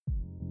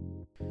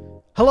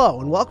Hello,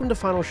 and welcome to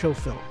Final Show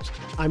Films.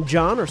 I'm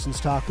John, or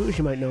Senstaku, as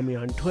you might know me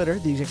on Twitter,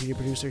 the executive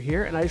producer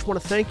here, and I just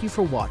want to thank you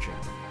for watching.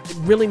 It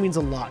really means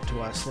a lot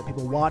to us that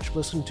people watch,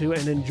 listen to,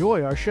 and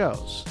enjoy our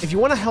shows. If you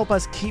want to help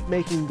us keep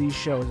making these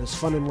shows as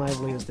fun and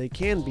lively as they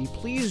can be,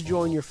 please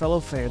join your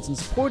fellow fans in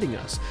supporting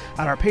us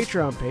at our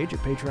Patreon page at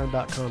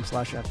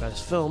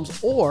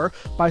patreon.com/fsfilms or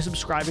by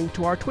subscribing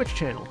to our Twitch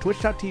channel,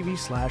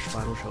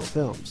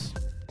 twitch.tv/finalshowfilms.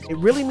 It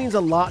really means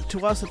a lot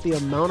to us that the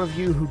amount of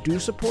you who do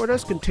support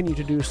us continue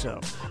to do so,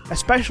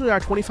 especially our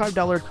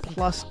 $25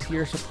 plus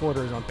tier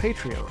supporters on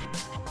Patreon.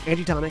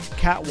 Antitonic,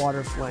 Cat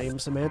Waterflame,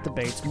 Samantha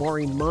Bates,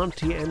 Maureen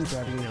Monty, and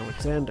Gravine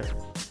Alexander.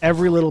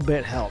 Every little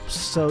bit helps,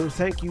 so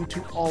thank you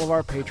to all of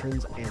our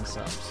patrons and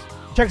subs.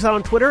 Check us out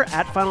on Twitter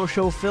at Final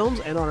Show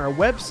Films and on our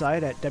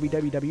website at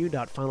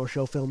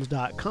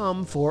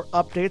www.finalshowfilms.com for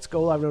updates,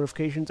 go-live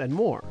notifications, and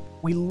more.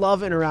 We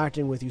love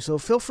interacting with you, so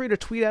feel free to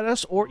tweet at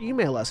us or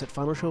email us at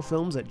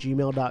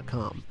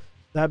finalshowfilms@gmail.com.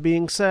 That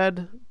being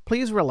said,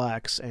 please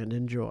relax and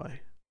enjoy.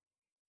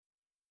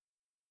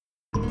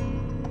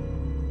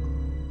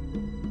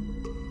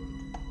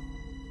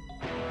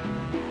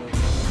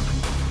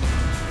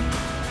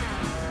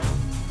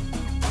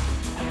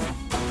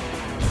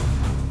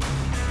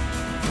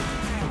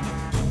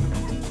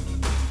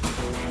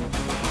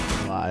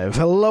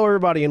 Hello,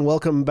 everybody, and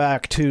welcome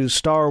back to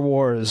Star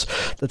Wars: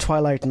 The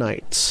Twilight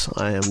Nights.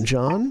 I am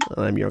John,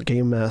 and I'm your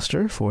game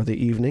master for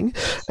the evening,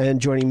 and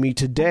joining me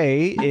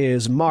today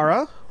is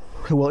Mara,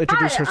 who will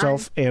introduce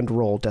herself and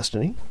roll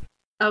Destiny.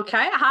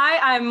 Okay,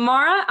 hi, I'm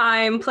Mara.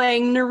 I'm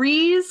playing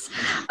Nerese,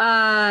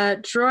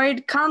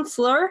 droid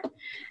consular,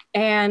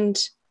 and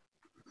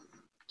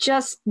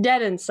just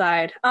dead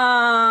inside. So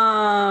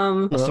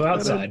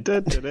outside.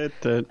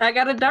 I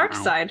got a dark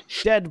side.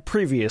 Dead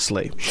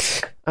previously.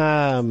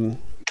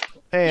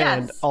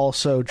 And Yes.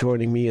 also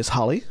joining me is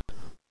Holly.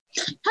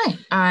 Hi,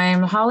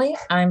 I'm Holly.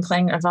 I'm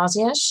playing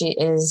Avazia. She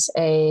is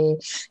a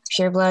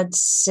pureblood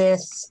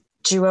Sith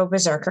duo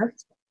berserker.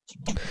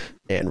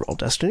 And roll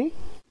Destiny.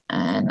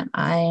 And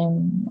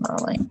I'm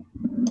rolling.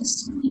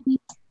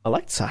 A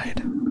light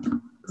side.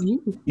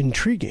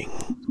 Intriguing.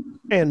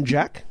 And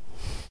Jack.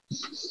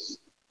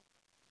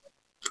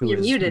 Who You're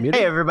is muted.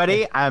 Hey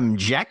everybody, I'm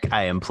Jack.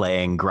 I am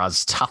playing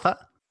Graztatha.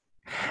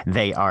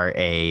 They are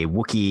a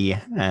Wookiee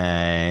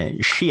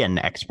Xian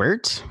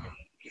expert.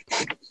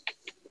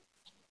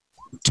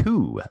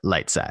 2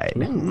 light side.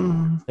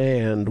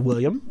 And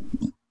William.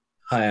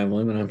 Hi, I'm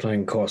William, and I'm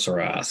playing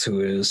Korsarath, who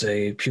is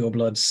a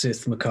pureblood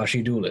Sith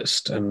Makashi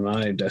duelist, and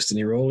my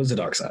destiny role is the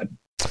dark side.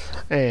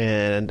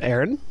 And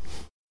Aaron.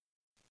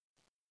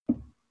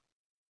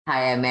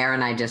 Hi, I'm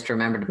Aaron. I just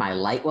remembered my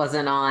light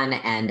wasn't on,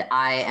 and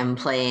I am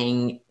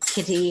playing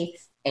Kitty,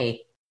 a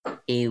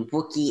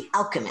Wookiee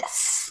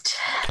alchemist.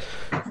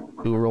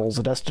 Who rolls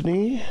a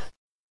Destiny?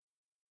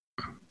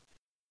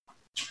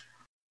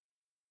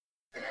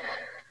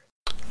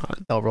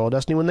 They'll roll a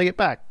Destiny when they get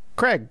back.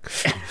 Craig.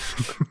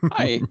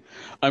 Hi,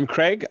 I'm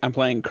Craig. I'm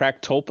playing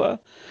Crack Tolpa,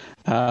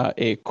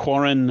 a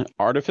Quarren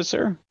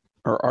artificer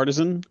or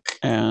artisan,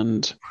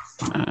 and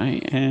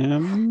I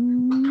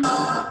am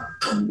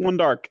 1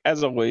 dark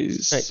as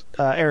always. Right.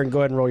 Aaron, go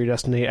ahead and roll your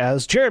Destiny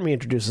as Jeremy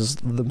introduces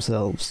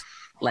themselves.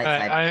 Light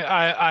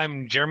side.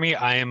 I'm Jeremy.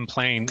 I am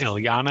playing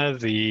Ilyana,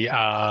 the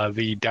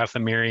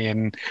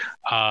Dathomirian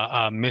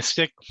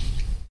mystic.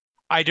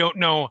 I don't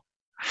know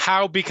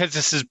how, because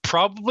this has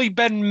probably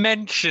been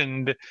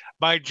mentioned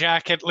by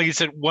Jack at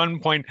least at one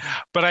point,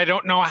 but I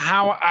don't know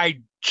how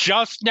I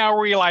just now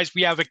realized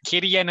we have a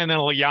Kitty and an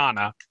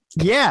Ilyana.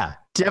 Yeah,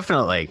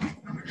 definitely.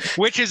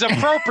 Which is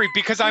appropriate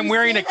because I'm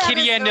wearing a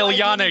Kitty and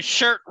Ilyana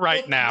shirt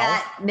right now.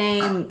 That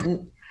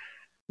name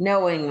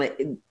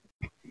knowingly.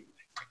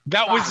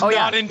 That was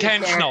not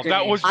intentional.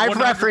 That was 100%. I've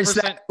referenced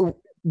that.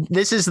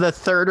 This is the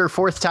 3rd or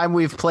 4th time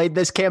we've played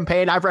this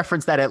campaign. I've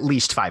referenced that at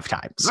least 5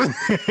 times.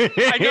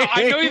 I know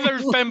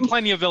there's been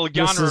plenty of Ilyana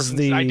This is references.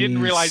 the I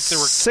didn't realize there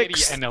were Kitty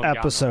 6th and Ilyana.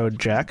 episode,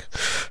 Jack.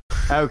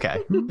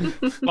 Okay.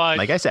 But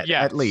Like I said,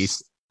 yes. at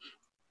least.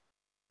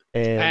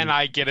 And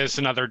I get us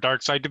another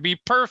dark side to be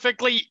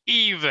perfectly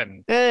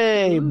even.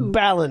 Hey,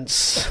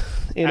 balance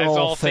in As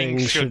all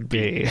things should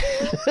be.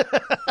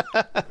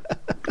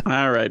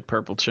 All right,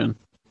 Purple Chin.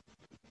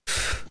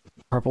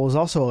 Purple is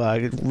also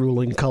a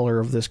ruling color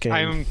of this game.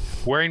 I'm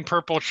wearing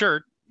purple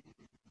shirt.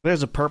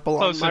 There's a purple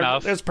Close on my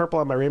enough. There's purple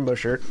on my rainbow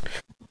shirt.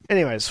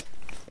 Anyways.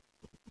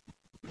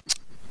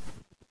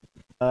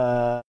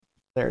 There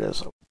it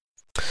is.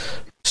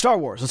 Star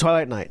Wars: The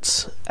Twilight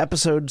Nights,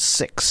 Episode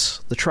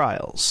 6, The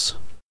Trials.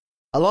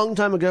 A long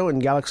time ago in a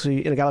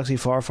galaxy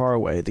far, far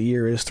away, the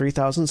year is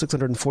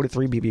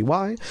 3643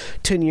 BBY,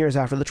 10 years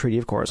after the Treaty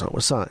of Coruscant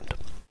was signed.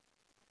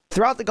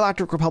 Throughout the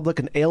Galactic Republic,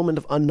 an ailment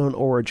of unknown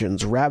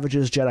origins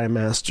ravages Jedi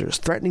Masters,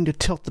 threatening to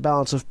tilt the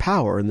balance of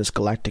power in this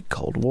galactic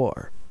Cold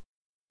War.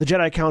 The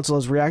Jedi Council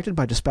has reacted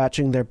by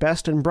dispatching their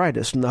best and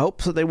brightest in the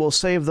hopes that they will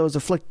save those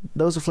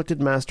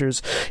afflicted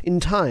Masters in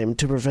time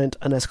to prevent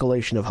an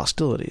escalation of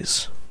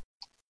hostilities.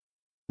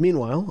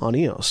 Meanwhile, on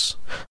Eos,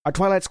 our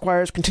Twilight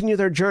Squires continue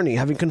their journey,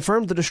 having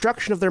confirmed the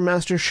destruction of their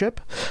master's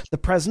ship, the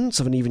presence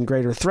of an even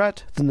greater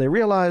threat than they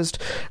realized,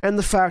 and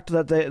the fact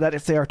that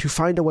if they are to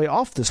find a way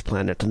off this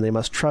planet, then they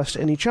must trust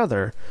in each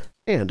other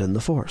and in the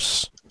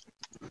Force.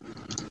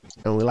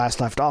 When we last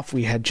left off,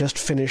 we had just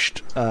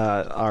finished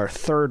our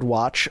third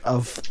watch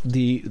of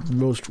the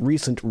most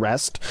recent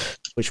rest,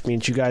 which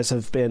means you guys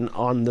have been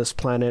on this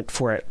planet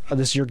for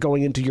this. You're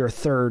going into your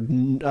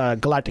third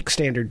Galactic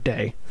Standard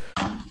Day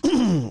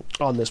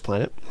on this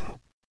planet,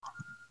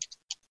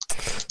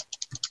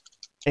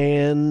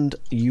 and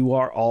you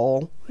are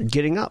all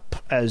getting up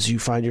as you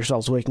find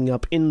yourselves waking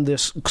up in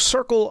this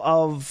circle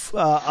of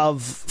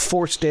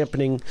force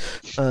dampening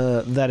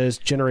that is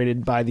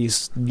generated by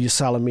these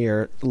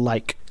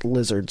Salamir-like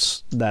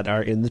lizards that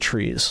are in the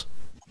trees.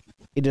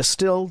 It is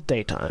still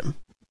daytime.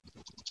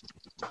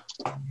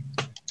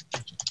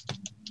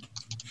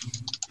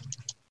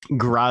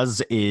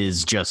 Graz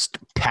is just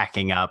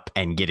packing up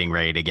and getting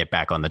ready to get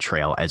back on the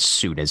trail as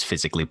soon as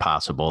physically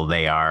possible.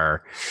 They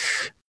are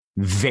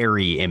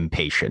very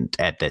impatient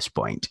at this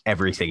point.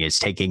 Everything is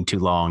taking too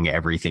long.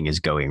 Everything is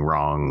going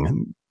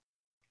wrong.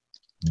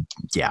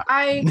 Yeah.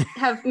 I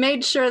have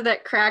made sure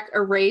that Crack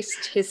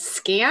erased his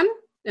scan,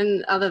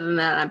 and other than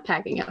that, I'm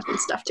packing up and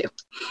stuff too.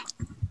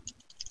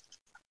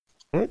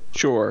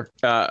 Sure.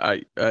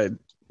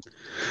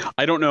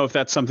 I don't know if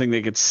that's something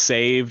that gets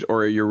saved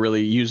or you're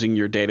really using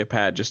your data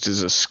pad just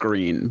as a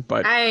screen,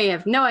 but I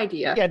have no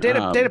idea. Yeah,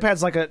 data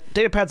pad's like an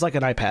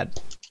iPad,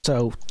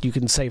 so you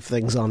can save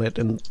things on it,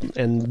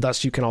 and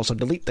thus you can also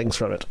delete things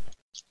from it.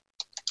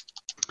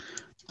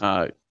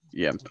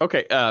 Yeah.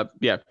 Okay.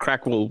 Yeah.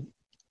 Crack will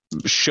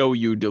show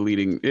you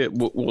deleting it.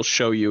 Will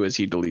show you as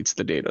he deletes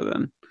the data.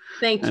 Then.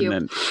 Thank you.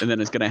 And then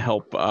it's going to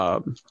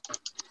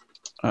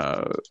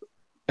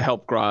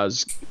help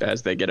Graz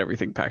as they get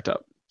everything packed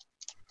up.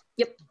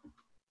 Yep.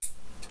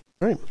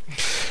 All right.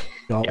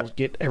 Y'all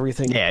get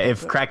everything. Yeah,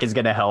 if Crack is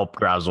going to help,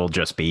 Graz will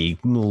just be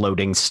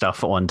loading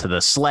stuff onto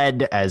the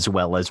sled, as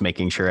well as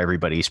making sure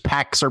everybody's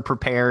packs are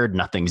prepared.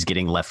 Nothing's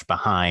getting left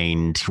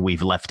behind.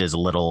 We've left as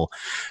little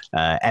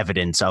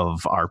evidence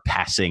of our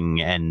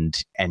passing and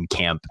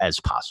camp as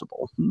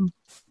possible.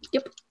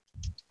 Yep.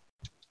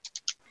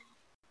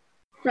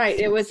 Right,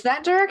 it was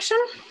that direction?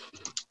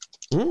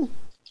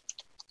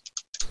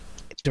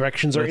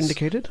 Directions are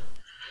indicated.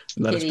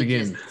 Let us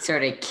begin. Just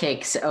sort of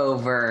kicks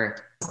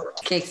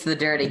the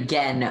dirt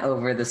again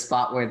over the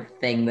spot where the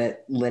thing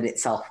that lit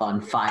itself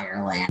on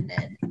fire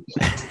landed.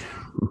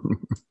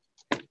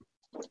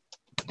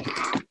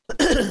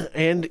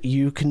 And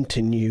you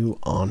continue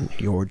on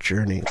your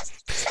journey.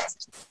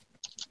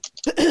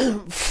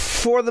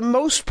 For the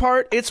most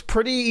part, it's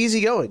pretty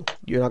easy going.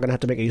 You're not going to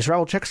have to make any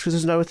survival checks because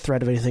there's no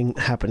threat of anything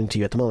happening to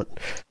you at the moment.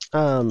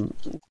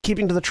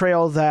 Keeping to the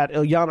trail that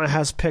Ilyana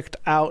has picked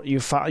out, you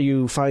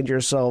find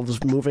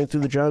yourselves moving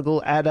through the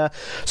jungle at a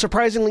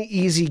surprisingly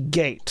easy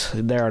gait.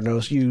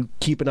 You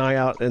keep an eye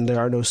out, and there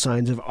are no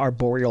signs of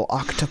arboreal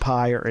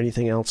octopi or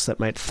anything else that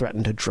might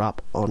threaten to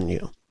drop on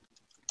you.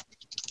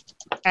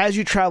 As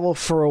you travel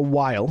for a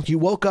while, you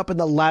woke up in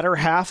the latter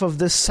half of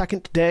this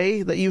second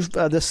day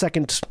that this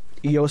second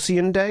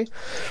Eosian day,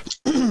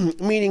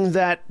 meaning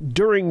that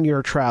during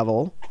your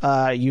travel,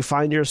 you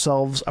find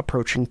yourselves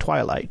approaching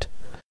twilight.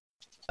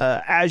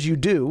 As you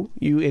do,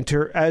 you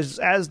enter, as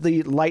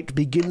the light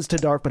begins to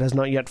dark but has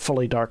not yet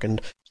fully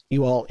darkened,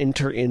 you all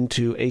enter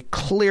into a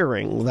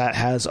clearing that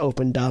has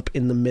opened up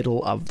in the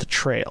middle of the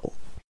trail.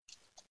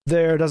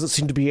 There doesn't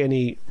seem to be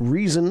any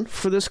reason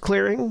for this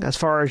clearing, as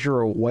far as you're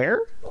aware.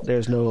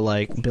 There's no,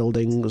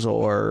 buildings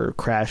or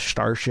crashed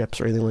starships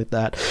or anything like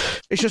that.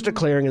 It's just a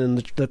clearing, and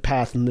then the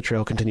path and the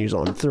trail continues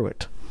on through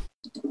it.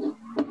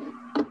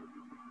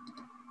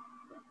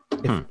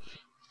 All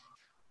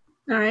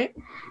right.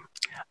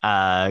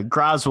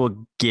 Graz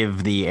will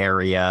give the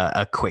area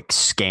a quick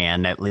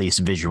scan, at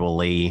least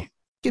visually.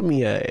 Give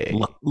me a...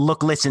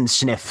 Look, listen,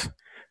 sniff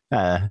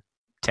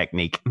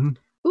technique.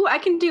 Ooh, I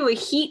can do a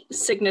heat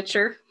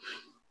signature.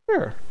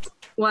 Sure.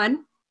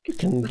 One.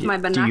 With my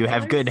binoculars.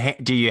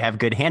 Do you have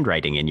good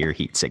handwriting in your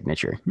heat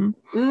signature?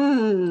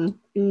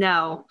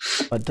 No.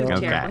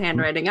 Terrible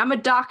handwriting. I'm a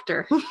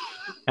doctor.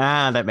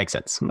 That makes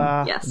sense.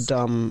 Yes.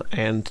 Dumb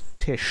and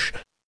Tish.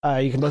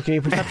 You can both give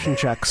me perception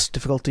checks.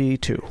 Difficulty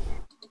 2.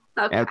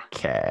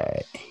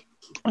 Okay.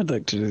 I'd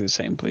like to do the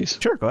same, please.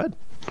 Sure, go ahead.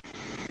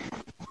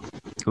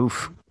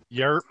 Oof.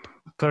 Yerp.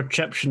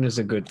 Perception is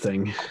a good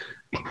thing.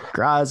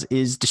 Graz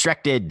is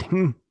distracted.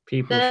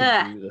 People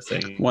should do the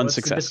same. One What's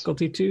success.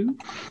 Difficulty 2?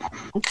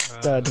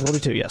 Difficulty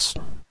 2, yes.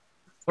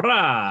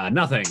 Hurrah!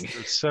 Nothing.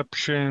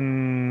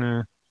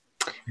 Perception.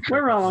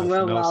 We're rolling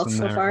well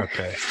so far.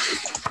 Okay.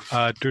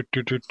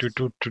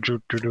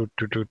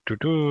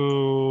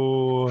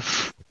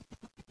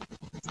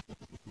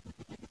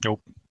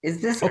 Nope.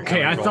 Is this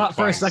Okay, I thought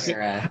for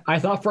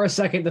a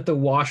second that the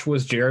wash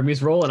was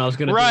Jeremy's role, and I was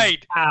going to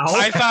Right. Ow.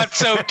 I thought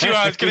so too.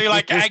 I was going to be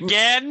like,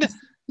 again?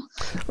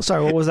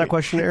 Sorry, what was that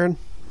question, Aaron?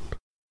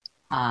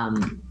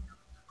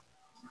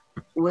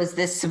 Was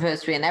this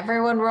supposed to be an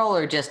everyone roll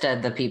or just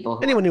the people?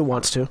 Anyone who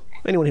wants to.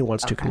 Anyone who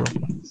wants to can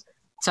roll.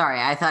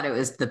 Sorry, I thought it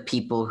was the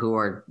people who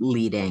are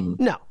leading.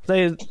 No,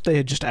 they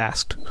had just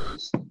asked.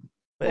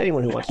 But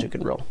anyone who wants to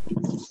can roll.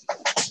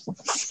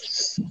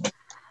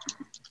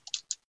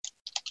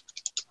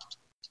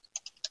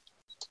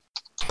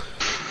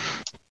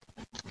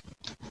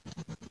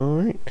 All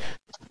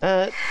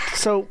right.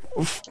 So,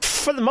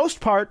 for the most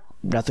part,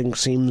 nothing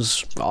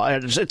seems...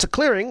 It's a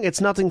clearing.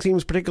 Nothing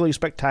seems particularly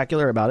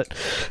spectacular about it.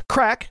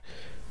 Crack.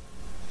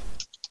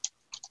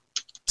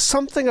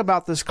 Something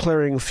about this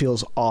clearing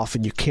feels off,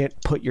 and you can't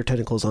put your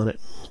tentacles on it.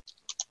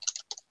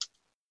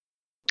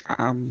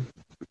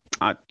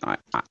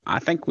 I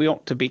think we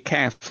ought to be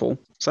careful.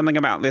 Something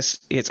about this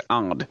is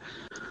odd.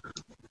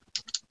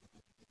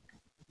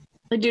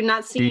 I do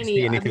not see Do you any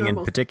see anything in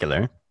abnormal-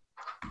 particular?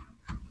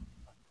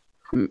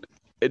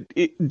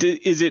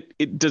 Does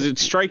it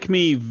strike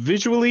me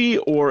visually,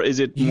 or is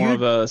it more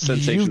of a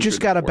sensation? You've just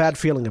through got the a bad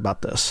feeling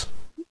about this.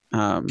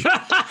 God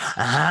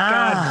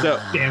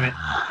damn it.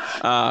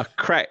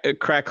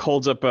 Crack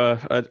holds up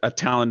a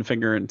talon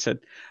finger and said,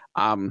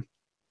 I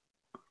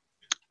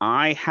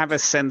have a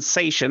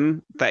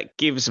sensation that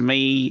gives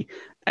me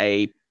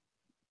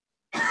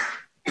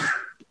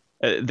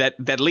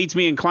that leads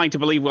me inclined to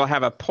believe we'll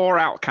have a poor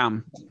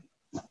outcome.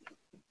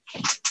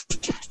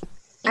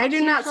 I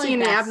do not see any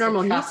Usually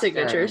abnormal best to heat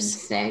trust their signatures.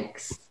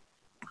 instincts.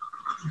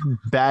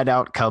 Bad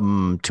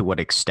outcome to what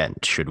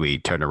extent? Should we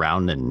turn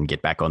around and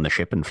get back on the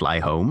ship and fly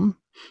home?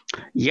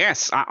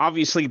 Yes,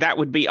 obviously that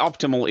would be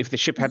optimal if the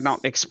ship had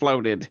not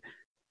exploded.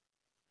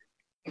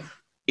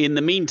 In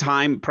the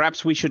meantime,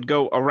 perhaps we should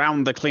go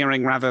around the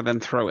clearing rather than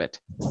through it.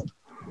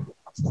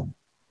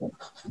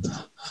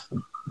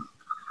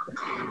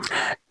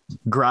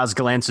 Graz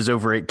glances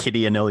over at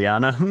Kitty and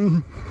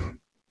Ilyana.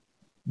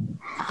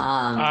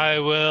 I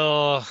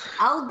will.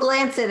 I'll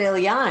glance at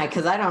Ilyana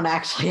because I don't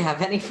actually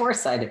have any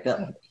foresight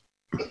ability.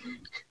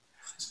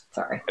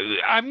 Sorry.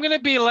 I'm going to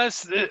be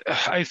less.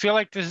 I feel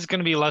like this is going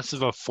to be less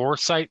of a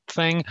foresight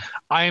thing.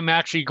 I'm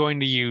actually going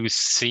to use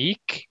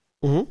Seek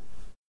to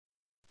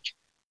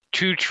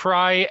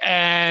try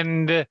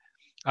and.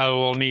 I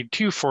will need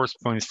 2 force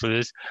points for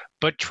this,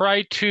 but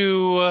try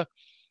to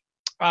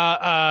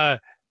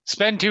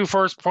spend 2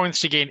 force points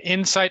to gain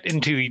insight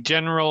into the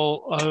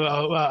general.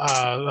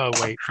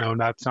 Wait, no,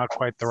 that's not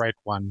quite the right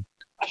one.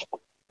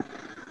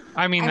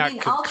 That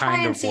could I'll try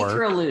kind and of see work.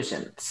 through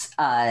illusions.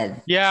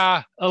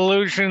 Yeah,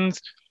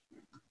 illusions.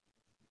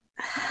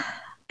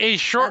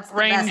 Is short That's the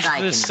best range I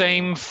can the do.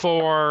 same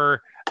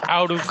for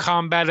out of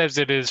combat as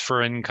it is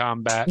for in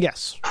combat?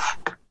 Yes.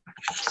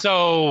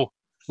 So,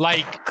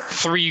 like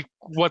 3.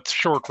 What's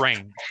short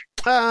range?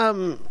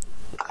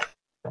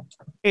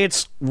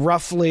 It's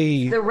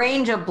roughly... The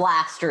range of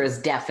blaster is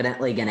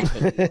definitely going to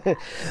hit you.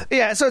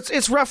 Yeah, so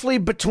it's roughly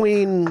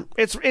between...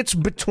 It's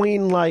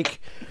between,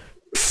 like,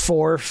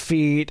 4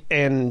 feet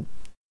and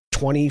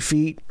 20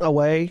 feet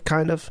away,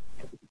 kind of.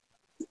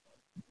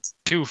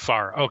 Too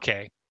far.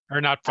 Okay.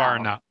 Or not far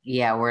enough.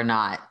 Yeah, we're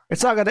not.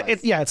 It's not gonna.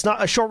 It's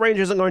not. A short range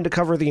isn't going to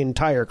cover the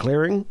entire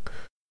clearing,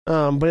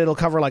 but it'll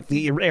cover like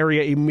the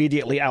area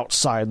immediately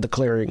outside the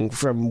clearing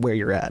from where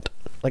you're at.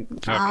 Like,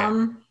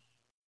 Okay.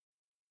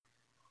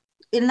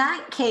 In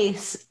that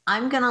case,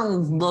 I'm going to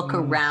look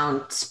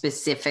around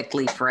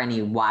specifically for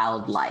any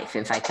wildlife.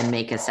 If I can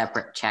make a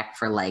separate check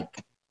for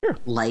like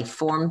life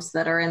forms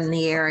that are in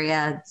the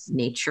area,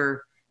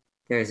 nature.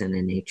 There isn't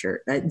a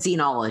nature.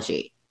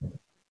 Xenology.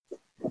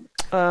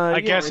 I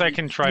guess I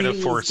can try to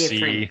These foresee.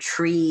 different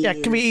trees. yeah,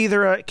 it can be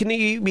either a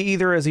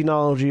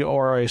xenology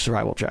or a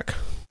survival check.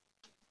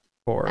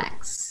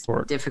 Next.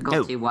 for-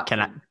 Difficulty. Oh, What?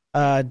 can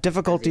I-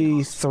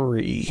 Difficulty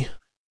 3.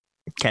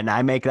 Can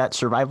I make that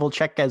survival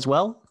check as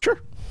well? Sure.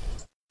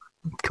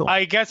 Cool.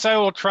 I guess I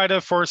will try to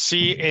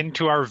foresee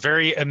into our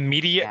very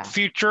immediate Yeah.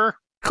 future.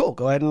 Cool.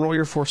 Go ahead and roll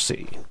your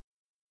 4C.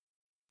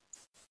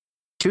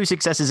 2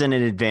 successes and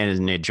an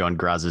advantage on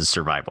Graz's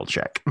survival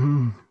check.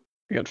 You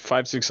got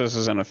 5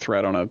 successes and a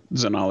threat on a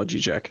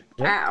xenology check.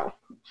 Wow.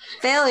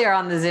 Failure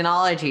on the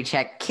xenology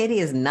check. Kitty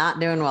is not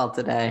doing well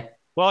today.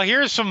 Well,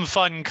 here's some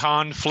fun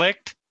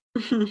conflict.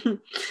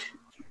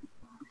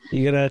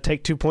 You gonna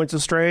take 2 points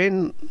of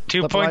strain?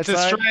 2 Left or points right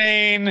of side?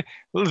 strain,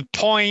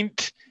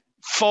 point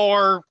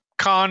 4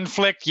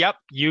 conflict. Yep,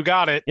 you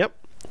got it. Yep.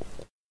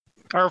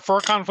 Or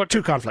 4 conflict. 2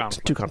 or conflict.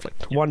 2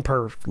 conflict. 1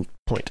 per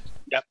point.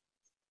 Yep.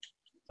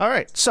 All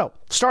right. So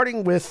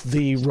starting with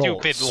the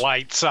rolls. Stupid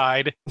light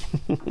side.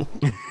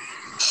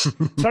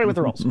 Starting with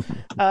the rolls.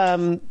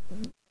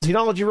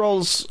 Xenology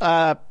rolls.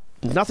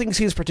 Nothing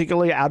seems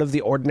particularly out of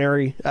the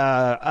ordinary,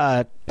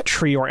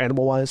 tree or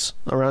animal wise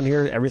around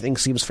here. Everything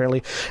seems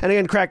fairly. And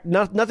again, Crack.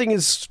 Nothing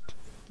is.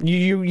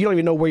 You don't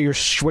even know where you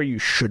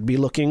should be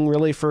looking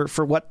really for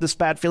what this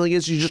bad feeling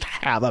is. You just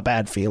have a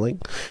bad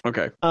feeling.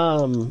 Okay.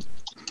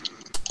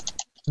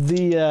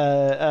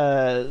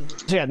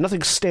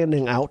 Nothing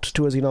standing out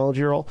to a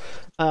xenology roll.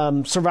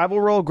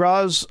 Survival roll,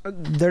 Graz,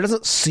 there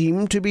doesn't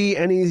seem to be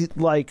any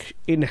like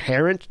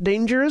inherent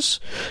dangers.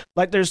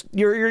 Like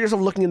you're just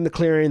looking in the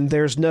clearing,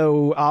 there's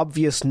no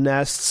obvious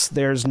nests,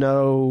 there's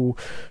no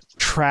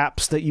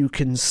traps that you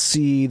can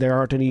see. There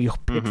aren't any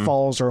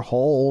pitfalls or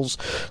holes.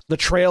 The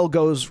trail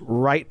goes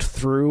right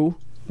through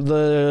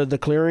the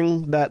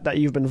clearing that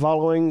you've been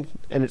following,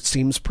 and it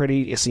seems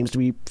to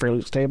be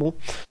fairly stable.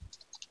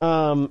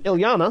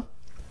 Ilyana,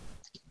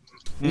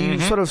 you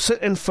sort of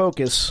sit and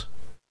focus,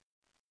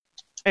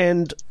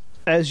 and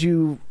as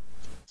you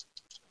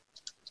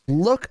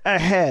look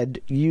ahead,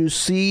 you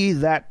see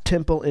that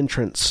temple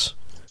entrance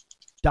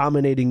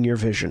dominating your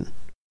vision.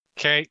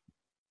 Okay.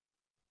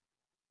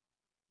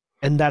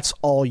 And that's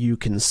all you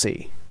can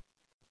see.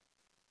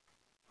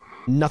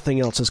 Nothing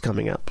else is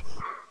coming up.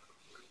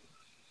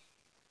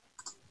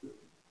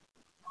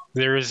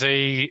 There is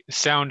a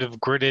sound of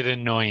gritted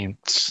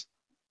annoyance.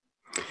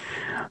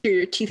 Do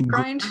your teeth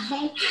grind?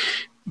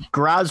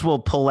 Graz will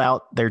pull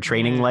out their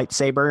training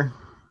lightsaber.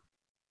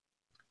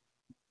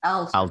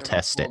 I'll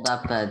test it.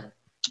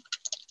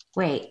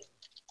 Wait.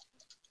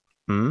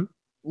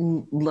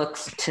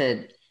 Looks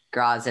to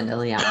Graz and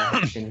Ilyana,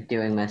 who's been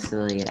doing most of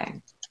the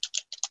leading.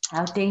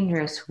 How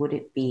dangerous would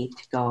it be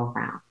to go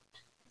around?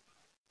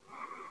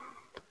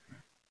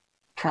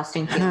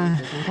 Trusting feelings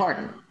is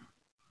important.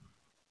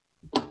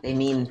 They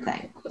mean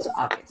things,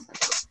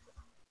 obviously.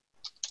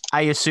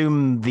 I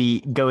assume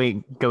the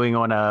going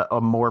on a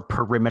more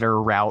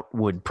perimeter route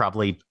would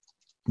probably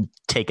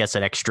take us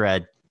an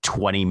extra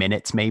 20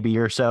 minutes, maybe,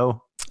 or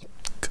so.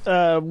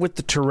 With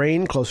the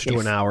terrain, closer to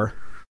an hour.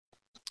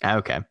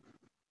 Okay.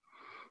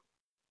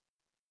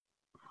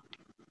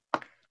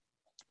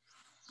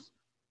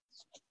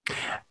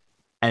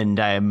 And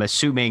I'm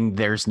assuming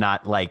there's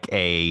not like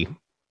a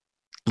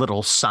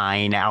little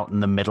sign out in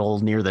the middle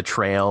near the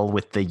trail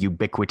with the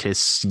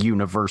ubiquitous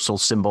universal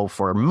symbol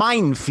for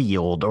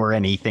minefield or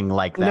anything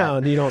like that. No,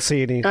 you don't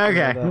see any.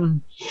 Okay.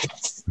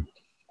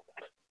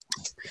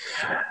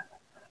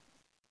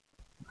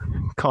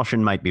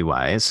 Caution might be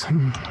wise.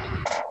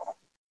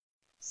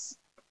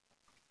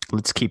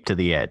 Let's keep to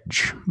the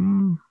edge.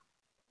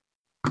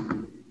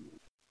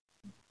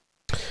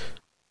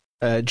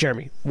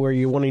 Jeremy, were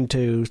you wanting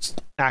to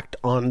act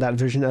on that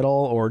vision at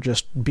all, or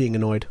just being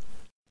annoyed?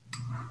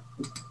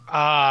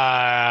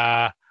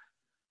 I'm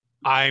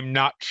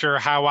not sure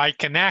how I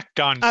can act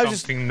on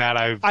something that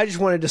I've... I just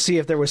wanted to see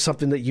if there was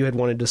something that you had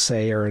wanted to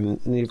say, or...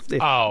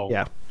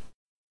 Yeah.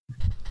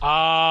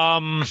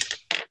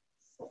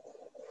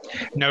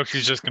 No,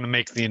 she's just going to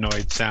make the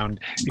annoyed sound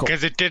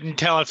because it didn't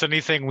tell us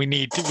anything we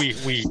need to.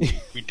 We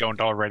don't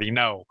already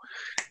know.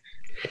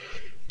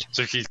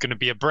 So she's going to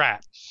be a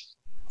brat.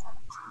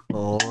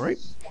 All right.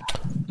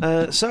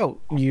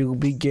 So you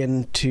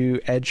begin to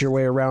edge your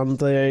way around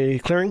the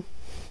clearing?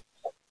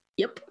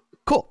 Yep.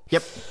 Cool.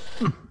 Yep.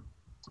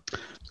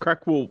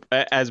 Crack will,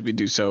 as we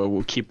do so,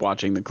 will keep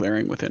watching the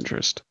clearing with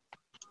interest.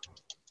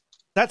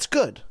 That's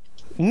good.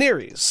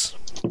 Nerees.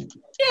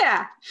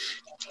 Yeah.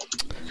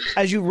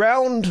 As you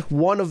round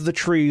one of the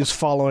trees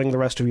following the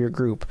rest of your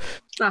group,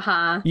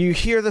 you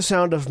hear the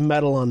sound of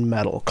metal on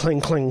metal.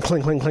 Cling, cling,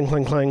 cling, cling, cling,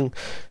 cling, cling.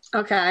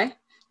 Okay.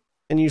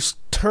 And you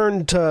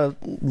turn to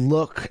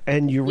look,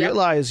 and you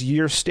realize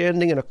you're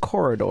standing in a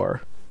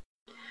corridor.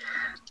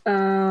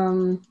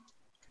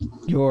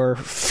 Your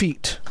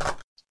feet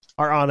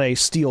are on a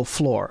steel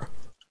floor.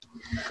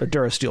 A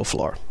Durasteel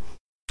floor.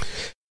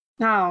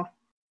 No.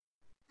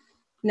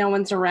 No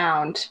one's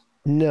around.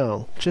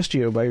 No, just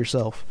you by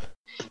yourself.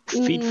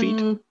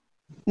 Feet?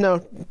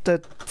 No,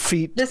 the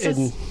feet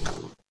in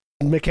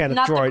mechanic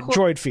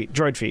droid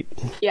feet.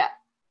 Yeah.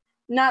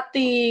 Not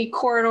the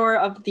corridor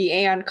of the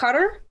Aeon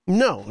Cutter?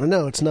 No,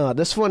 it's not.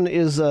 This one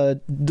is,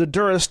 the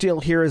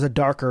Durasteel here is a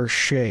darker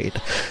shade.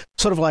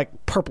 Sort of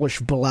like purplish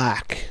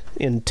black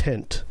in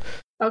tint.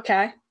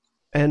 Okay.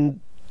 And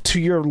to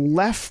your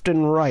left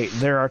and right,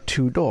 there are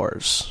two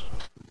doors.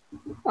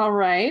 All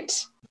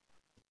right.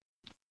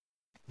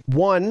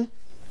 One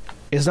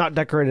is not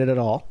decorated at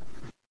all.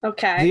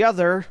 Okay. The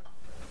other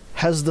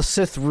has the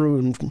Sith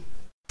rune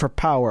for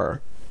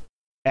power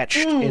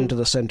etched into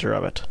the center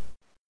of it.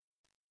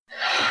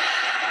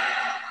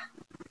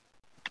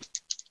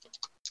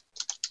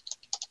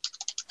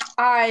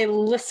 I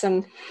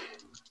listen.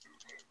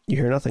 You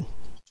hear nothing.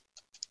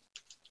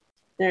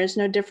 There's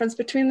no difference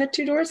between the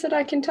two doors that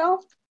I can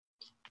tell?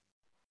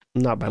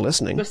 Not by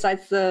listening.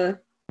 Besides the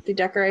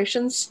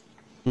decorations?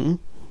 Mm-hmm.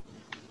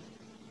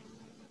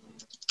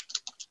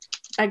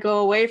 I go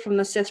away from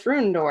the Sith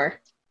rune door.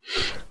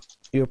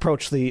 You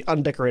approach the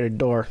undecorated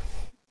door,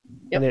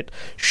 and it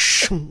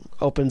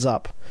opens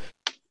up.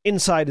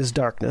 Inside is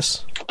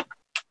darkness.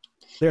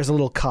 There's a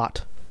little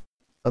cot,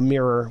 a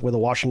mirror with a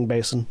washing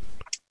basin,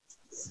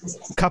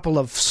 a couple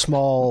of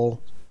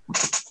small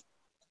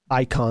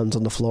icons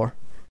on the floor.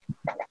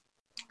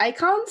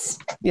 Icons?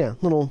 Yeah,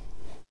 little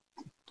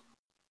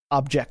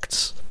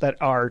objects that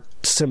are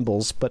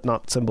symbols, but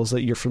not symbols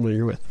that you're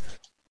familiar with.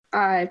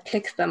 I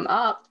pick them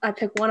up. I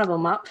pick one of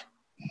them up.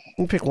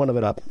 You pick one of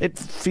it up. It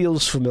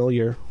feels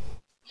familiar.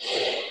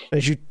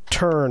 As you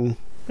turn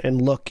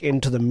and look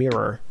into the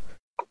mirror,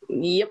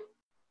 yep,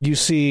 you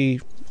see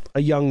a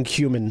young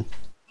human,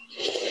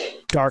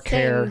 dark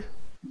hair,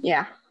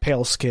 yeah,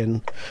 pale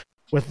skin,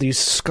 with these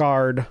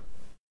scarred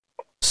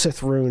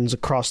Sith runes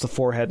across the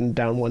forehead and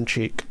down one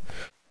cheek.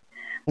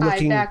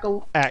 Looking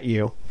at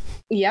you.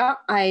 Yeah,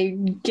 I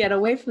get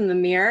away from the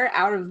mirror,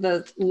 out of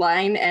the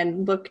line,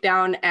 and look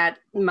down at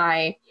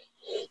my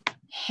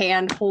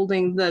hand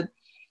holding the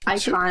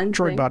icon.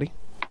 Droid body.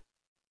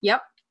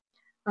 Yep.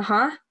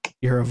 Uh-huh.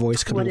 You hear a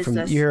voice coming from.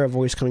 You hear a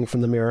voice coming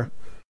from the mirror.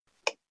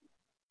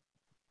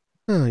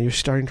 Oh, you're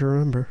starting to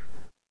remember.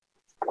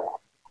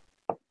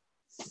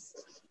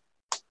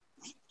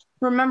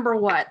 Remember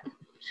what?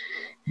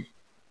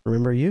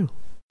 Remember you.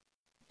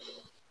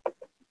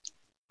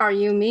 Are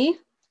you me?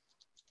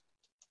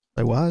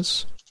 I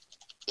was.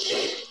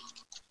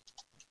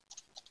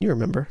 You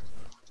remember.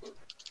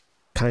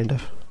 Kind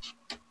of.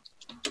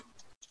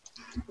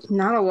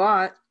 Not a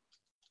lot.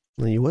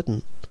 Well, you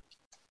wouldn't.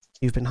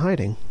 You've been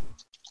hiding.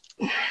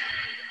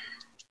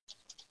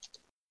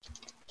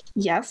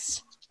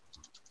 Yes.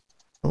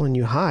 Well, when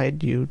you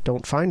hide, you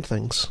don't find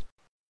things.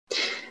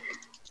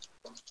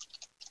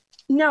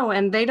 No,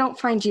 and they don't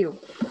find you.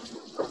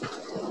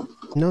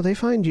 No, they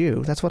find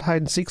you. That's what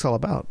hide and seek's all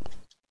about.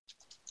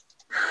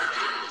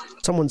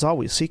 Someone's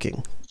always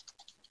seeking.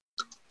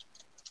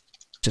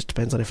 Just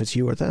depends on if it's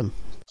you or them.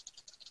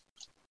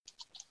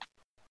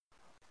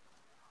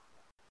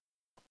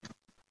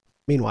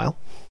 Meanwhile,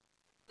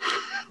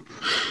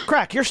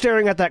 Crack, you're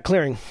staring at that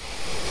clearing.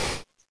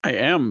 I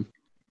am.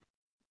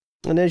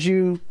 And as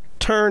you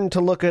turn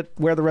to look at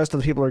where the rest of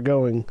the people are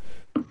going,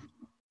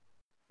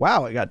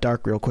 wow, it got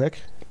dark real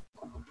quick.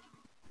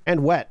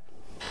 And wet.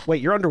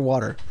 Wait, you're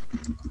underwater.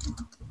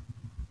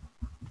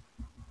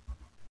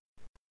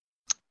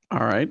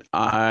 All right.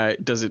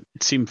 Does it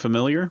seem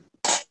familiar?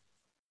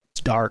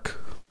 It's dark.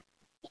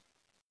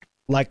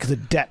 Like the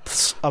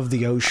depths of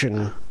the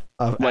ocean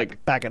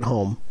back at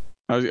home.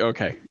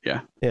 Okay,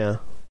 yeah. Yeah.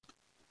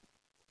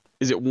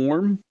 Is it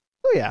warm?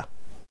 Oh, yeah.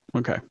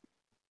 Okay.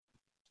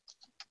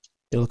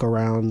 You look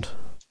around.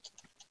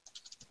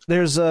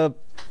 There's a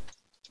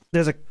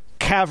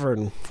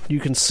cavern you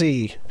can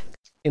see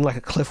in like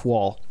a cliff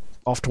wall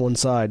off to one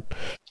side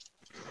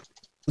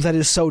that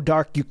is so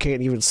dark you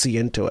can't even see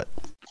into it.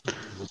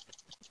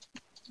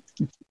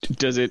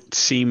 Does it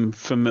seem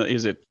familiar?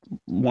 Is it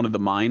one of the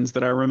mines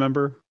that I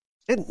remember?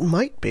 It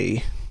might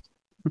be.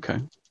 Okay.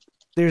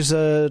 There's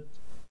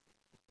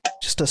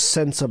just a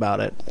sense about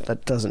it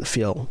that doesn't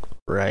feel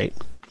right.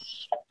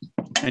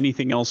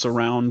 Anything else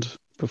around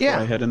before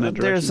I head in that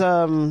direction?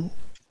 There's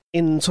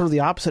in sort of the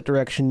opposite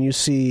direction you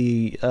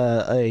see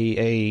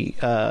a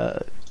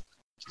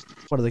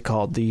what are they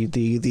called?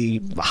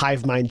 The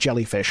hive mind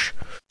jellyfish.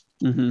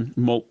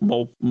 Mm-hmm.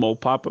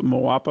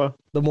 Moapa?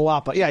 The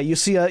Moapa. Yeah, you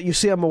see a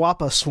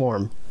Moapa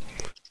swarm.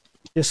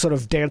 Just sort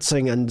of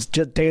dancing in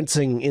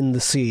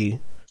the sea.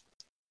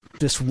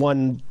 This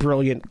one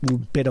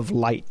brilliant bit of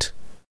light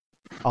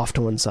off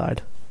to one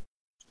side.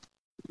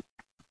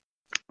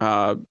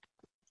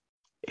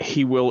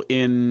 He will,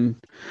 in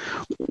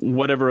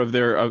whatever of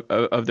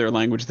their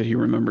language that he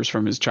remembers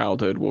from his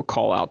childhood, will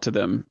call out to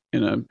them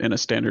in a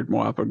standard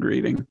Moapa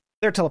greeting.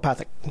 They're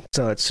telepathic,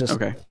 so it's just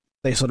okay.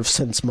 They sort of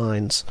sense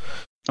minds.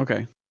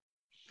 Okay.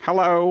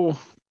 Hello.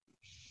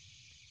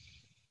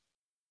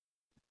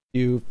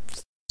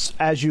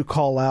 As you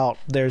call out,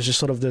 there's just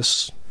sort of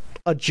this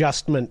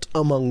adjustment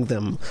among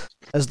them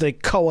as they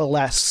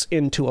coalesce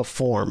into a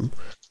form.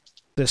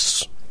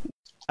 This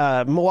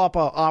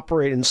Moapa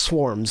operate in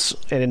swarms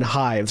and in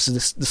hives,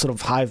 this sort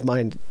of hive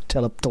mind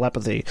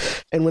telepathy.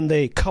 And when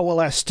they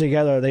coalesce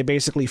together, they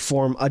basically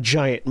form a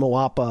giant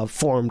Moapa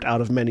formed out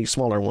of many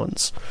smaller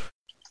ones.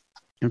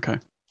 Okay.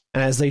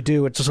 And as they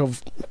do, it sort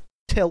of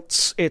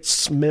tilts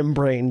its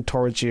membrane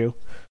towards you,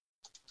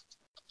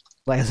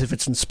 like as if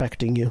it's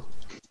inspecting you.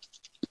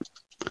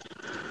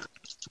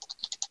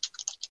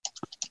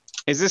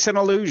 Is this an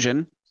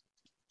illusion?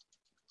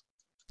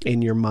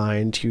 In your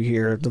mind, you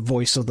hear the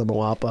voice of the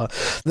Moapa,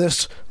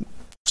 this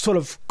sort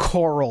of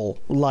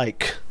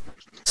choral-like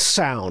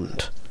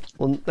sound,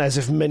 as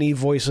if many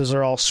voices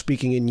are all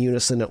speaking in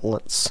unison at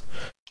once.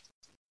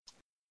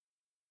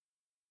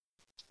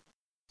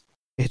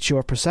 It's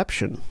your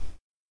perception.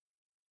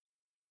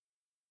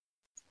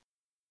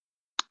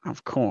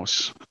 Of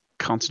course.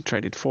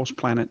 Concentrated force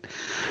planet.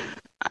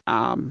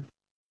 So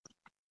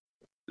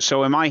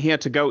am I here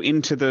to go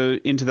into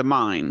the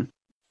mine?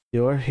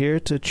 You're here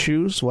to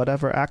choose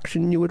whatever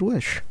action you would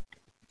wish.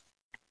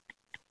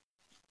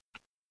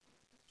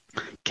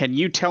 Can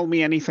you tell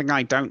me anything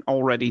I don't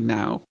already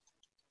know?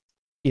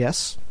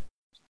 Yes.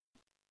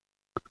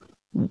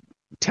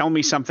 Tell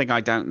me something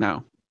I don't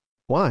know.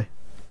 Why?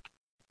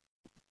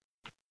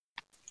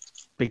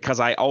 Because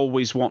I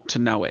always want to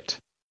know it.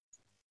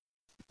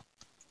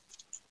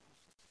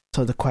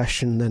 So the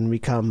question then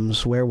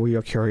becomes, where will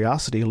your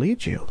curiosity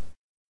lead you?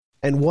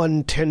 And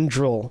one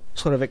tendril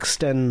sort of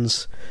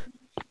extends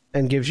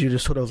and gives you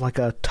just sort of like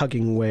a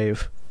tugging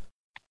wave.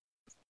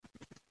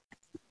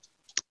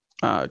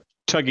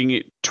 Tugging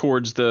it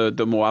towards the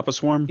Moapa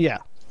swarm? Yeah.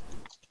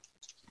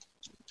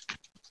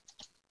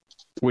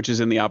 Which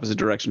is in the opposite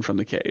direction from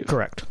the cave.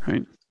 Correct.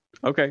 Right.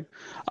 Okay.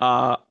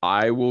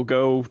 I will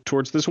go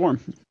towards the swarm.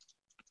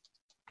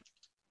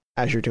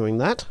 As you're doing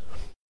that,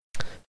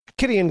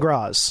 Kitty and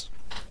Graz.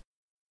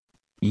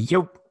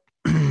 Yup.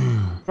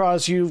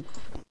 Graz, you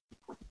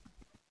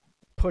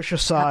push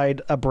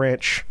aside a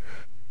branch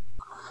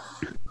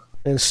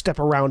and step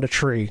around a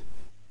tree.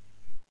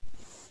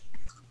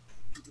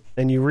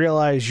 And you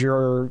realize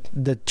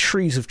the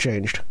trees have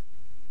changed.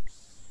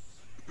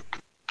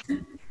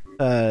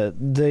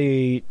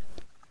 These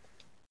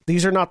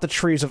are not the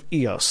trees of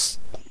Eos.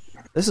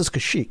 This is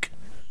Kashyyyk.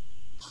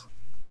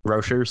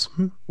 Roshers.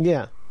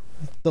 Yeah.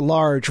 The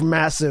large,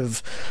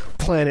 massive,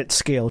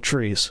 planet-scale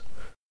trees.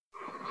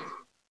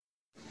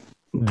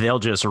 They'll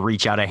just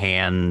reach out a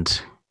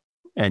hand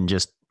and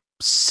just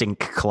sink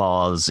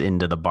claws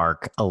into the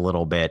bark a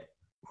little bit.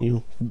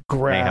 You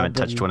grab. I haven't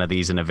touched one of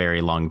these in a very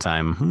long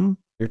time.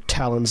 Your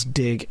talons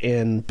dig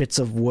in, bits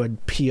of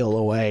wood peel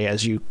away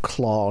as you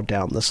claw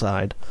down the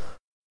side.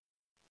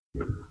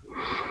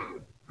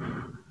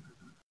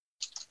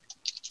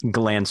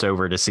 Glance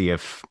over to see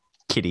if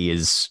Kitty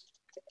is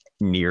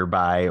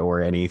nearby or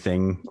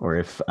anything, or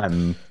if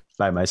I'm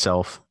by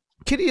myself.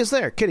 Kitty is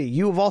there. Kitty,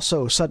 you have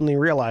also suddenly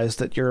realized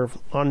that you're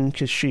on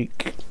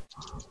Kashyyyk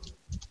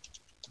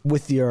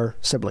with your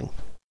sibling.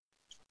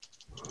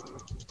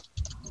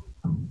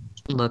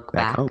 Look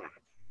Back back.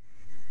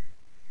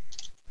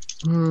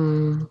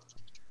 home.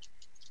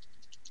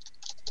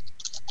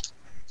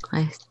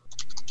 It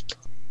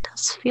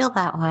does feel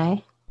that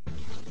way.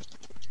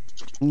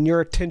 And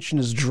your attention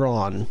is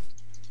drawn I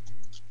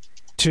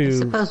to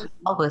suppose we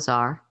always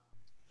are.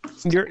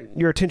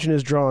 your attention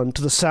is drawn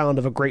to the sound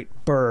of a great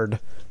bird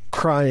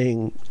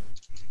crying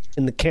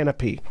in the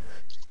canopy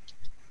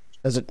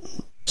as it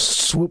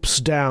swoops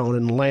down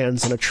and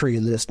lands in a tree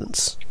in the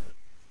distance,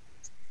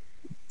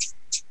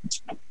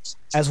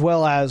 as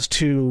well as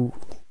to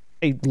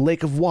a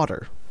lake of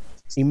water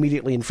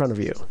immediately in front of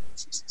you,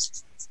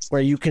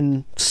 where you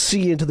can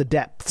see into the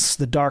depths,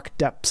 the dark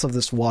depths of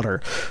this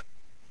water,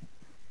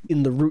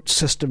 in the root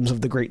systems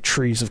of the great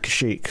trees of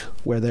Kashyyyk,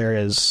 where there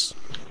is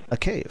a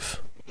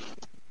cave.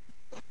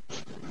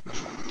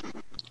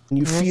 And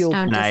you There's feel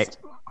no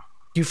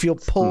you feel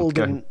pulled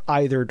Okay. in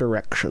either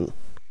direction.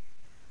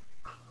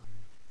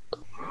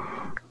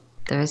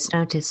 There is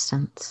no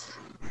distance.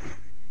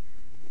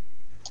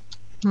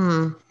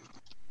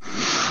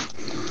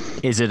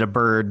 Is it a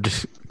bird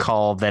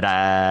call that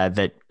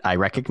I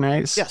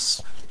recognize?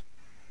 Yes.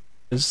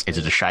 Is it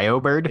a Shio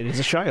bird? It is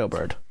a Shio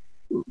bird.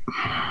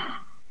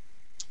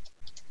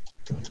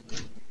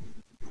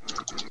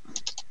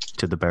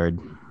 To the bird.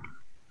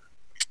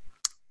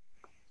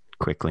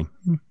 Quickly.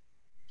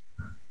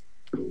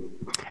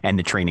 And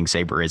the training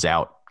saber is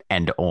out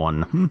and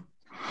on.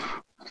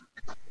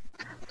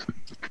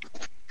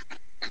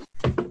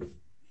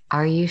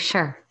 Are you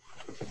sure?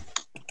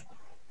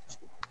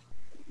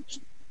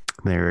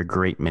 There are a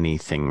great many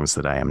things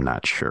that I am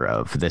not sure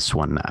of. This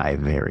one I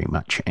very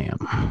much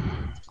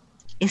am.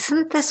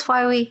 Isn't this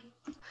why we...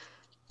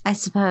 I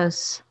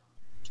suppose.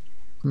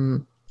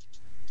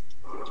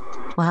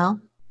 Well,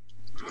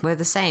 we're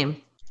the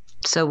same.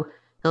 So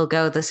he'll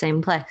go the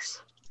same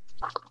place.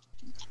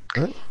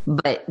 Right.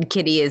 But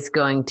Kitty is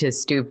going to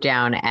stoop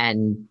down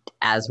and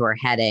as we're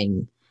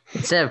heading,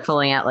 instead of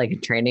pulling out like a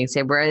training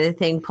saber or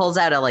anything, pulls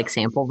out a like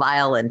sample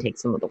vial and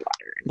takes some of the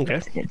water and Okay.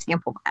 puts it in a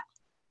sample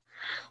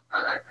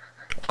vial.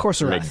 Of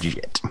course,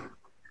 Legit.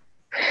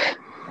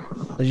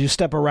 as you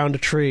step around a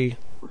tree,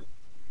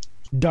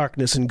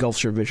 darkness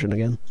engulfs your vision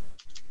again.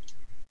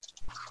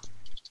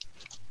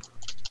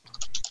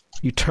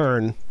 You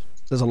turn.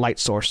 There's a light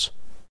source.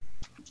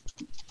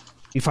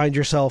 You find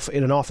yourself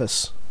in an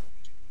office.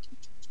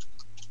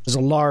 There's a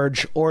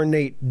large,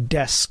 ornate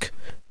desk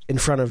in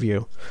front of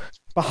you.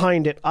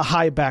 Behind it, a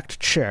high-backed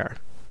chair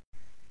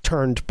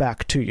turned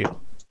back to you.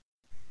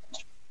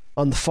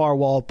 On the far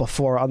wall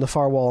behind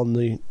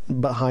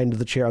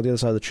the chair, on the other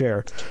side of the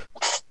chair,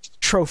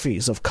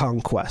 trophies of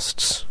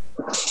conquests,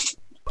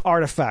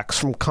 artifacts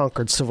from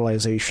conquered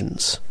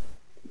civilizations.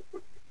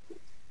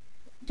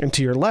 And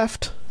to your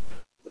left,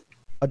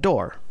 a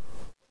door.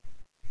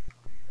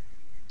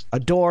 A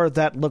door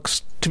that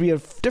looks to be a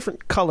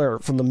different color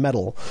from the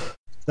metal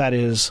that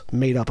is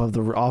made up of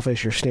the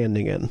office you're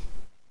standing in.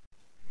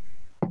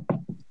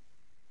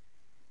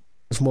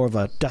 It's more of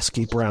a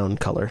dusky brown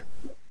color,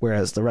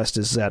 whereas the rest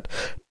is that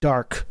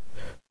dark,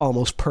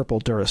 almost purple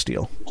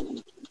Durasteel.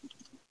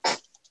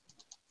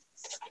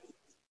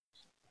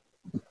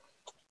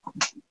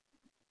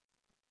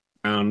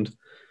 Around,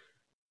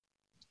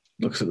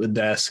 looks at the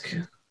desk,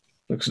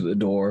 looks at the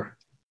door,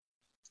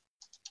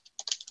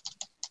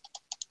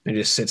 and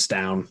just sits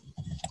down.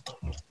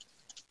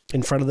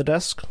 In front of the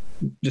desk?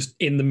 Just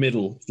in the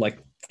middle, like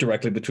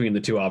directly between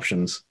the two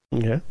options.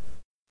 Okay.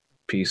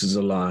 Peace is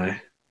a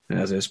lie,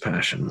 as is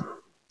passion.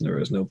 There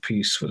is no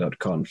peace without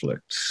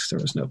conflict. There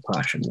is no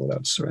passion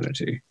without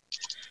serenity.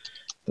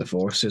 The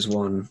force is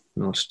one,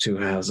 not two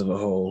halves of a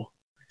whole.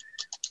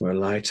 Where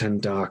light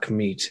and dark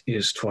meet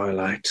is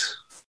twilight.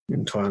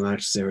 In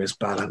twilight there is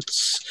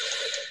balance.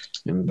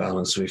 In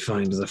balance we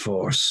find the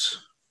force.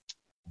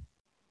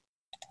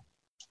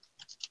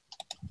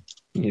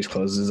 He just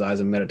closes his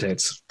eyes and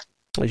meditates.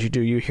 As you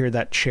do, you hear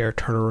that chair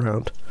turn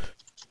around.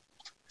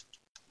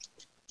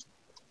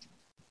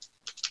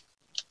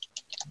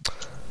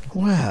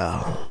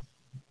 Well,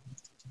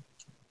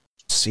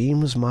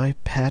 seems my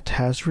pet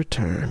has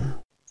returned.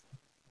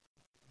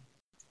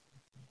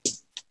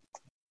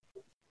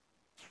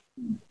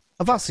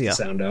 Avasia.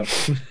 Sound out.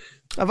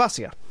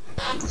 Avasia.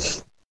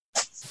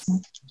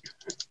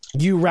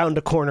 You round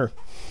a corner,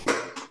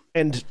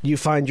 and you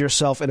find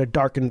yourself in a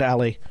darkened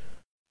alley.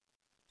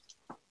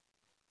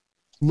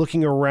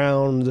 Looking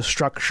around, the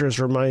structures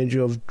remind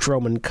you of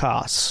Droman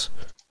Kos.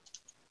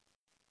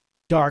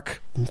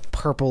 Dark,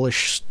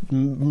 purplish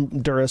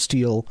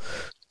durasteel.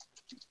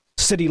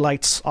 City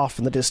lights off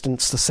in the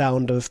distance, the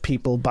sound of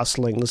people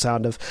bustling, the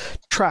sound of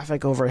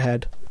traffic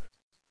overhead.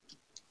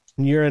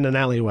 And you're in an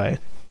alleyway.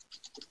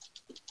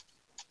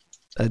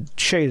 A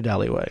shaded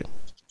alleyway.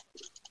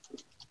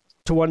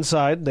 To one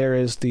side, there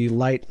is the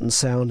light and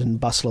sound and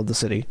bustle of the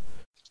city,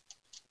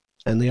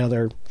 and the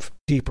other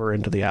deeper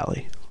into the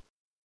alley.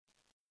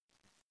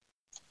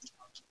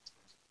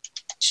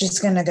 She's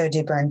going to go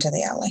deeper into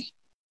the alley.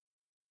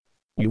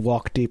 You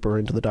walk deeper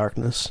into the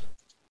darkness.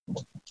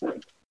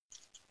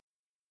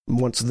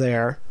 Once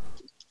there,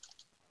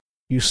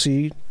 you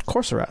see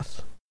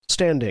Corserath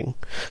standing.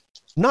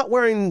 Not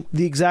wearing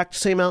the exact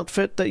same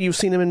outfit that you've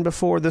seen him in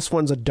before. This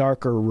one's a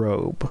darker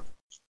robe.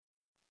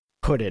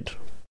 Hooded.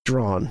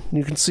 Drawn.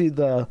 You can see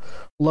the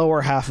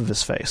lower half of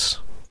his face.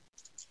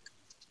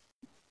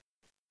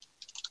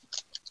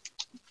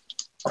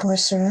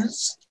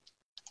 Corserath?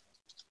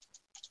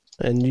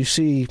 And you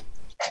see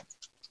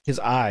his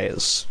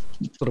eyes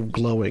sort of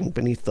glowing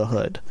beneath the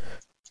hood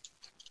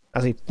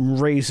as he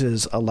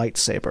raises a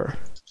lightsaber,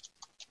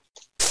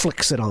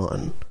 flicks it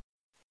on,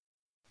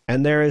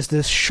 and there is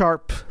this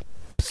sharp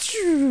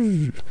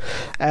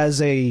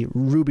as a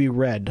ruby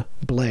red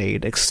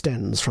blade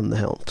extends from the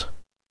hilt.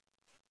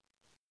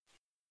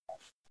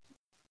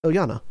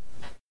 Ilyana.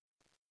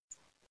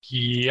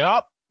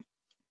 Yup.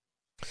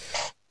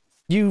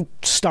 You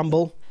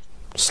stumble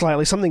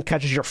slightly. Something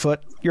catches your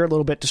foot. You're a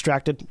little bit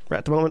distracted right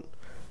at the moment.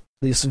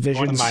 These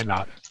visions. What am I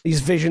not? These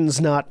visions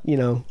not,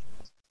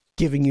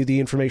 giving you the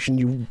information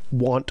you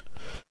want.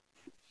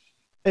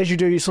 As you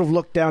do, you sort of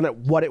look down at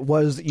what it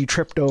was that you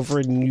tripped over,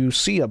 and you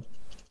see a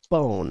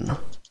bone.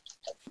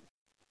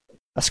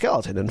 A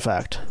skeleton, in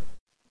fact.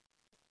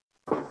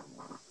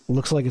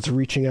 Looks like it's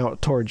reaching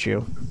out towards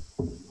you.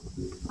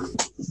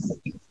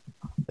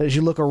 As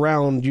you look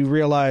around, you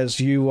realize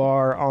you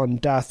are on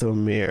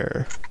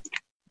Dathomir.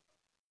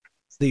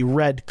 The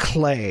red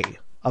clay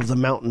of the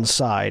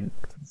mountainside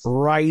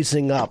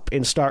rising up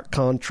in stark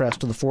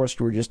contrast to the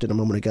forest we were just in a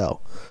moment ago.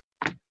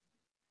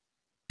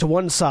 To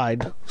one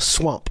side,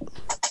 swamp.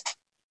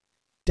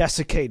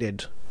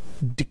 Desiccated,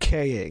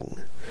 decaying,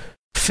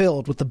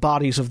 filled with the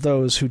bodies of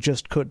those who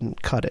just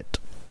couldn't cut it.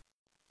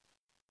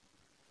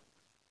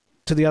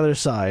 To the other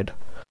side,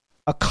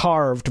 a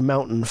carved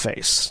mountain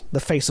face, the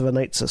face of a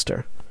Night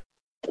Sister,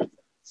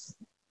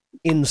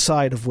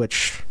 inside of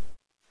which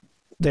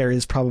there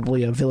is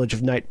probably a village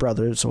of Night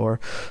Brothers or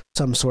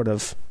some sort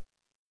of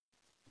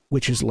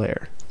witch's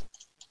lair.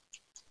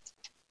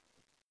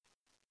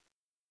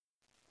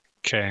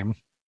 Okay.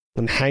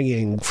 And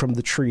hanging from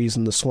the trees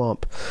in the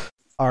swamp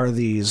are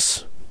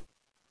these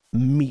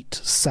meat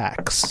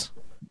sacks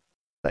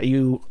that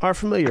you are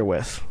familiar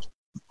with.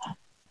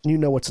 You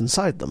know what's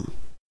inside them.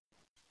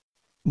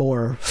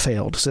 More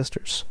failed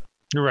sisters.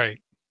 You're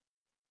right.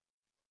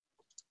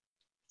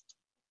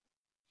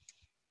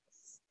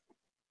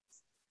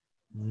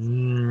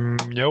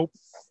 Nope.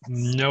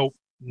 Nope.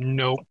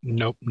 Nope.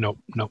 Nope. Nope.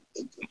 Nope.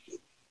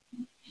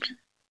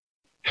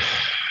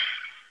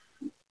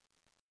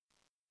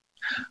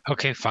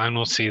 Okay, fine.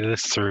 We'll see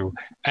this through.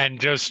 And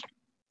just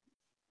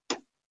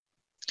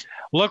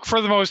look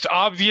for the most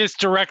obvious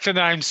direction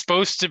that I'm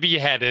supposed to be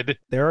headed.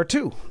 There are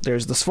two.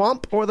 There's the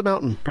swamp or the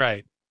mountain.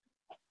 Right.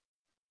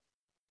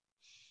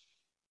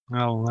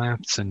 Well,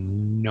 that's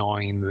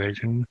annoying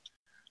vision.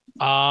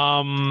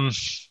 I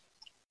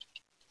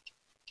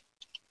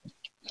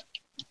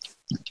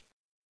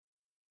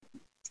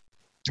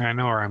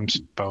know where I'm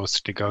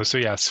supposed to go. So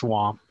yeah,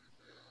 swamp.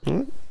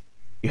 You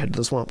head to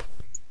the swamp.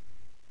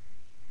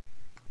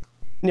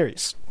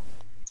 Nereus.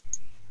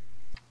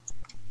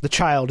 The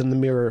child in the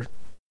mirror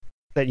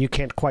that you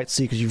can't quite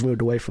see because you've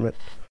moved away from it.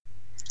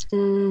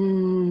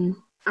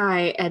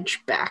 I edge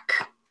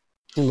back.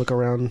 You look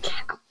around.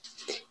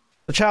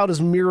 The child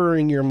is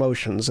mirroring your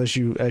emotions as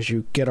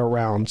you get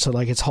around. So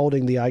like it's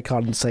holding the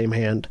icon in the same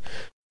hand.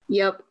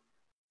 Yep.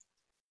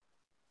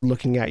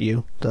 Looking at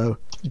you, though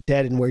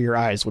dead in where your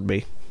eyes would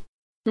be.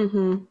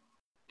 Mm-hmm.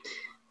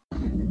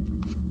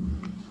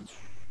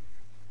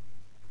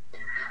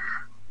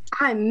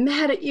 I'm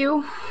mad at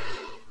you.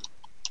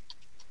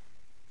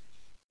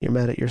 You're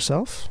mad at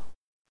yourself?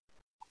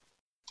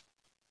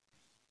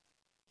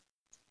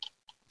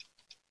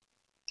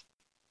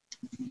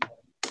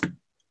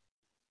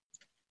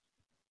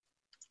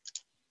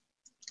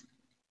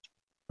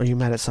 Or are you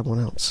mad at someone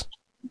else?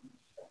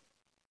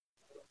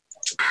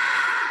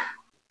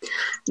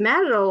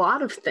 Mad at a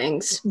lot of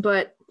things,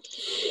 but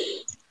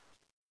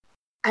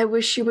I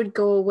wish you would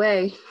go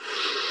away.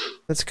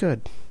 That's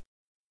good.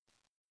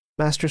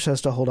 Master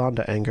says to hold on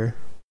to anger.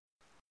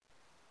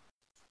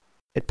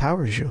 It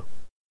powers you.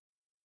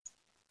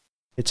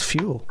 It's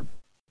fuel.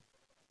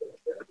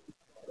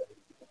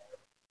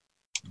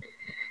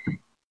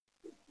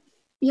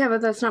 Yeah,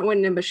 but that's not what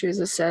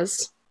Nimbushusa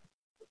says.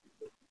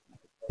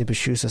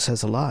 Nimbushusa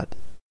says a lot.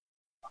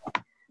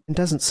 It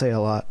doesn't say a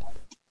lot.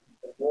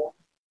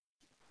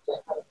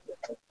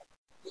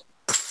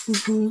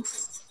 Mm-hmm.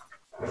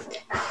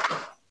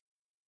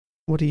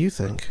 What do you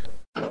think?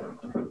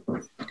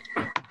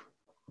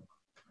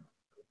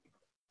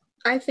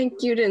 I think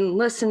you didn't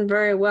listen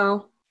very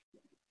well.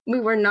 We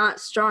were not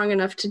strong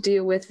enough to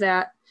deal with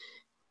that.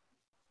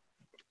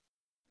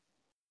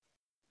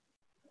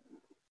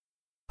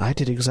 I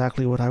did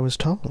exactly what I was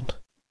told.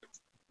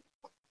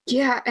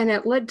 Yeah, and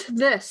it led to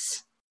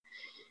this.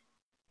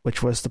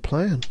 Which was the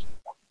plan.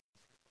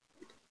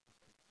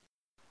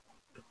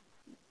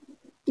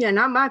 Yeah,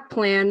 not my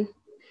plan.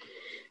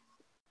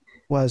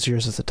 Was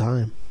yours at the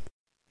time.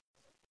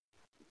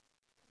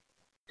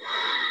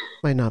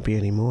 Might not be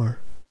anymore.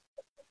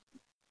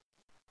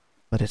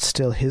 But it's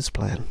still his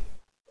plan.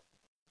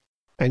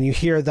 And you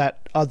hear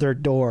that other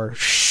door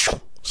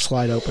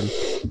slide open.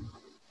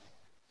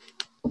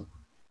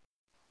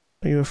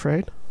 Are you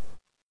afraid?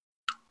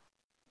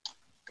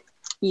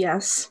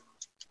 Yes.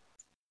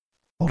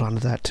 Hold on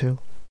to that too.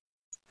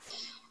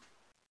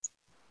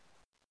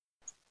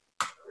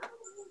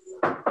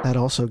 That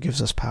also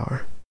gives us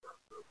power.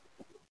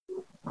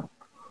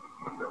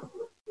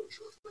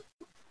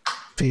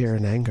 Fear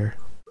and anger.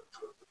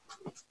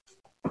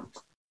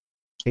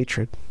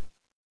 Hatred.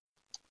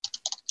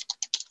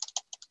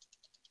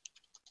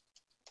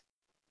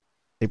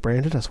 They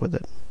branded us with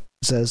it.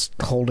 It says,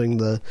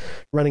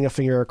 running a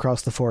finger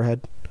across the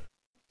forehead.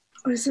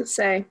 What does it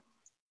say?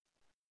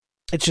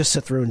 It's just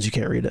Sith runes, you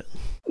can't read it.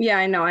 Yeah,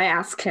 I know, I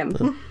asked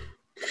him.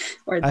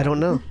 I don't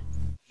know.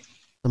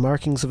 The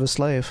markings of a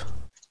slave.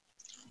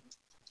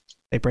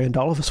 They brand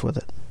all of us with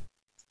it.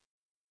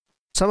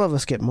 Some of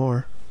us get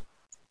more.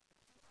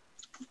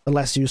 The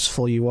less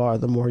useful you are,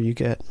 the more you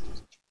get.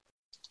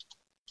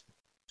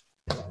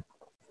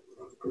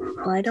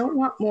 Well, I don't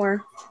want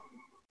more.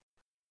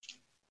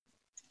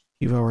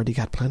 You've already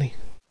got plenty.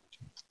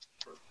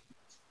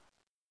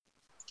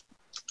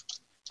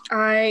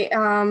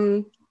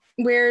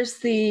 Where's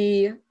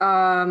the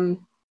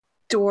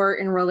door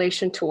in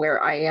relation to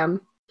where I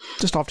am?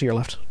 Just off to your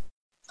left.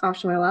 Off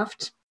to my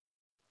left.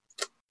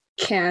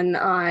 Can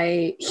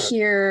I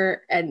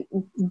hear, and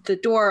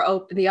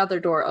the other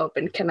door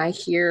open, can I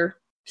hear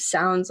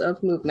sounds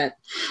of movement?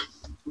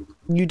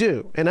 You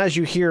do. And as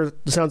you hear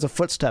the sounds of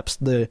footsteps,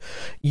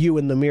 you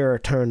in the mirror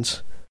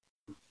turns.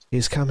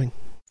 He's coming.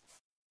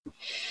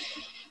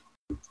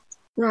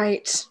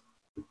 Right.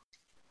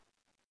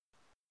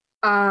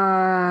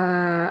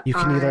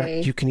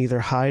 You can either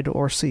hide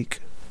or seek.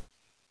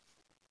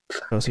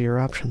 Those are your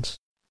options.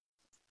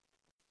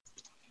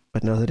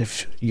 But know that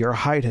if you're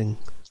hiding,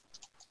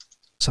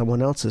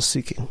 someone else is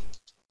seeking.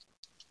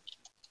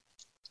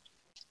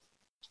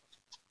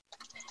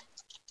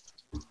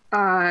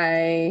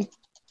 I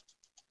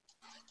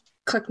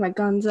click my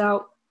guns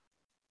out.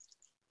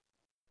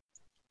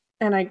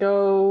 And I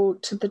go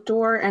to the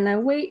door and I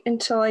wait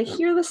until I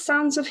hear the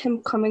sounds of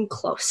him coming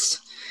close.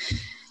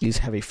 These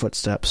heavy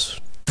footsteps.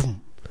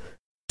 Doom,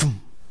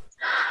 doom,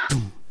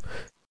 doom.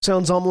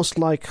 Sounds almost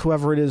like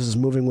whoever it is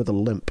moving with a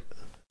limp.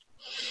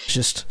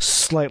 Just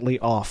slightly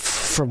off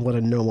from what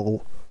a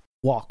normal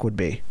walk would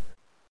be.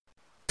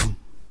 Doom,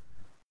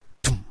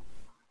 doom,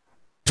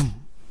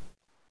 doom.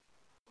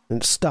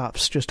 And it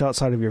stops just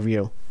outside of your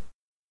view.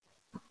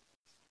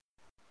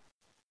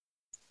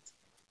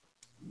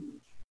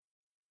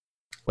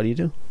 What do you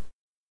do?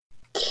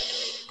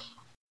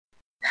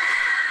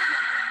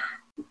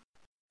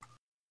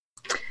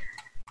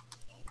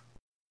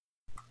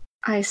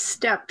 I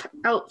step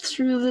out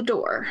through the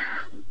door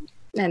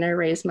and I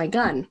raise my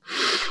gun.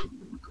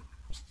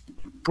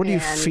 What are you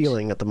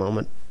feeling at the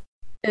moment?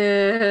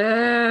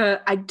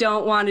 I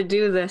don't want to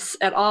do this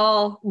at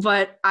all,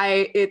 but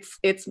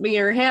it's me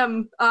or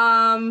him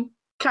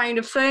kind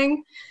of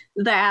thing.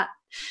 That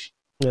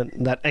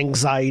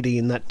anxiety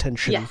and that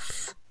tension.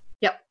 Yes.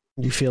 Yep.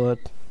 You feel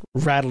it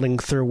rattling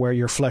through where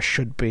your flesh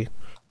should be.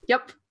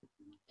 Yep.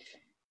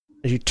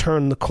 As you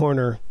turn the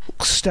corner,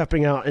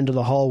 stepping out into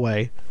the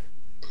hallway,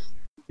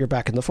 you're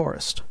back in the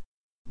forest.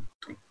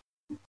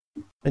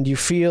 And you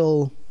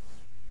feel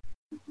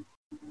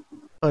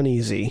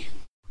uneasy.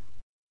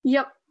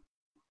 Yep.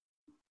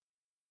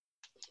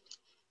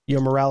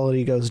 Your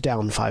morality goes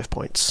down 5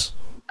 points.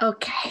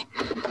 Okay.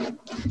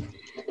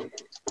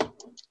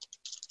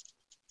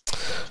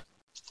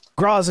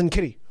 Graz and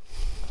Kitty.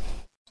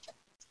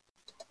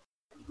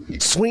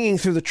 Swinging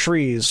through the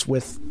trees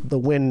with the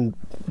wind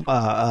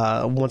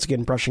once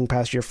again brushing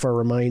past your fur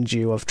reminds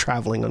you of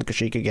traveling on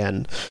Kashyyyk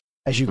again.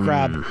 As you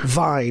grab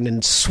vine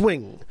and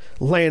swing,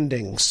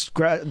 landings,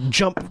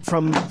 jump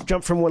from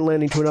one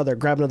landing to another,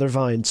 grab another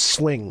vine,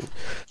 swing,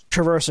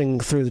 traversing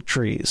through the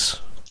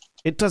trees.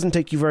 It doesn't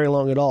take you very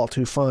long at all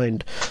to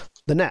find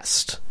the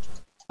nest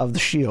of the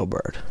Shio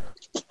bird.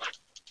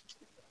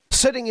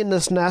 Sitting in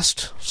this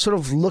nest, sort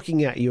of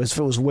looking at you as if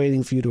it was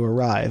waiting for you to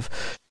arrive,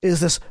 is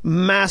this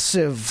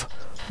massive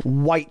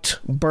white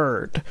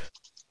bird.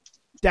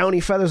 Downy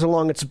feathers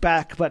along its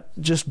back, but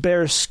just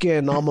bare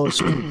skin,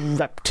 almost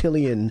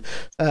reptilian,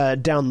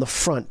 down the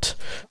front.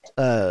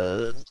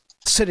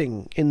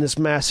 Sitting in this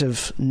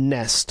massive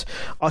nest.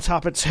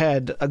 Atop its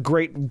head, a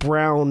great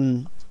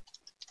brown,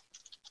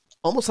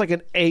 almost like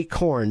an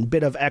acorn,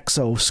 bit of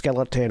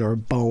exoskeleton or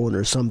bone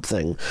or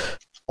something,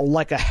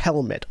 like a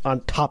helmet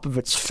on top of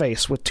its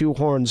face with two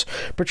horns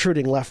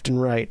protruding left and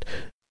right.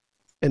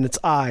 And its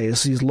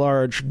eyes, these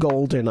large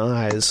golden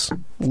eyes,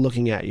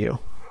 looking at you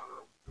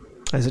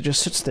as it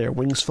just sits there,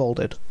 wings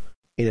folded,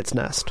 in its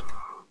nest.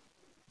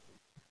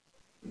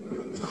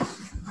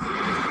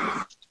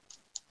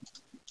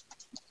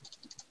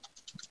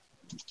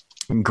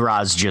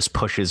 Graz just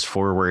pushes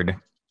forward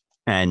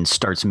and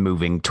starts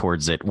moving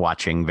towards it,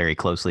 watching very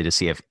closely to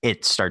see if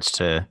it starts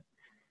to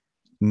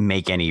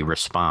make any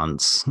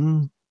response.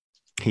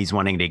 He's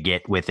wanting to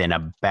get within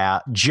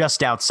about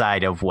just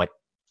outside of what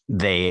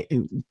they're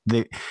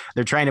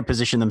trying to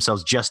position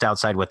themselves just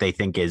outside what they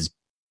think is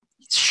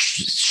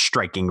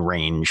striking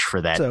range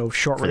for that. So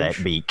short range.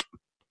 That beak.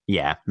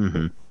 Yeah.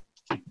 Mm-hmm.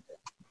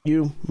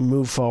 You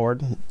move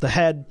forward. The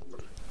head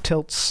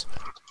tilts,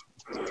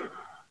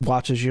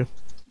 watches you.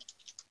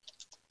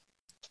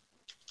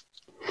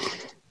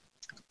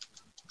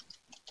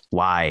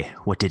 Why?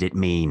 What did it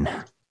mean?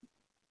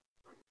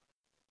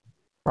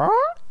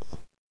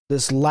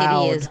 This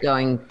loud... Kitty is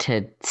going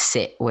to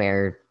sit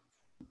where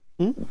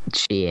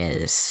she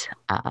is,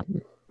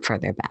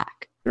 further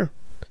back. Sure.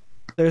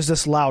 There's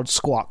this loud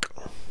squawk.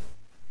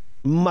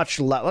 Much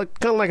loud,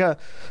 kind of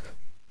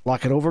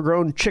like an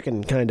overgrown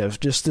chicken, kind of.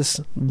 Just this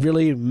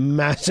really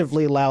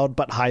massively loud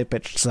but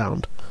high-pitched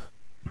sound.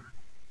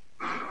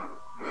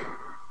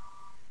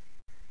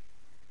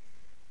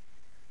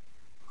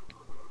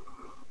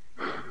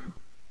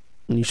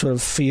 And you sort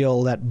of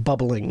feel that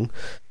bubbling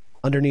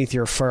underneath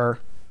your fur.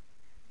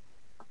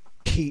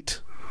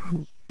 Heat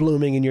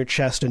blooming in your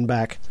chest and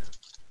back.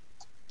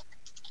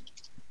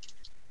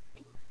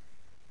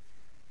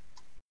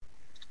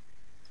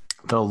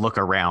 They'll look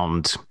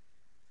around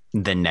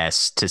the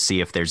nest to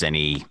see if there's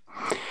any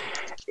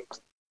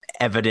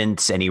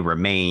evidence, any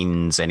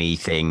remains,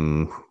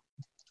 anything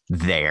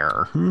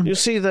there. You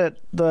see that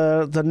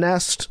the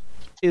nest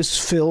is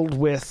filled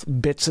with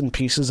bits and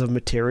pieces of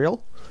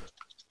material.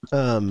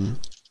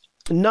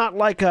 Not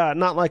like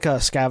a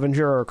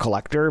scavenger or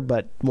collector,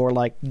 but more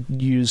like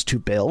used to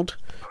build.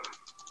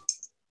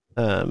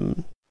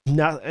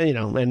 Not,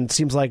 and it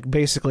seems like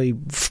basically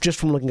just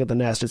from looking at the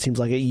nest, it seems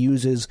like it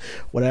uses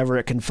whatever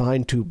it can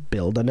find to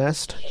build a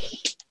nest.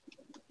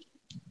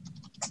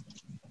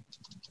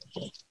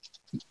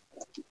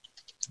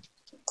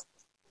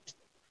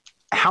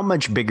 How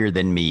much bigger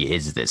than me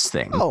is this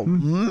thing? Oh,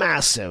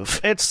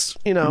 massive. It's,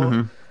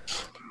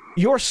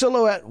 your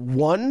silhouette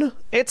 1,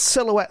 it's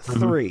silhouette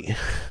 3.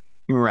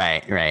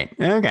 Right.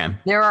 Okay.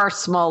 There are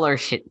smaller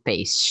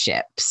ship-based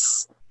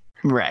ships.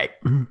 Right.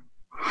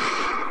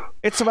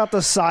 It's about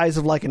the size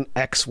of like an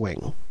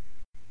X-Wing,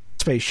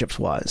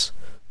 spaceships-wise.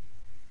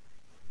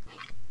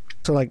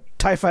 So, like,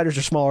 TIE fighters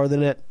are smaller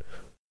than it.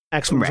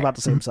 X-Wing's about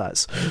the same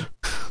size.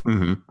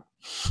 Mm-hmm.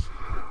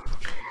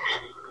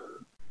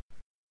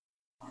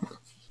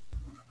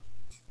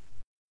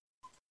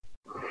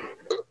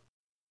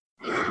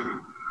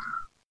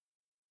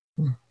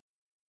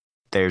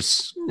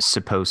 There's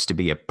supposed to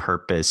be a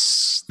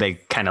purpose. They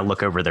kind of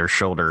look over their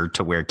shoulder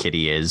to where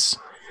Kitty is.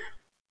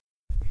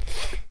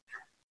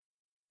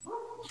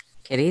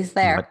 Kitty's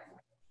there.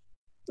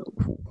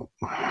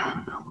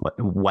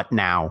 What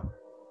now?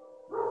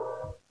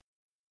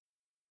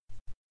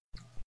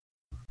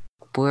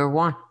 We're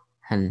one,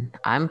 and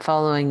I'm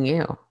following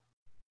you.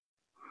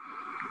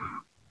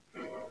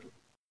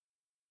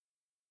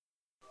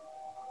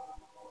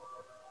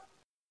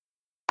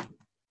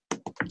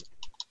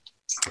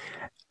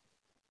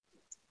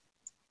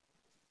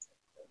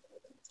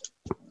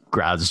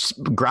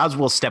 Graz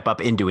will step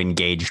up into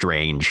engaged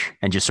range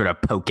and just sort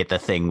of poke at the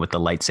thing with the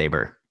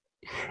lightsaber.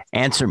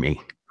 Answer me.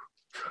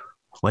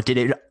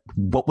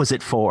 What was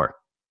it for?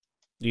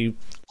 You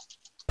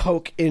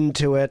poke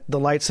into it, the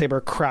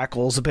lightsaber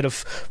crackles, a bit of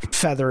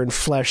feather and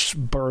flesh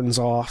burns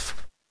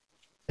off.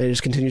 It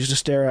just continues to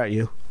stare at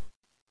you.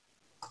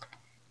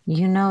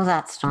 You know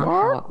that's not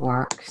how it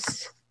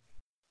works.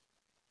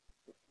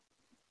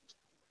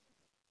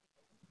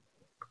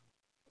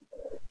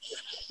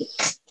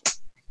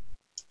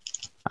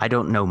 I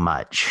don't know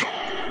much.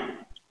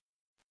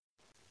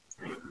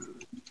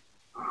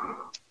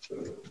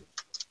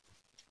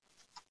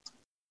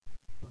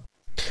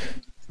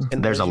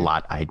 And there's a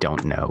lot I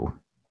don't know.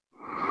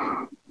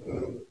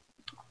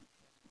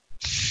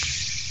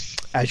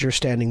 As you're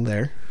standing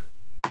there,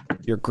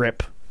 your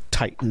grip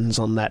tightens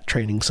on that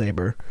training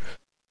saber.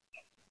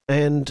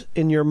 And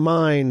in your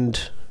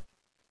mind,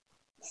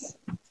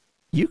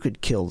 you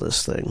could kill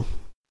this thing.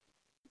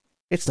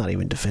 It's not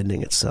even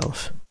defending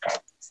itself.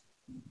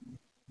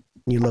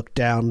 You look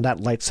down, that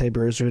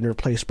lightsaber has been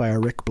replaced by a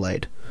Rick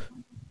blade.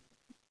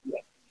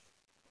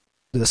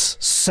 This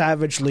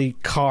savagely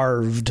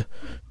carved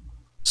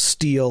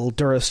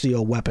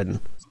Durasteel weapon.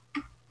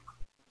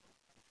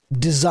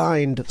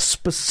 Designed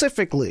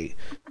specifically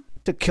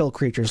to kill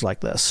creatures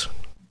like this.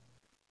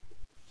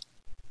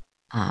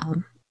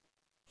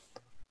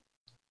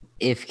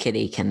 If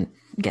Kitty can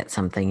get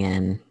something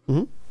in.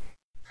 Mm-hmm.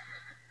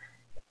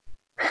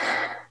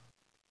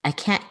 I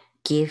can't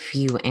give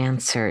you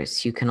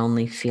answers. You can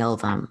only feel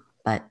them.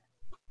 But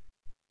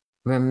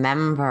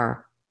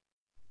remember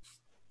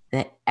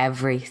that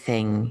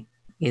everything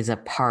is a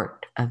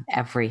part of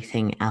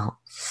everything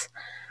else.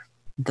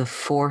 The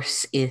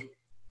Force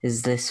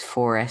is this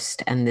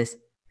forest, and this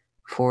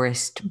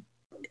forest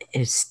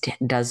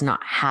does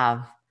not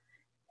have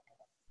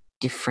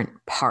different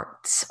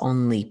parts,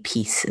 only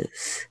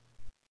pieces.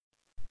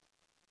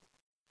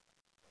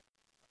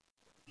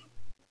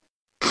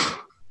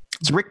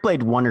 Is Rick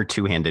Blade one or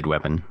two-handed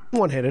weapon?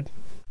 One-handed.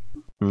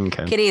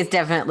 Okay. Kitty has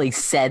definitely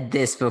said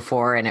this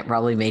before, and it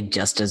probably made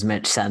just as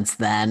much sense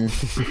then.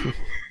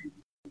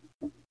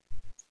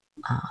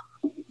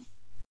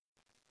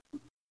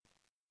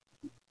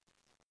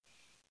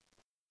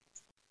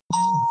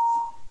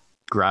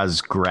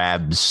 Graz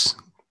grabs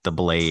the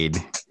blade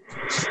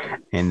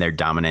in their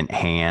dominant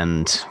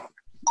hand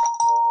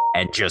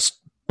and just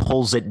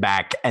pulls it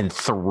back and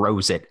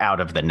throws it out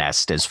of the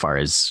nest as far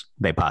as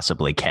they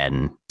possibly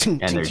can.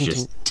 And there's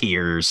just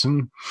tears.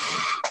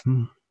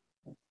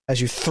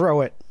 As you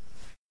throw it,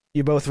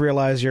 you both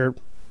realize you're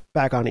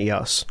back on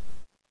Eos.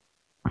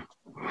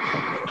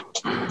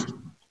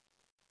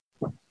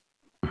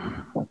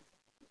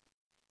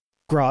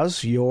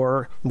 Graz,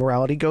 your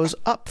morality goes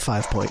up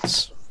 5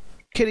 points.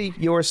 Kitty,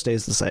 yours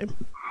stays the same.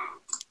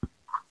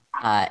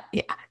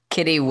 Yeah.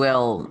 Kitty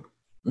will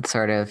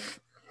sort of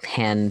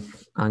hand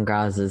on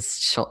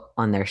Graz's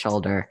on their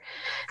shoulder.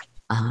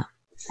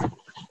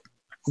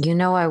 You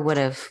know, I would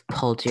have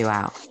pulled you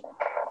out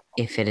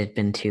if it had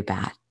been too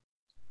bad.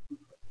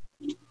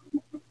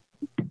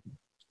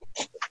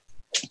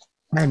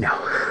 I know.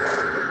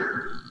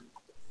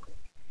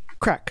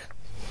 Crack.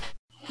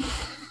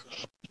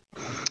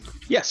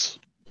 Yes.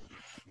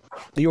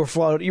 You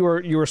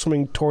were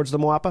swimming towards the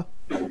Moapa?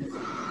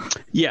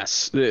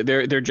 Yes.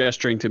 They're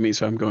gesturing to me,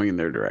 so I'm going in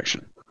their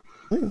direction.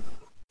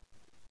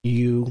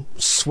 You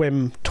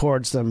swim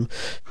towards them,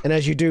 and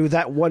as you do,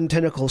 that one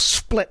tentacle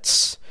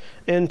splits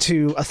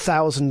into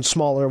 1,000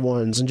 smaller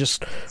ones and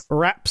just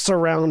wraps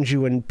around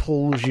you and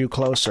pulls you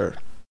closer.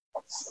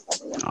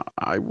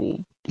 I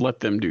will let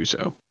them do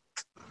so.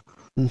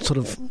 And sort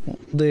of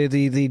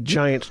the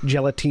giant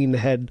gelatine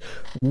head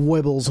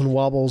wibbles and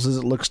wobbles as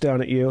it looks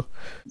down at you.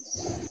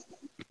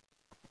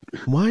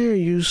 Why are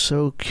you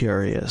so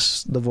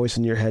curious? The voice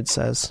in your head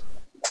says.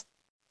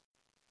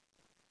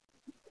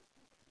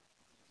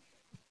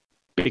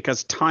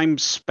 Because time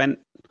spent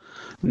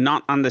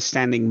not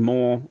understanding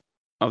more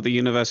of the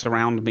universe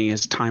around me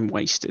is time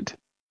wasted.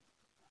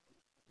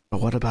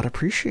 But what about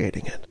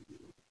appreciating it?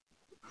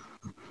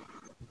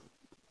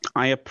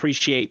 I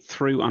appreciate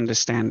through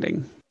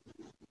understanding.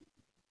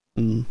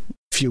 A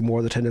few more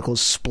of the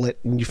tentacles split,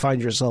 and you find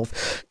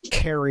yourself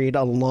carried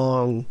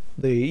along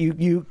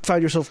you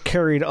find yourself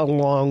carried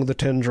along the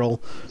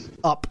tendril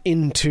up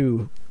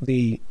into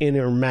the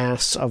inner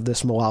mass of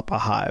this Moapa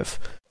hive.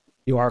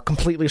 You are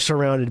completely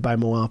surrounded by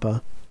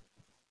Moapa.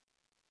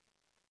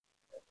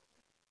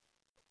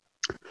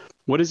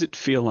 What does it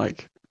feel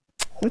like?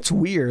 It's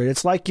weird.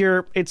 It's like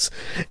you're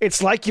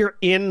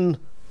in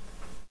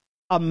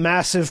a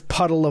massive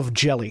puddle of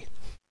jelly.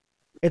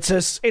 It's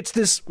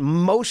this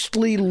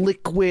mostly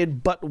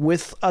liquid, but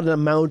with an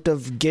amount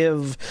of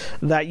give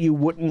that you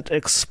wouldn't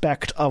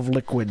expect of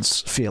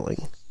liquids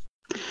feeling.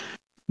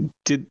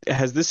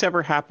 Has this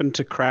ever happened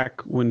to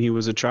Crack when he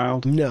was a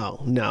child? No.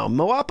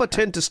 Moapa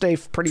tend to stay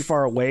pretty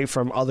far away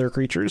from other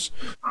creatures.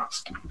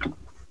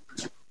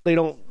 They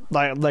don't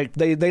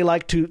they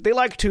like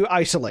to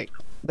isolate.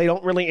 They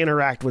don't really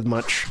interact with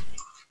much.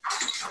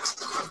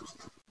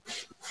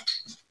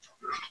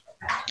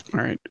 All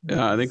right.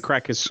 I think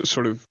Crack is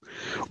sort of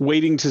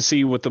waiting to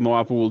see what the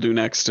Moapa will do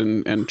next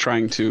and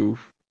trying to,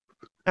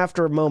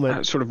 after a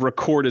moment, sort of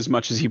record as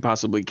much as he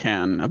possibly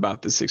can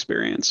about this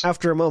experience.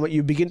 After a moment,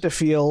 you begin to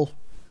feel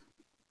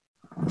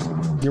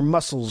your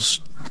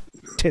muscles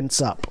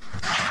tense up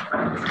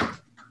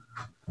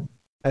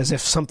as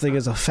if something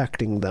is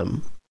affecting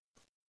them.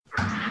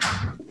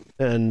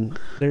 And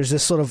there's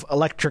this sort of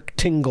electric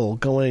tingle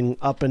going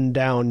up and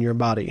down your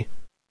body.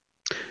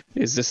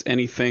 Is this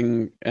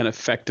anything an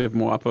effective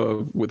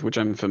Moapa with which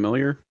I'm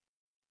familiar?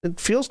 It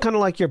feels kind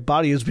of like your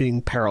body is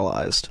being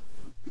paralyzed.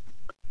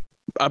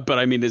 But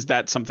I mean, is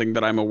that something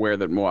that I'm aware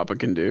that Moapa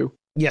can do?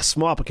 Yes,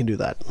 Moapa can do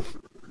that.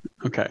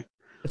 Okay.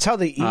 It's how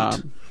they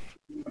eat.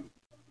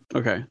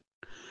 Okay.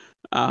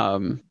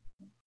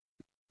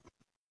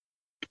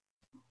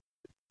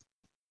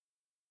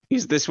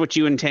 Is this what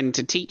you intend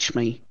to teach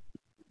me?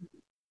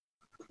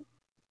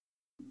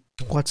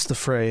 What's the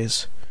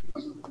phrase?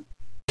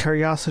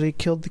 Curiosity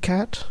killed the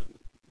cat?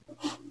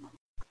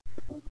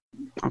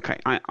 Okay,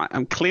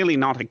 I'm clearly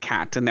not a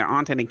cat, and there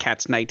aren't any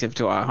cats native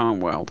to our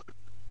homeworld.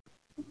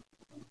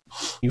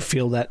 You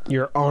feel that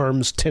your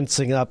arms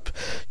tensing up.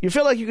 You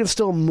feel like you can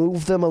still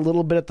move them a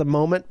little bit at the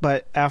moment,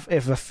 but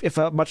if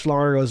much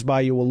longer goes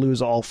by, you will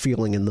lose all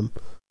feeling in them.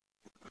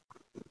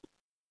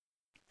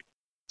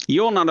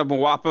 You're not a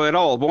Mwapa at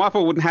all.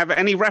 Mwapa wouldn't have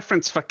any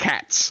reference for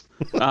cats.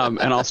 And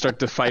I'll start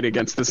to fight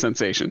against the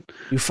sensation.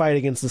 You fight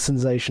against the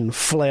sensation,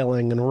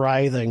 flailing and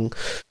writhing.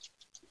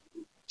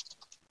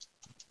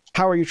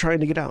 How are you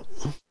trying to get out?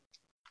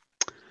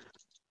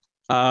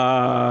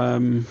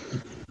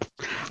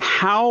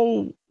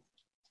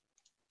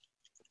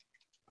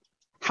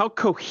 How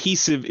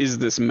cohesive is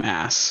this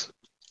mass?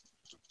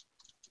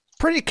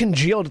 Pretty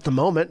congealed at the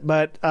moment,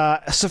 but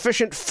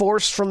sufficient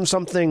force from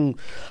something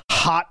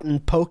hot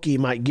and pokey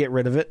might get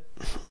rid of it.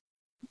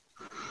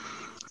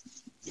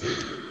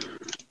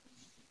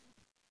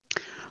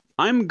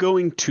 I'm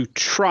going to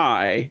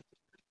try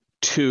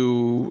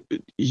to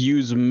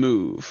use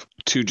move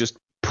to just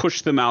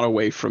push them out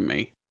away from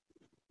me.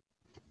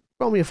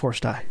 Roll me a force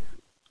die.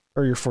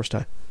 Or your force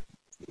die.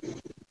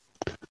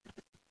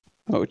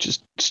 Oh, it's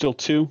just still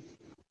 2?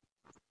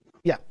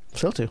 Yeah,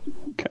 still 2.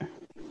 Okay.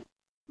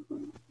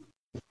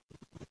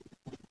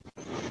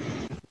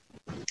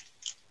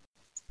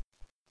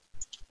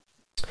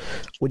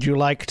 Would you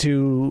like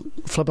to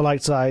flip a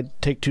light side,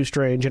 take 2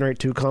 strain, generate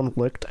 2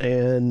 conflict,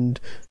 and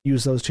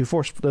use those 2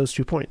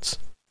 points?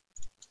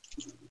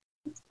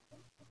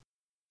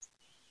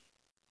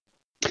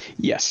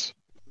 Yes.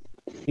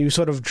 You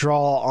sort of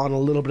draw on a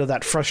little bit of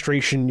that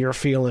frustration you're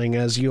feeling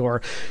as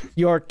your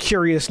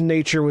curious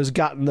nature was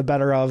gotten the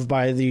better of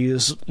by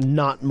these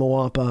not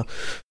Moapa,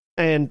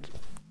 and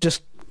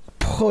just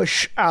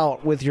push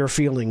out with your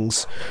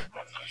feelings,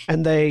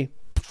 and they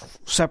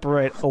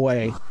separate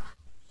away,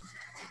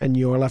 and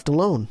you're left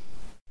alone.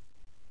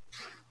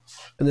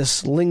 And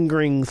this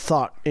lingering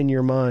thought in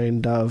your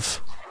mind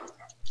of,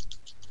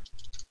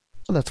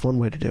 well, that's one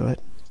way to do it.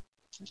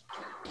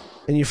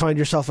 And you find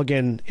yourself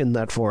again in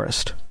that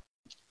forest.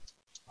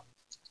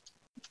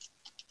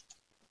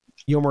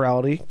 Your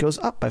morality goes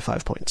up by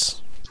 5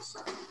 points.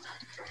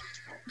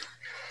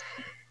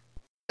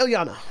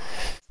 Ilyana.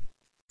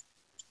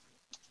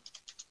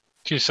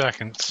 2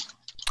 seconds.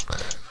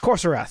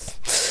 Corserath.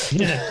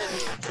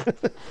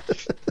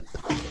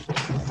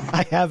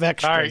 I have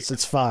extras. Right.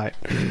 It's fine.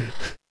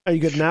 Are you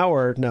good now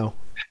or no?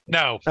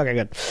 No. Okay,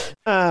 good.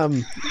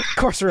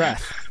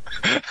 Corserath.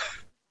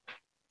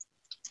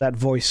 That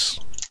voice.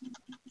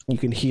 You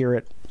can hear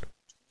it.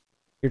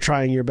 You're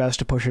trying your best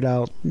to push it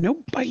out.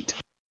 No bite.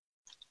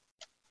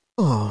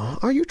 Oh,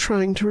 are you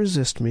trying to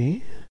resist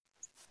me?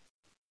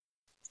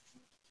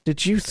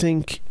 Did you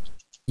think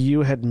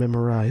you had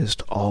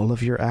memorized all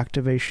of your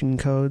activation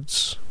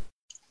codes?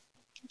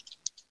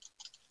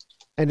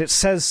 And it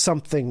says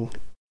something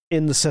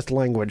in the Sith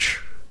language.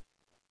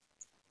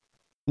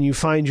 You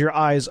find your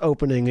eyes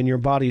opening and your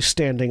body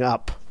standing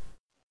up.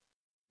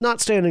 Not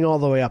standing all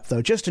the way up,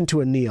 though, just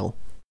into a kneel.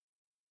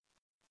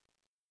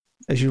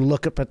 As you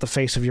look up at the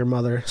face of your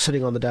mother,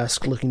 sitting on the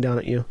desk, looking down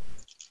at you.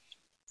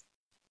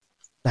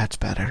 That's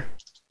better.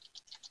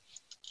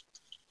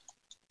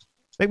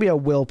 Maybe a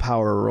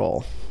willpower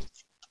roll.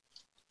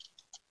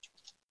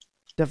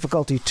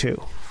 Difficulty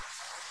 2.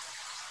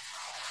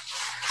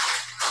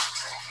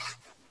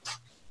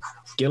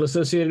 Skill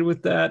associated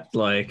with that?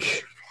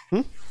 Like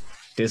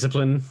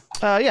discipline?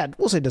 Yeah,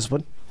 we'll say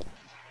discipline.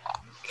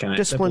 Can I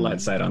Discipline, step a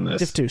light side on this?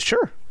 Diff 2,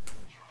 sure.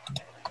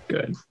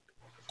 Good.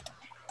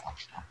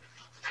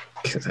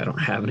 Because I don't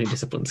have any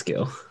discipline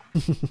skill.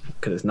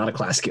 Because it's not a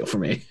class skill for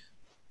me.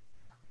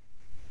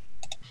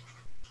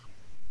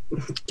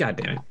 God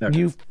damn it. Okay.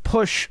 You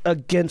push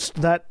against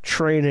that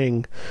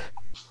training,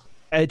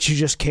 and you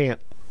just can't.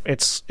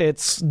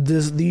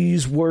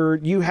 These were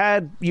you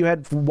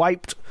had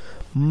wiped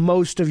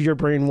most of your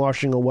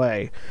brainwashing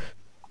away,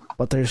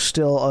 but there's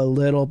still a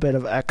little bit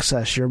of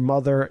excess. Your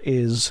mother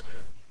is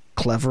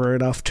clever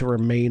enough to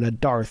remain a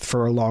Darth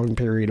for a long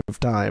period of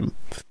time.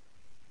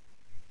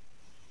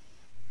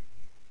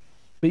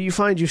 But you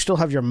find you still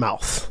have your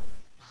mouth.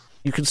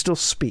 You can still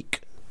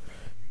speak.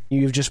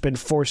 You've just been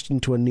forced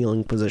into a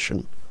kneeling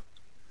position.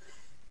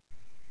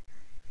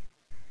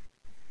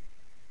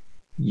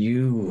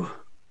 You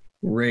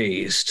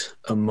raised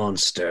a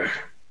monster.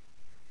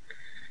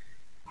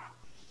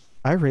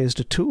 I raised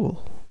a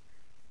tool.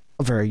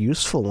 A very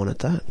useful one at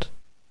that.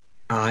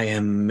 I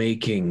am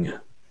making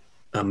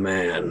a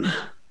man.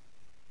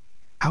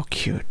 How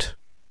cute.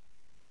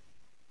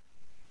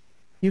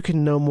 You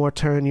can no more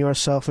turn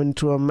yourself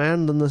into a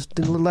man than the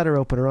letter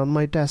opener on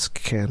my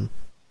desk can.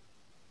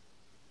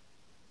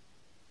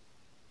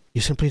 You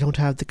simply don't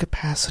have the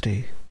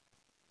capacity.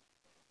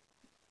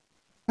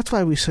 That's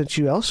why we sent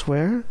you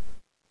elsewhere.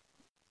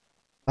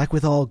 Like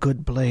with all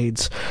good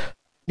blades,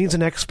 it needs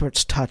an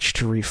expert's touch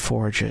to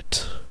reforge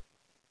it.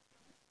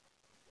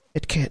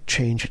 It can't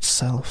change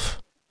itself.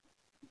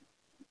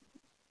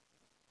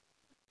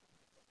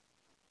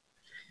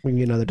 We can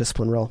get another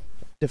discipline roll.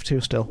 Diff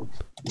 2 still.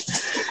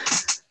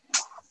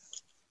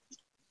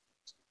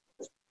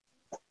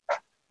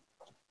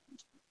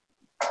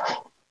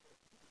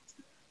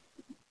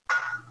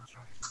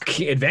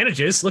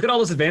 advantages. Look at all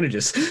those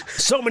advantages.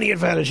 So many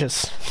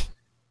advantages.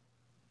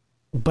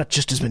 But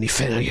just as many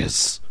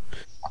failures.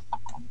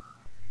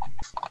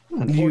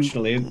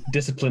 Unfortunately,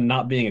 discipline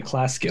not being a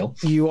class skill.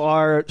 You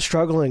are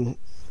struggling.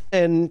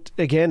 And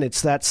again,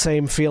 it's that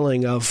same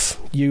feeling of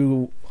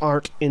you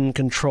aren't in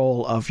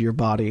control of your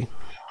body.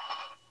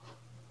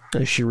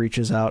 As she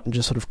reaches out and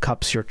just sort of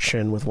cups your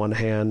chin with one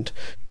hand.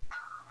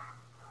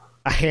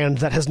 A hand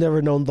that has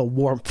never known the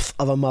warmth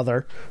of a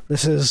mother.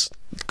 This is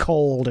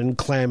cold and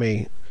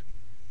clammy.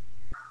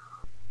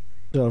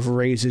 Sort of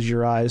raises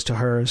your eyes to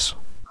hers.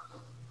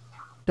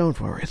 Don't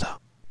worry, though.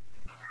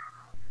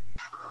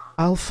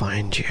 I'll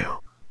find you.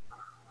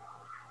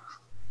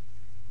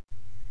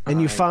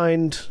 And you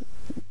find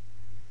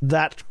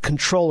that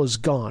control is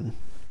gone.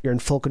 You're in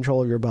full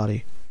control of your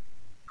body.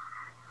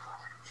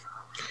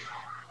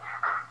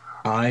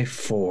 I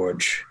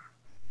forge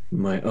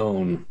my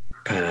own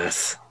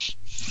path.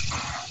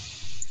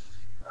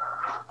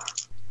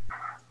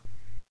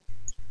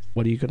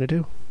 What are you going to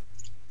do?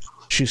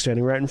 She's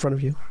standing right in front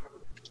of you.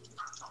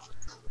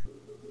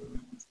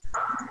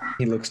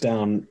 He looks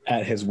down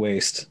at his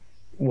waist.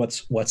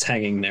 What's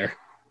hanging there?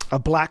 A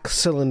black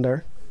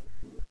cylinder.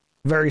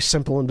 Very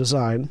simple in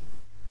design.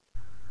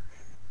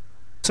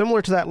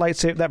 Similar to that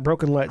lightsaber, that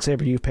broken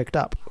lightsaber you picked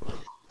up.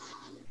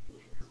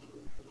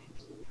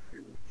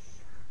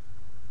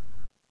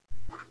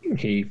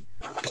 He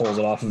pulls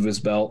it off of his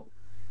belt,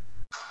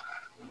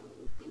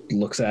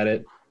 looks at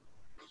it,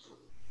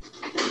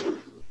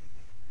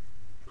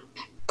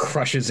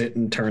 crushes it,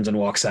 and turns and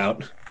walks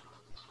out.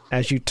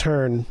 As you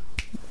turn,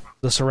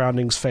 the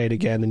surroundings fade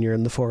again and you're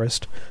in the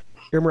forest.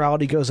 Your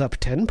morality goes up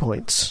 10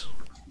 points.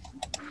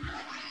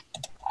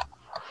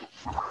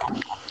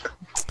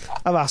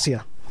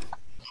 Avasia.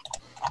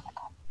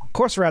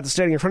 Corsarat is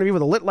standing in front of you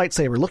with a lit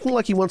lightsaber, looking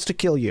like he wants to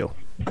kill you.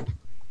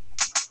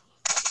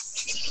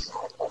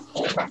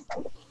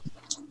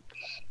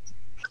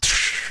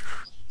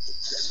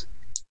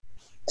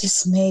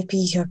 This may be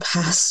your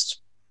past,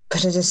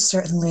 but it is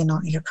certainly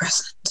not your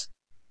present.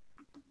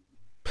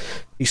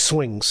 He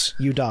swings.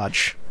 You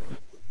dodge.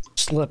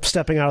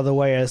 Stepping out of the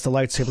way as the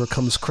lightsaber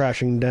comes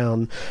crashing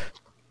down.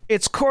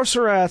 It's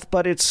Corsorath,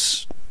 but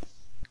it's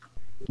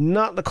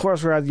not the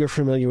Corsorath you're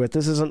familiar with.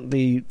 This isn't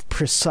the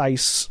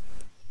precise,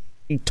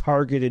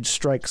 targeted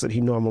strikes that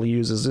he normally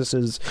uses. This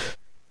is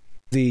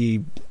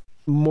the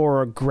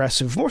more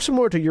aggressive, more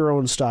similar to your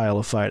own style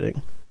of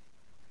fighting.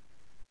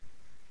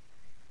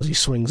 As he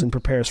swings and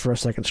prepares for a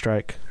second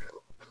strike.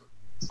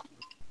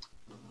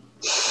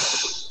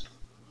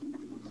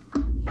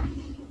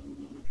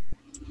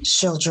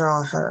 She'll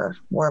draw her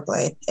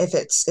warblade.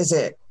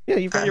 Yeah,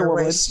 you've got your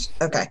warblade.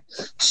 Okay.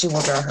 She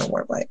will draw her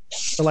warblade.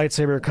 The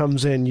lightsaber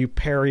comes in, you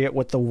parry it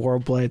with the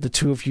warblade. The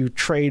two of you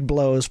trade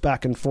blows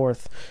back and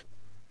forth.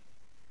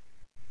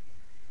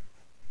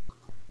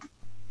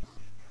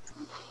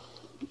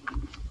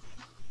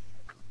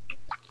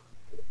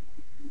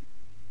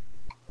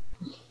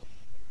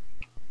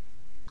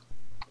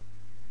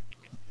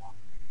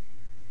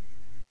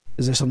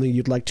 Is there something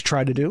you'd like to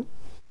try to do?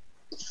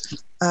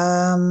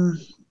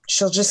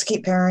 She'll just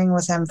keep pairing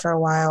with him for a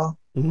while.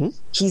 Mm-hmm.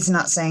 He's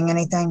not saying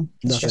anything.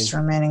 He's just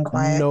remaining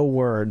quiet. No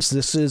words.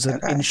 This is an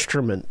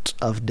instrument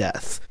of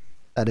death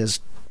that is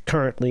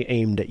currently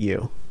aimed at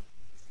you.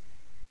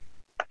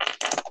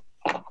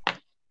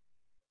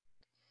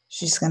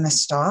 She's going to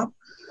stop.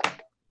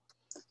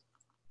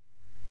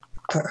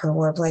 Put her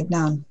warblade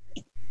down.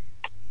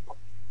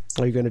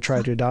 Are you going to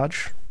try to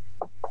dodge?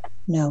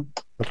 No.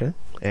 Okay.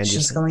 And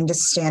she's going to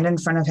stand in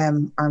front of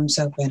him, arms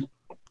open.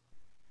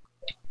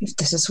 If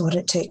this is what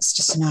it takes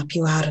to snap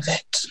you out of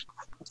it,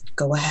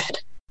 go ahead.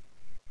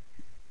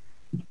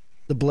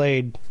 The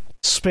blade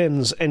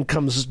spins and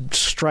comes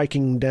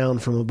striking down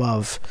from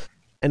above.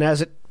 And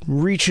as it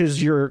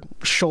reaches your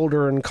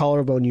shoulder and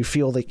collarbone, you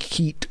feel the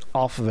heat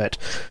off of it.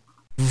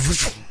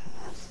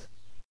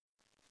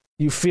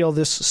 You feel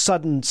this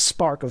sudden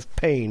spark of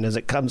pain as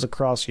it comes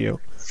across you.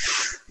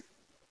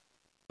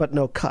 But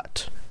no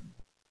cut.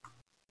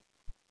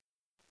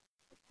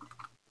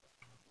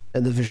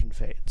 And the vision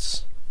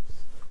fades.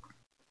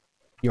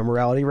 Your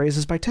morality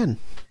raises by 10.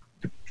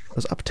 It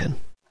was up 10.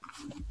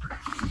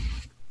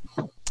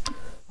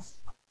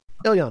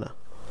 Ilyana.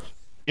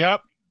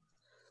 Yep.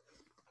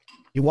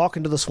 You walk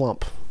into the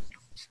swamp.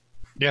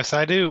 Yes,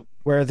 I do.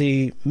 Where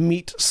the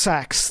meat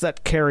sacks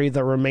that carry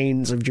the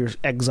remains of your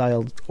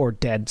exiled or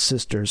dead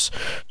sisters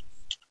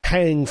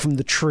hang from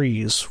the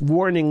trees.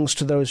 Warnings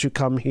to those who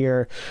come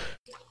here.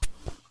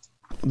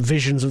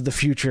 Visions of the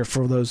future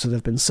for those that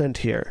have been sent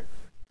here.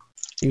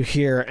 You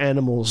hear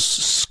animals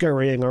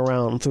scurrying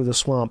around through the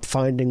swamp,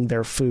 finding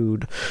their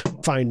food,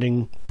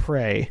 finding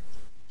prey.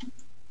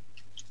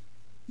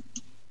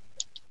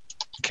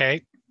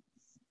 Okay.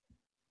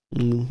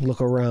 Look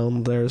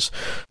around. There's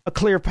a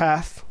clear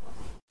path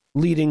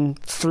leading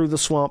through the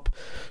swamp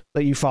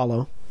that you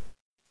follow,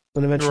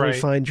 and eventually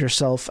find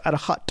yourself at a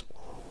hut.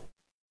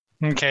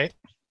 Okay.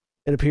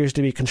 It appears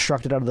to be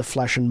constructed out of the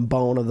flesh and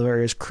bone of the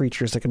various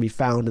creatures that can be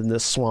found in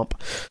this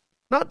swamp.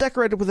 Not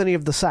decorated with any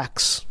of the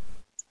sacks.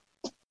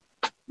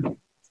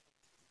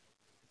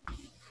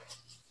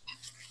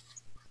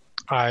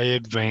 I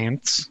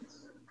advance.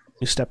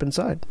 You step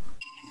inside.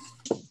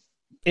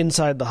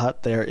 Inside the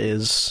hut, there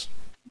is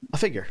a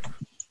figure.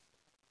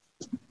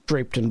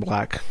 Draped in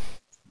black.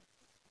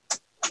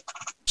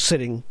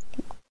 Sitting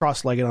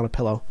cross-legged on a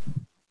pillow.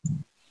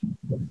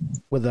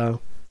 With a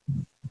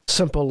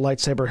simple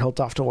lightsaber hilt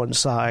off to one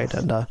side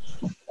and a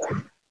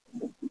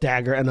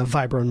dagger and a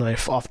vibro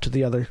knife off to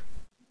the other.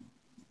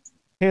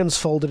 Hands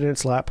folded in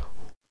its lap.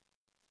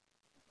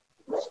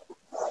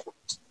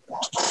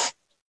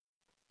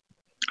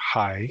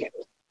 Hi.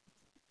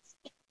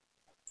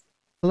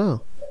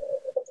 Hello.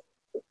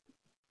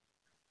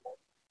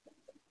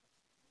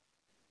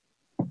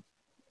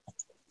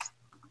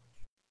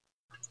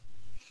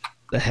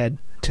 The head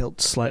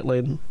tilts slightly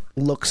and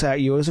looks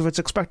at you as if it's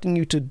expecting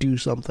you to do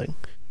something.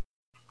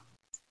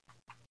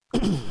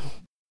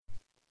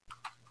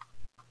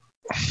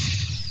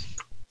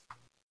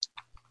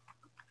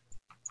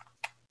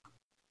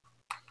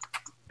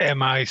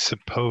 Am I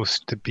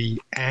supposed to be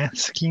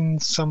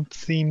asking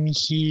something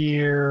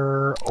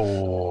here,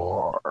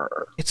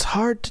 or... It's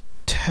hard to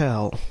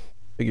tell,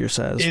 figure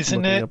says,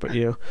 Isn't looking it? up at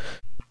you.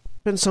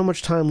 Spend so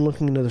much time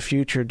looking into the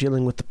future,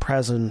 dealing with the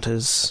present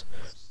is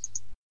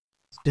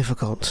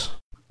difficult.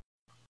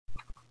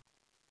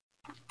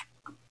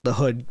 The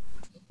hood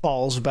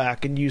falls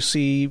back and you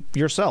see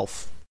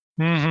yourself.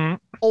 Mm-hmm.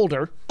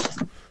 Older,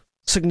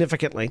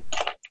 significantly.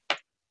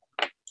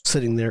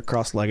 Sitting there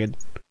cross-legged,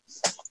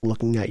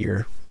 looking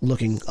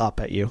up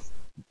at you.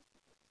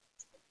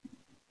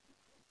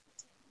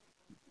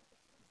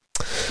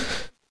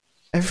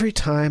 Every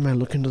time I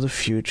look into the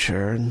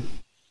future, and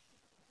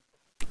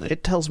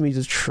it tells me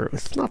the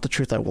truth. Not the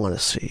truth I want to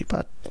see,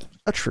 but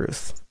a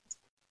truth.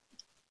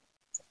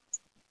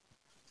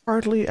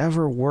 Hardly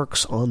ever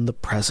works on the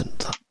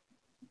present.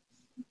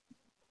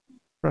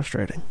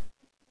 Frustrating.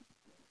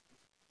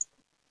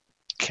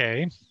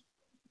 Okay.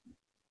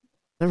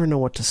 Never know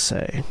what to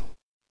say.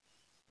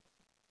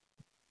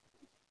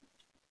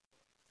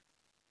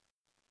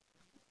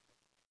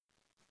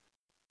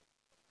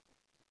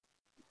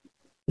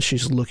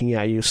 She's looking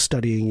at you,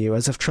 studying you,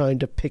 as if trying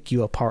to pick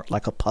you apart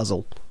like a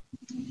puzzle.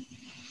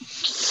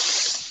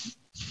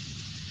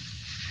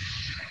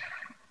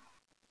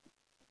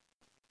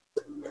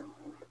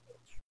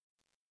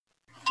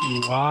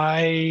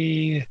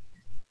 Why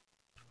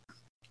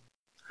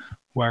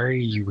are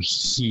you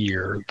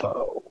here,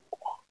 though?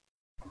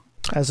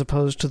 As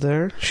opposed to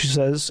there, she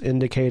says,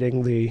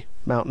 indicating the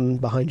mountain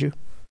behind you.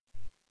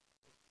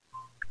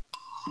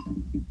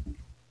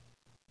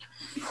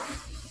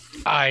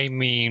 I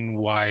mean,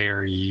 why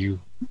are you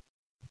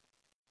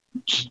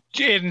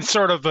in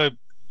sort of a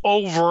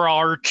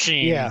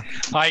overarching,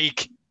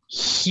 like,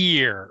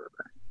 here,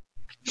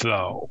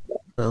 though?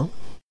 No.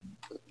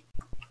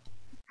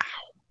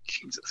 Ow,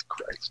 Jesus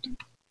Christ.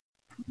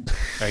 All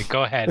right,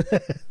 go ahead.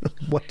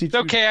 What did It's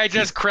okay, I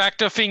just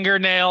cracked a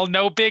fingernail.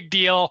 No big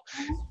deal.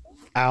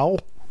 Ow.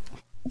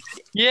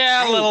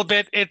 Yeah, a little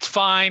bit. It's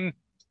fine.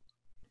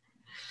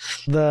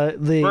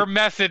 We're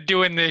method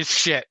doing this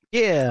shit.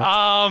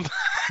 Yeah.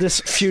 This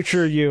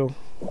future you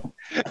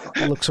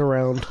looks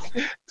around.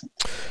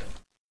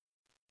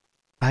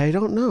 I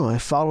don't know. I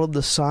followed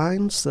the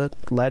signs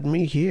that led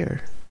me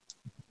here.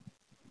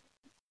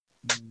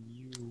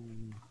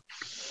 You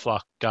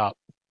fucked up.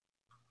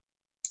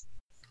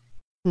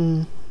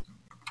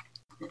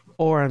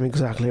 Or I'm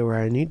exactly where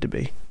I need to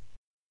be.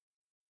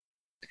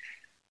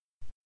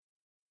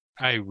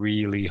 I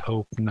really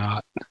hope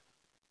not.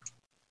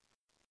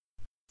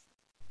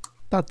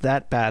 Not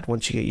that bad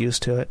once you get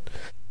used to it.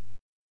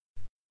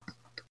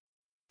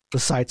 The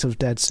sights of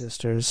dead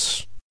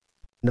sisters,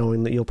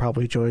 knowing that you'll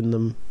probably join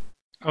them.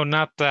 Oh,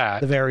 not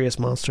that. The various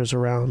monsters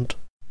around.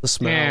 The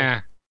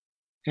smell.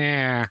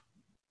 Yeah.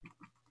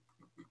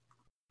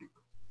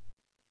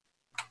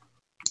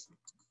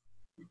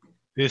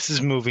 This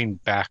is moving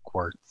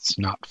backwards,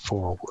 not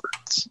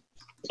forwards.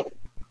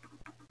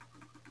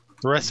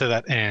 The rest of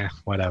that,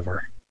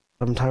 whatever.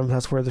 Sometimes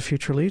that's where the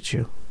future leads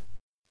you.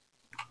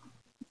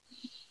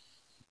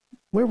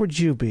 Where would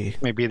you be?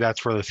 Maybe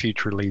that's where the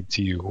future leads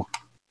you.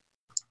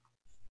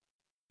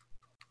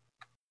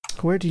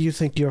 Where do you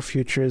think your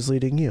future is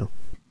leading you?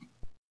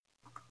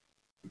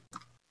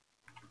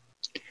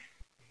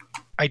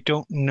 I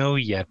don't know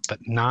yet, but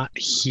not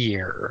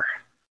here.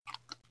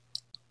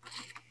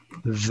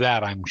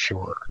 That I'm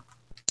sure.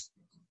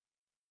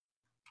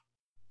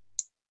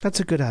 That's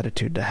a good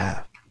attitude to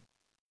have.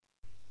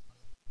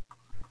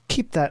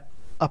 Keep that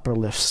upper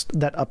lip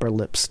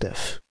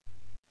stiff.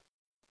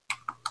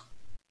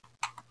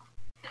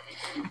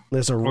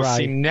 There's a wry.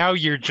 See, now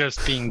you're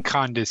just being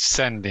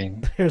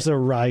condescending. There's a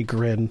wry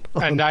grin.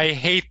 And I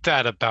hate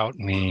that about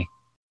me.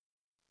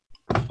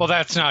 Well,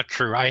 that's not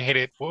true. I hate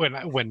it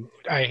when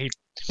I hate.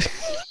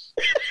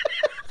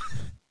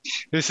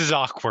 This is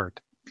awkward.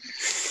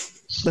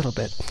 Little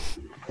bit.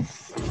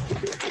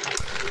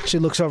 She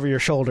looks over your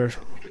shoulder.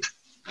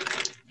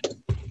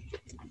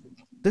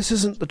 This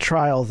isn't the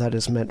trial that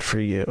is meant for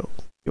you.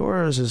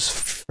 Yours is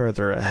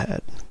further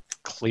ahead.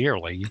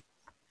 Clearly.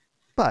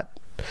 But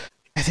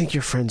I think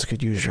your friends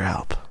could use your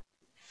help.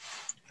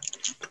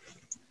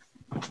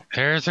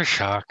 There's a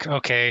shock.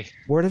 Okay.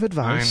 Word of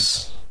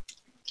advice.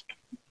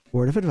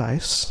 Word of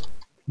advice.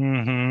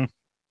 Mm-hmm.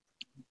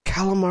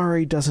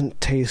 Calamari doesn't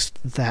taste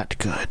that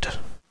good.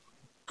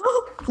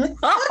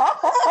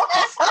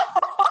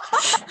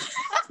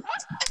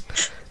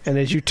 And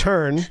as you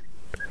turn,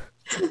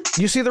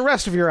 you see the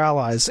rest of your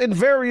allies in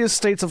various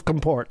states of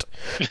comport.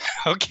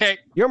 Okay.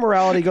 Your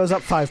morality goes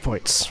up 5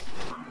 points.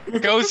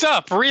 Goes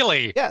up,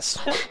 really? Yes.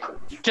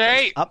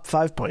 Okay. Up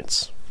 5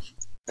 points.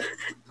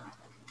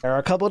 There are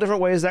a couple of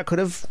different ways that could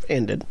have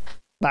ended.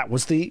 That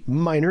was the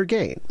minor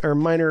gain, or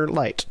minor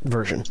light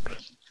version.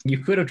 You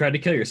could have tried to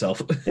kill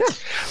yourself. Yeah.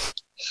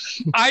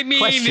 I mean,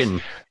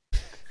 Question.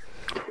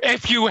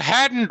 if you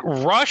hadn't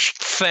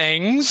rushed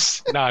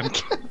things... No, I'm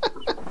kidding.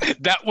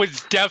 That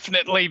was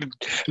definitely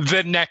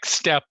the next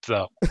step,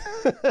 though.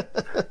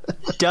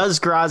 Does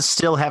Graz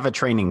still have a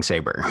training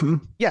saber?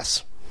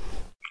 Yes.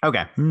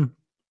 Okay.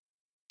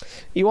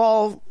 You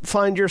all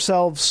find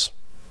yourselves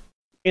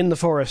in the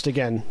forest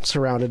again,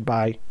 surrounded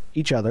by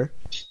each other,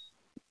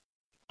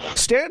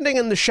 standing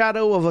in the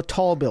shadow of a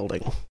tall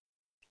building.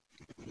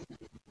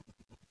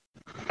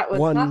 That was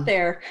One- not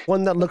there.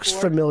 One that looks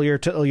Before. familiar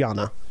to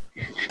Ilyana.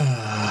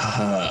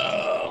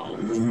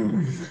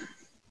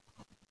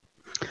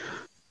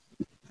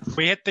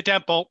 We hit the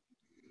temple.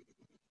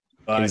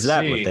 Is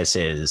that what this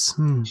is?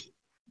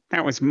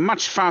 That was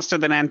much faster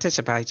than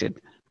anticipated.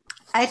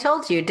 I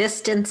told you,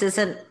 distance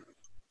isn't.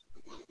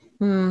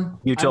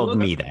 You told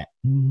me that.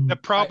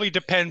 That probably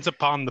depends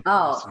upon the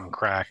Oh. person,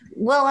 Crack.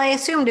 Well, I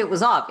assumed it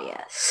was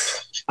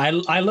obvious. I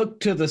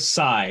looked to the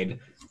side.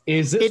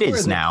 Is this It where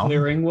is the now.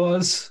 clearing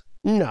was?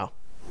 No.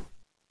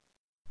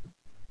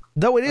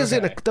 Though it is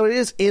Okay.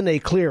 in a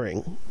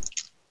clearing.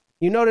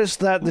 You notice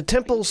that the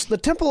temple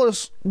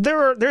is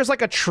there's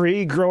like a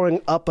tree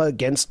growing up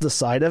against the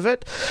side of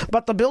it,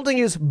 but the building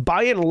is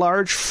by and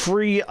large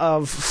free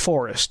of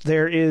forest.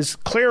 There is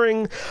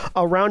clearing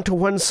around to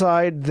one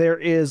side. There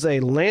is a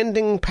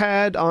landing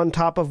pad on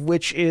top of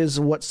which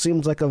is what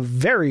seems like a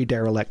very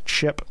derelict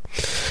ship.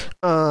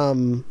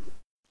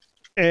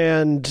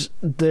 And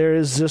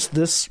there's just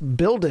this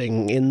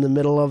building in the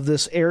middle of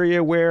this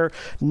area where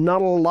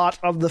not a lot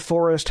of the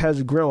forest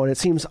has grown. It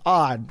seems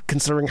odd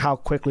considering how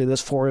quickly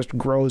this forest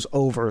grows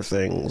over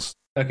things.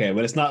 Okay,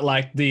 but it's not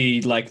like the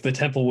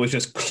temple was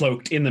just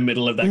cloaked in the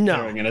middle of that No.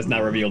 clearing and has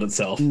now revealed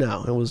itself.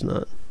 No, it was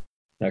not.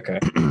 Okay.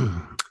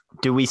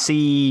 Do we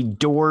see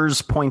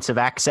doors, points of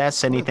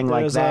access, anything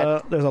like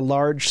that? There's a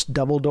large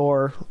double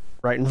door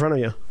right in front of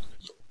you.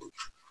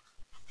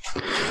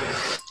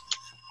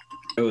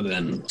 Oh,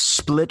 then.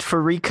 Split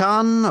for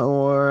recon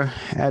or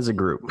as a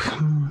group?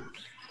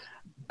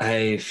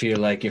 I feel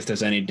like if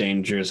there's any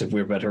dangers, if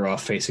we're better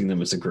off facing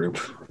them as a group.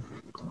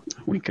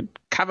 We could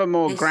cover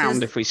more This ground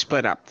is- if we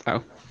split up,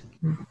 though.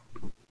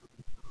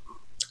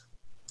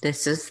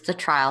 This is the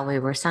trial we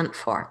were sent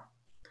for.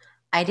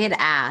 I did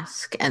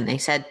ask, and they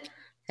said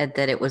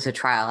that it was a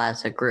trial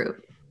as a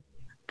group.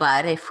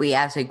 But if we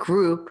as a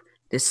group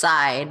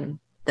decide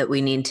that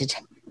we need to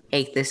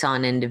take this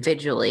on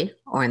individually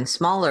or in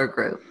smaller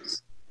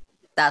groups,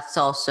 that's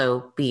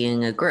also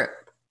being a group.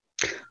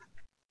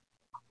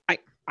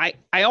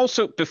 I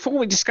also, before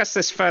we discuss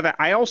this further,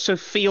 I also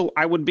feel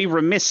I would be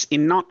remiss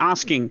in not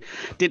asking,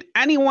 did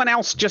anyone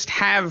else just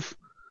have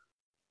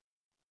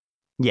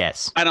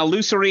Yes. an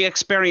illusory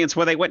experience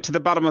where they went to the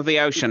bottom of the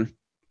ocean?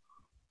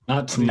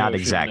 Not to the Not ocean,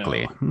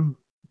 exactly. no.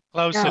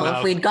 Close No, enough.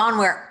 if we'd gone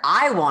where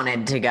I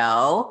wanted to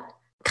go,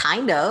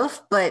 kind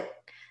of, but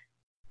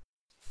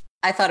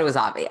I thought it was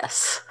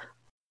obvious.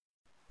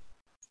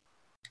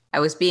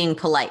 I was being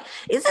polite.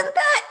 Isn't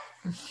that?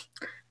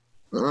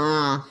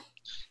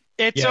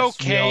 It's Yes, we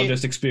all okay.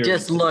 just experienced.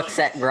 Just looks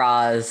at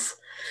Graz.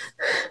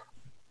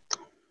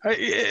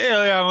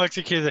 I'm looks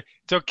at kids.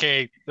 It's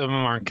okay. Some of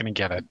them aren't going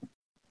to get it.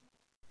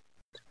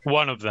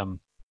 One of them.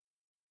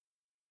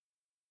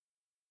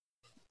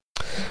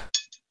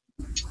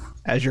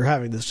 As you're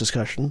having this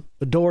discussion,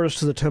 the doors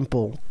to the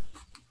temple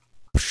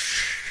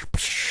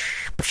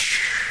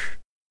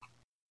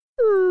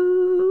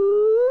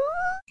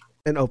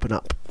and open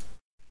up.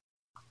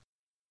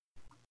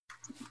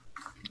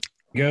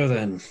 Go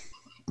then.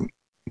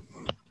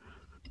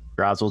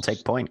 Graz will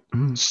take point.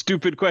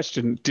 Stupid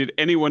question. Did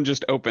anyone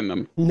just open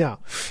them? No.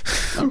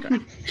 Okay.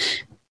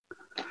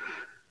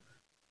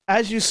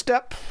 As you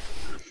step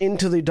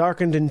into the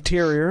darkened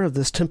interior of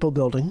this temple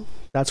building,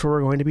 that's where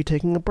we're going to be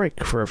taking a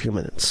break for a few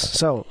minutes.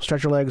 So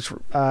stretch your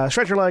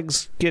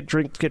legs, get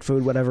drink, get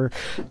food, whatever,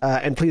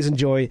 and please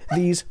enjoy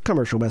these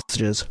commercial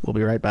messages. We'll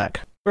be right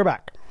back. We're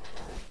back.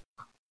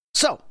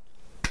 So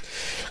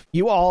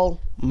you all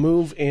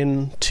move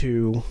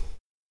into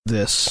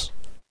this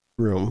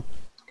room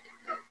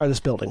or this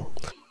building.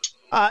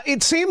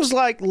 It seems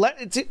like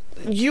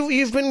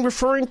you've been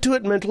referring to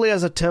it mentally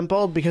as a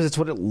temple because it's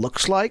what it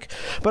looks like,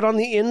 but on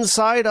the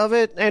inside of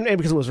it, and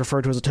because it was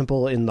referred to as a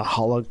temple in the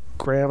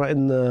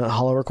in the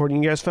hollow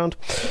recording you guys found.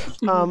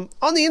 On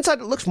the inside,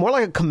 it looks more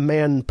like a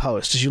command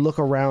post as you look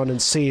around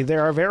and see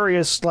there are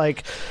various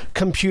like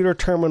computer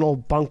terminal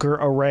bunker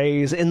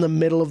arrays. In the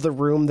middle of the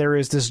room, there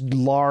is this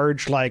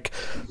large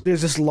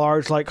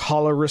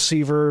hollow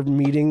receiver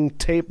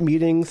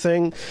meeting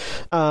thing.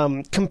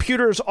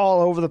 Computers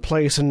all over the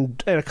place,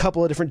 and a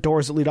couple of different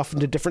doors that lead off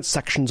into different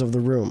sections of the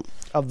room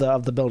of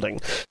the building.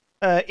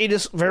 It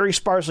is very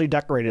sparsely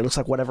decorated. It looks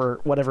like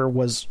whatever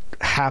was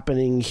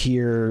happening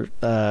here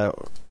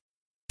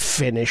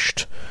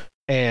finished,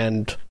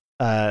 and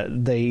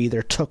they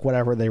either took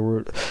whatever they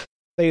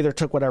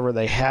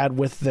had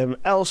with them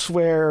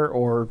elsewhere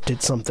or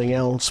did something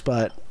else.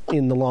 But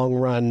in the long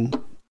run,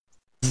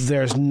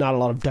 there's not a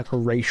lot of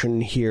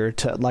decoration here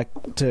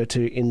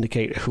to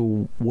indicate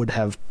who would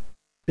have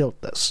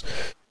built this.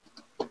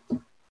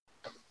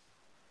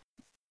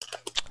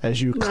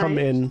 As you come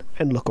in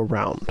and look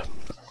around.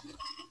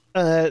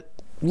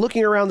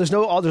 Looking around, there's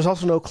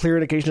also no clear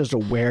indication as to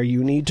where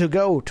you need to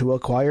go to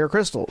acquire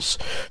crystals.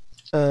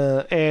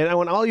 And I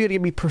want all you to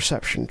give me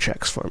perception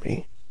checks for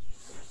me.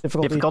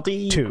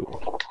 Difficulty 2.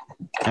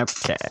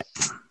 Okay.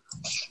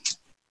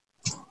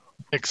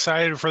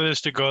 Excited for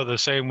this to go the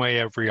same way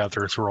every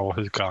other roll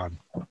has gone.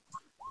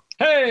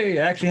 Hey,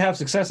 I actually have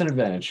success and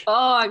advantage. Oh,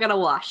 I gotta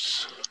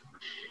wash.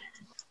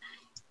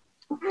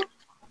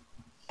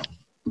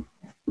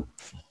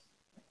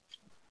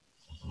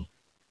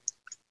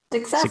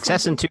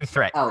 Success and 2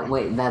 threat. Oh,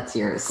 wait, that's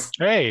yours.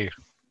 Hey,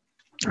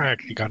 I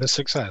actually got a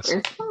success.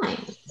 You're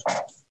fine.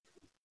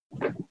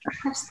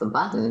 Press the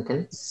button.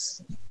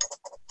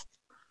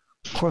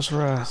 Course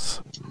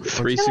Wrath.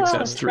 3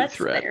 success, 3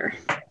 threat,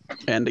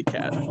 and a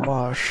cat.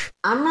 Wash.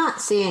 I'm not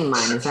seeing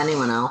mine. Is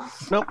anyone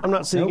else? Nope, I'm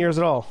not seeing yours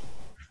at all.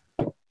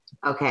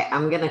 Okay,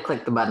 I'm gonna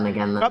click the button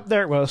again then. Up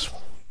there it was.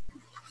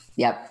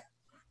 Yep.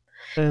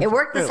 It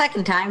worked the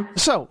second time.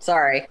 So,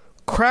 sorry.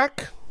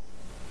 Crack,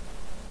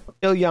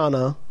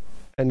 Ilyana,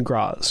 and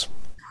Graz,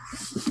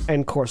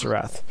 and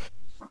Corsarath.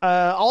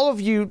 All of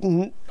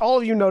you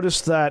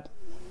notice that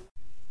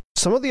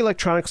some of the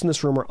electronics in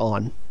this room are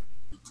on.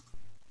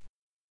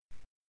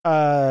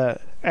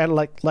 And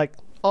like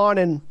on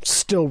and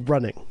still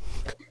running.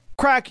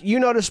 Crack, you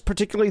notice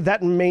particularly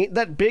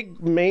that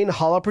big main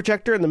holo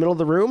projector in the middle of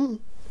the room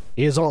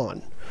is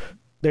on.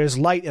 There's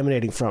light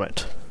emanating from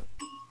it.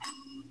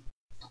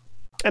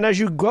 And as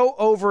you go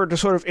over to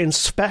sort of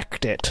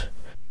inspect it,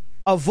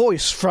 a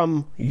voice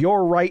from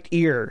your right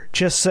ear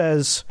just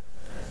says,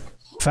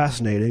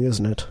 "Fascinating,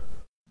 isn't it?"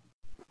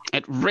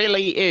 It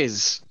really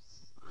is.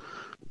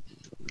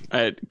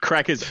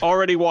 Crack is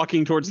already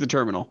walking towards the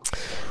terminal.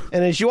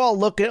 And as you all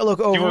look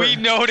over... Do we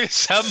notice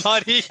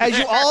somebody? As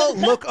you all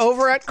look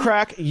over at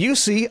Crack, you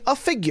see a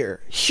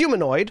figure,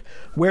 humanoid,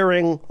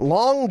 wearing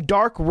long,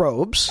 dark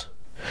robes,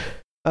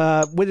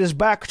 with his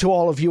back to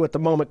all of you at the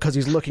moment because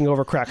he's looking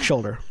over Crack's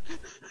shoulder.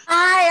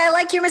 Hi, I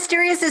like your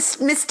mysterious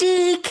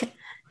mystique.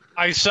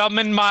 I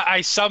summon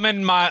my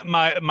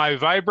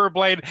Viper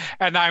blade,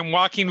 and I'm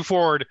walking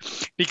forward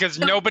because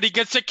nobody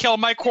gets to kill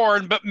my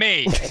corn but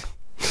me.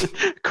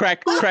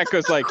 Crack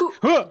goes like,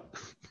 huh!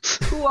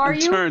 Who are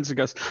you? Turns and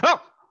goes, "Oh,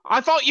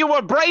 I thought you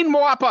were Brain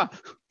Whopper."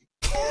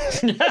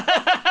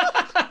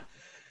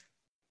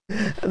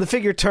 The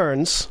figure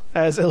turns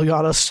as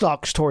Ilyana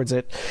stalks towards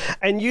it,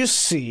 and you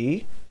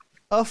see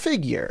a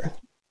figure,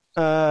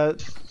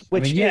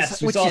 which is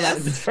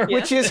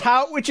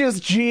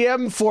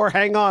GM for.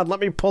 Hang on,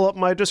 let me pull up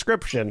my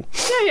description.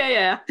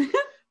 Yeah.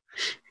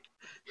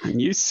 And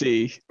you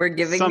see, we're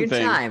giving you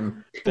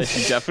time that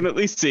you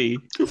definitely see.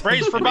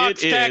 Praise for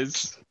box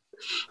text.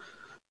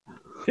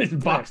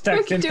 Box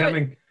text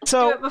incoming.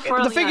 So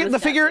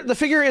the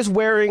figure is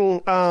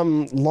wearing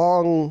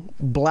long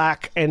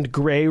black and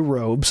gray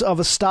robes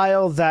of a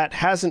style that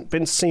hasn't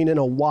been seen in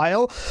a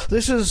while.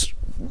 This is,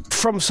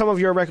 from some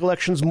of your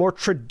recollections, more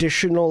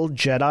traditional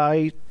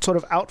Jedi sort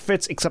of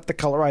outfits, except the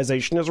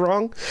colorization is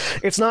wrong.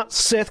 It's not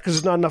Sith because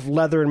there's not enough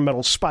leather and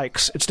metal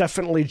spikes. It's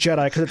definitely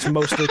Jedi because it's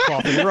mostly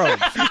cloth and robe.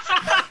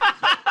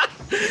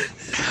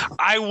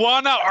 I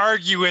want to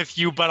argue with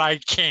you, but I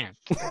can't.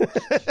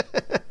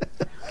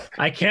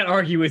 I can't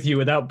argue with you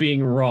without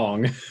being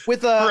wrong.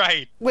 With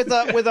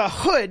a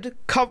hood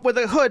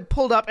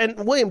pulled up.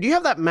 And William, do you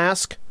have that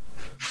mask?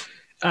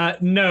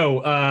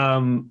 No.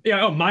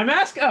 My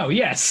mask? Oh,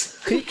 yes.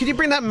 Can you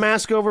bring that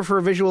mask over for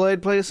a visual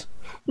aid, please?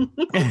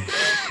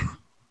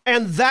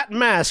 And that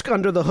mask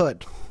under the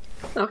hood.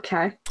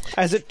 Okay.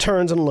 As it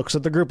turns and looks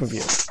at the group of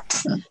you.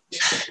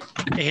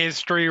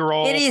 History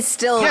roll. It is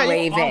still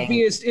waving.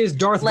 Obvious is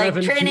Darth like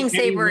Revan training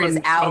saber is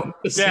out.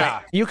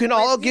 Yeah. You can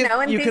all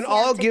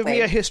give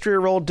me a history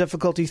roll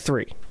difficulty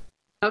 3.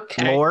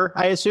 Okay. Lore,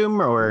 I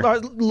assume, or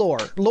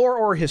lore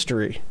or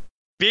history.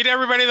 Beat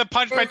everybody to the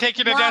punch by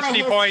taking a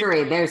destiny point.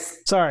 There's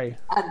Sorry.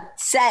 a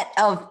set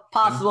of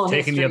possible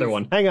taking the other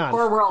one. Hang on.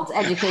 4 worlds: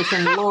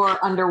 education, lore,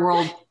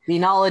 underworld,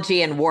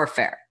 demonology, and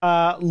warfare.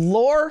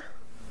 Lore,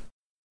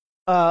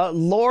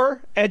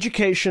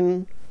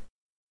 education,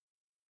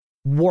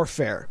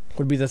 warfare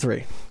would be the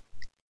 3.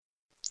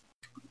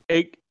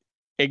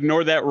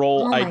 Ignore that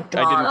roll. Oh my I didn't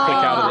click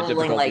God. out of the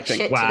Rolling difficulty like thing.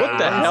 shit Wow. today. What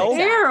the hell?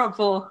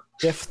 Terrible.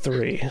 Diff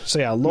 3. So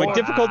yeah, lore. My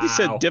difficulty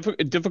said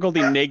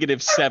difficulty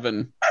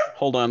 -7.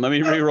 Hold on, let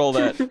me re-roll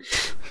that.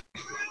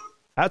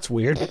 That's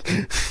weird.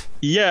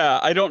 Yeah,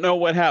 I don't know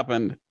what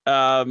happened.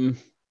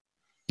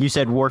 You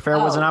said warfare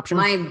was an option?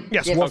 My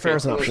Yes, difficulty warfare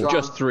is an was option. wrong.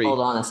 Just 3. Hold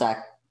on a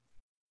sec.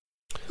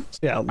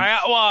 Yeah. I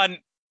got one.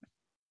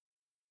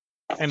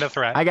 And a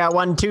threat. I got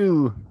one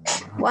too.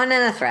 One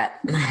and a threat.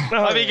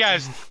 Let me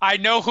guess. I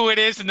know who it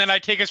is, and then I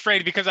take a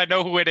straight because I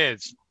know who it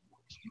is.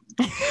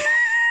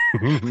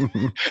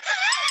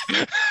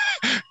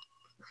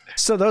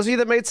 So those of you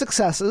that made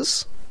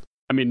successes,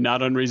 I mean,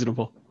 not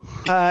unreasonable.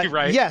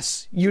 Right.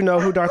 yes, you know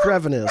who Darth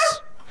Revan is.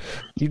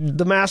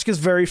 The mask is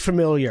very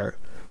familiar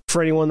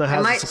for anyone that I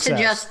has might success.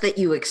 suggest that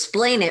you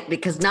explain it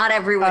because not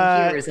everyone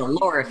here is a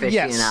lore aficionado.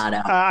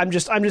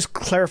 Yes, I'm just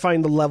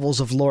clarifying the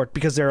levels of lore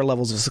because there are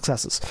levels of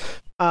successes.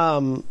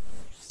 Graz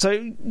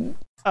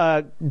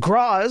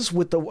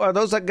with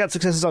those that got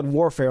successes on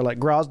warfare, like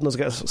Graz, and those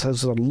that got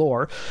successes on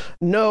lore,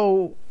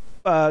 know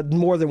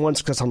more than one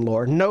success on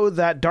lore. Know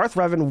that Darth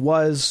Revan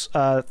was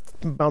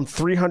around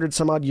 300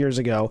 some odd years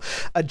ago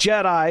a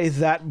Jedi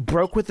that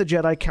broke with the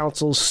Jedi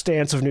Council's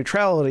stance of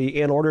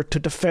neutrality in order to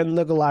defend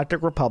the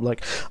Galactic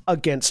Republic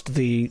against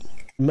the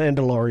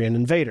Mandalorian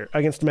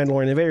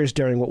invaders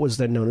during what was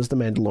then known as the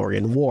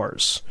Mandalorian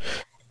Wars.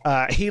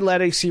 He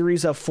led a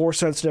series of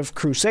Force-sensitive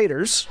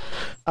crusaders,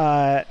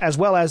 as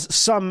well as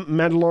some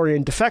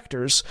Mandalorian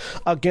defectors,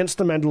 against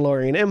the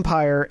Mandalorian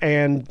Empire,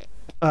 and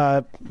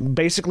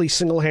basically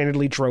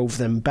single-handedly drove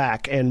them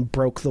back and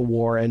broke the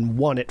war and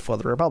won it for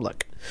the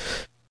Republic.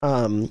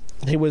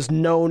 He was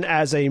known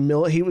as a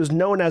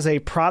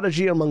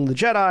prodigy among the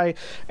Jedi,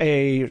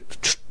 a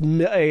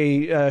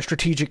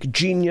strategic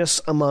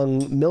genius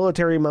among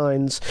military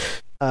minds,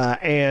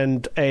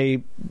 and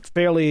a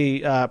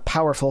fairly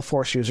powerful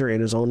Force user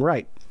in his own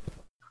right.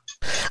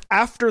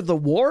 After the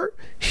war,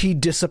 he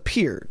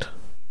disappeared,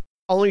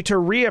 only to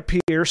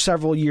reappear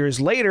several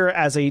years later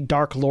as a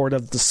Dark Lord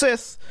of the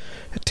Sith,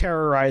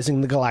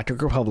 terrorizing the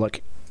Galactic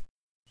Republic.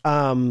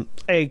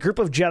 A group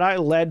of Jedi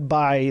led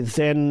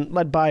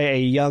by a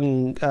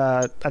young,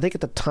 I think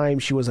at the time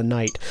she was a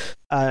knight,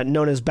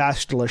 known as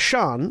Bastila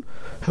Shan,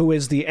 who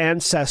is the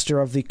ancestor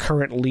of the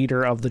current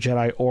leader of the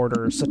Jedi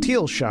Order,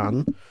 Satil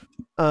Shan,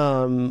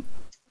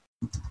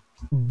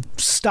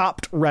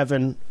 stopped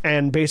Revan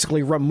and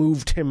basically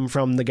removed him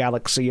from the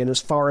galaxy. And as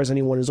far as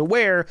anyone is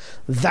aware,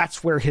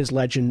 that's where his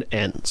legend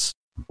ends,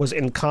 was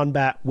in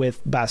combat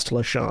with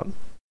Bastila Shan.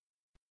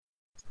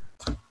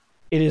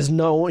 He is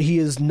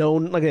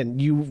known, again,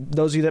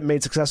 those of you that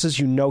made successes,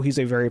 you know he's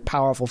a very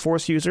powerful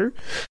Force user,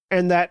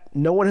 and that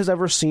no one has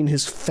ever seen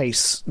his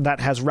face that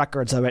has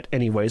records of it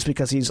anyways,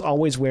 because he's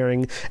always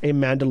wearing a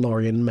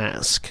Mandalorian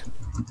mask.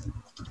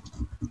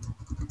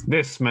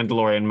 This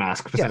Mandalorian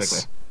mask specifically.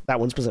 Yes, that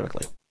one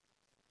specifically.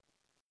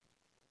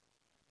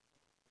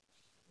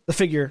 The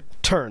figure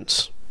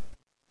turns.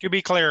 To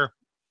be clear,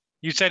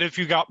 you said if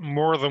you got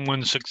more than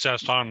one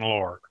success on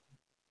lore.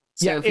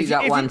 So Yeah, if you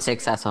got one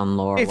success on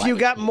lore, If you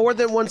got more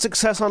than one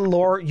success on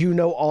lore, you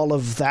know all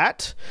of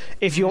that.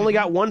 If you only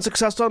got one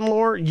success on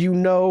lore, you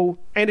know,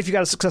 and if you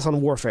got a success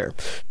on warfare,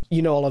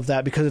 you know all of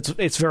that because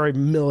it's very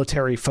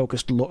military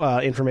focused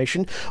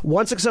information.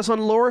 One success on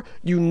lore,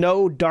 you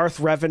know Darth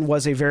Revan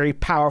was a very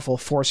powerful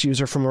Force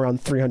user from around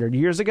 300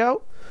 years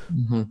ago.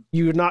 Mm-hmm.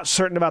 You're not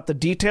certain about the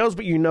details,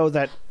 but you know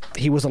that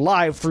he was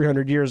alive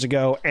 300 years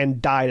ago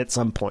and died at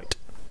some point.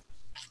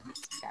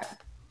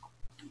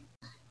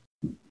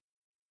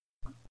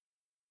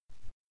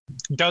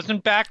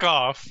 Doesn't back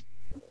off,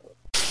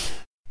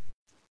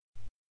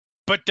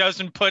 but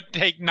doesn't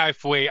take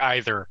knife away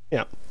either.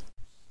 Yeah.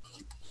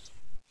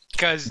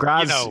 Because,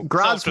 Graz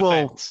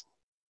self-defense.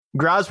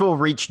 will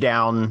reach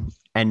down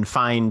and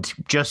find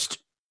just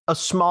a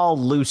small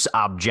loose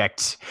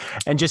object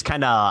and just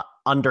kind of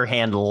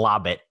underhand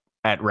lob it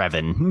at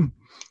Revan.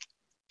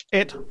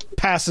 It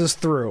passes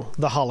through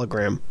the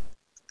hologram.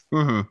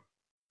 Mm-hmm.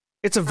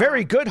 It's a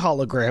very good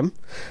hologram.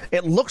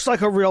 It looks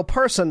like a real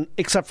person,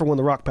 except for when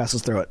the rock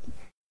passes through it.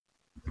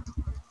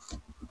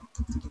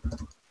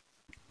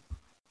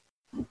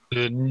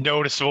 The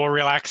noticeable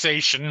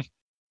relaxation.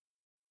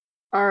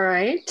 All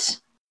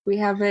right. We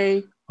have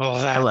a... Oh,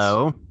 that's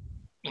Hello.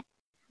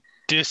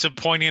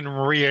 disappointing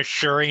and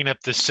reassuring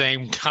at the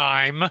same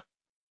time.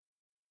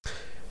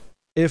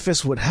 If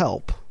this would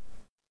help,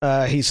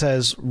 he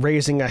says,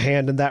 raising a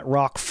hand, and that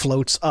rock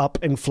floats up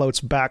and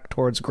floats back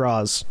towards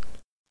Graz.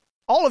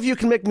 All of you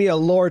can make me a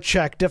lore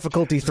check,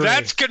 difficulty 3.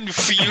 That's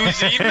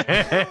confusing.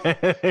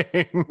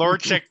 Lore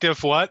check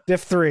diff what?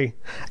 Diff 3.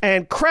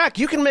 And Crack,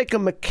 you can make a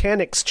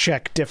mechanics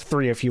check, diff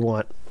 3, if you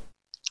want.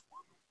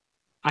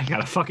 I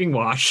gotta fucking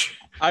watch.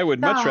 I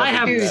would much No, rather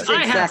have- do Two that.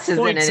 I have successes and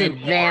points an in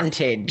lore.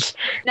 advantage.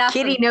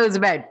 Nothing. Kitty knows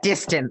about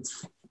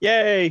distance.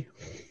 Yay!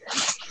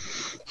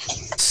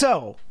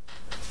 So,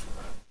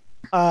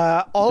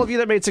 all of you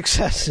that made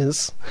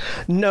successes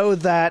know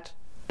that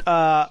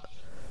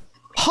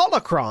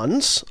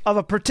holocrons of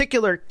a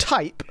particular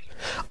type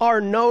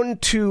are known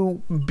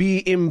to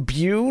be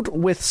imbued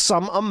with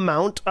some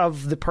amount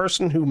of the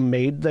person who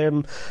made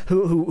them,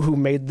 who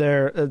made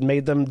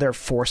them their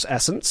force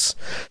essence.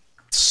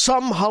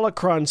 Some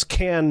holocrons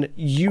can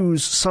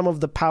use some of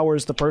the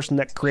powers the person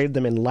that created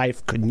them in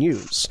life could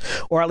use,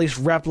 or at least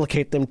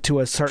replicate them to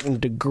a certain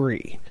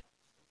degree.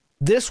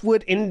 There's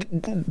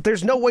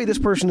no way this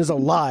person is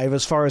alive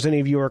as far as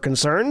any of you are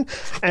concerned,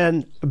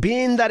 and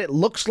being that it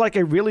looks like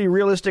a really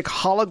realistic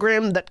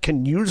hologram that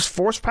can use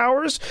force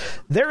powers,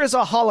 there is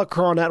a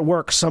holocron at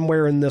work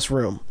somewhere in this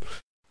room.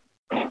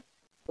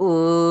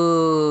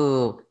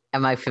 Ooh,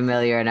 am I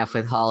familiar enough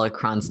with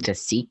holocrons to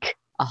seek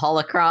a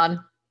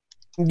holocron?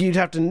 You'd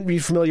have to be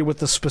familiar with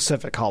the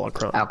specific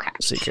holocron. Okay.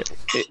 Seek it.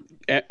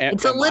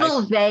 It's a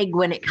little vague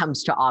when it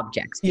comes to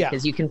objects,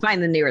 because you can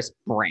find the nearest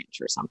branch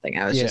or something.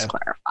 I was just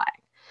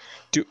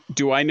clarifying.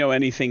 Do I know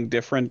anything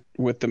different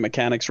with the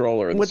mechanics roll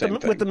or the same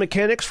thing? With the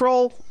mechanics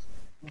roll,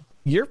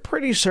 you're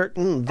pretty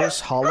certain this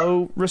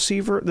holo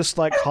receiver, this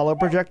like holo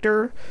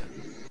projector,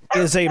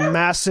 is a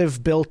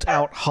massive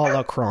built-out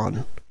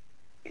holocron.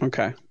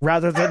 Okay.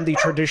 Rather than the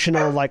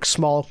traditional like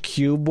small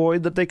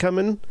cuboid that they come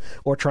in,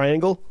 or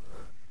triangle.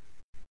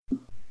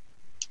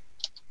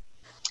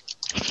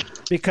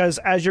 Because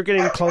as you're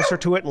getting closer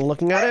to it and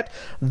looking at it,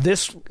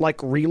 this like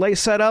relay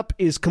setup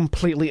is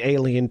completely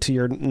alien to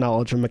your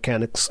knowledge of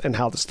mechanics and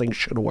how this thing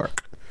should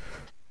work.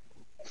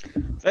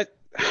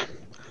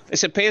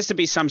 This appears to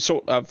be some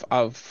sort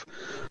of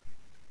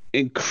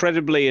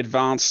incredibly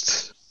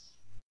advanced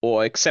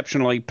or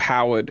exceptionally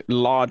powered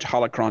large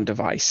holocron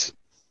device.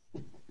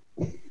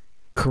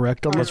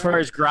 Correct. As far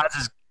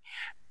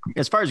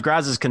as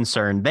Graz is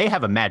concerned, they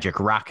have a magic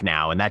rock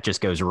now, and that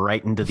just goes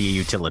right into the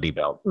utility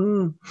belt.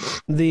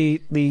 The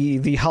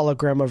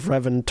hologram of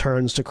Revan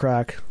turns to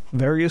Crack.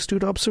 Very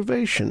astute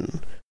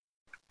observation.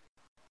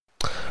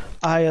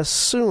 I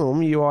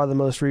assume you are the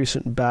most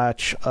recent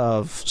batch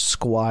of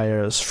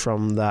squires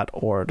from that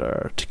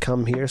order to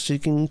come here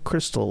seeking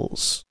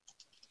crystals.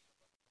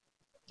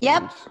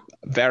 Yep.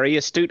 Very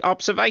astute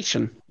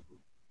observation.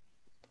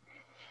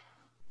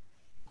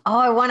 Oh,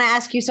 I want to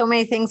ask you so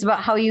many things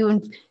about how you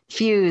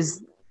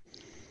infuse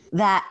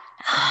that.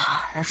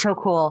 That's so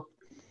cool.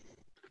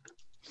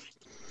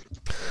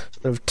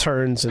 Sort of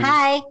turns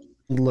and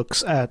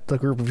looks at the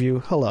group of you.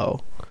 Hello.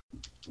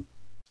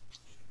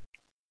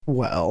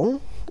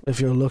 Well, if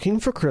you're looking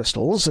for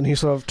crystals, and he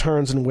sort of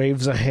turns and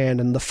waves a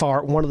hand, and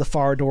one of the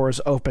far doors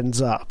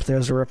opens up.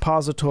 There's a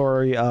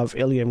repository of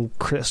Illium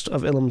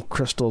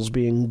crystals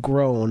being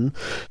grown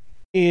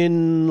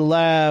in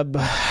lab,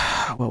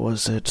 what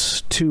was it,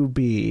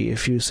 2B.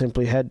 If you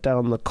simply head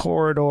down the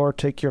corridor,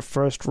 take your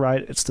first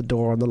right, it's the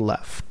door on the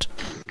left.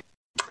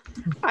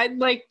 I'd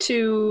like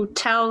to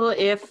tell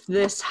if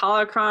this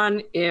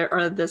holocron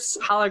or this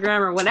hologram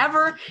or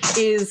whatever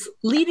is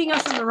leading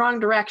us in the wrong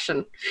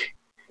direction.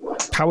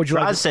 How would you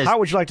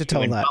like to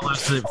tell that?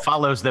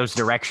 Follows those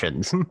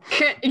directions.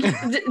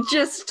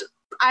 Just,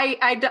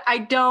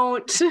 I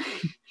don't.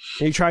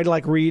 You try to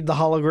like read the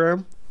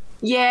hologram?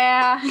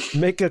 Yeah.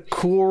 Make a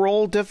cool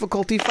roll,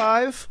 difficulty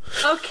 5.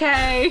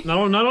 Okay. Not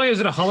only is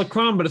it a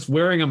holocron, but it's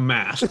wearing a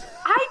mask.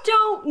 I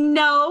don't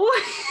know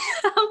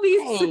how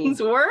these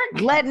things work.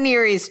 Let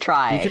Nere's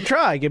try. You can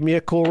try. Give me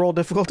a cool roll,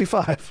 difficulty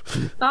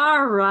 5.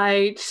 All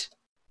right.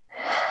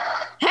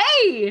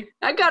 Hey,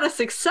 I got a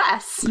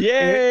success.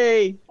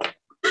 Yay!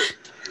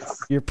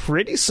 You're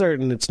pretty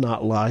certain it's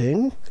not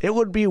lying. It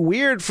would be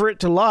weird for it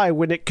to lie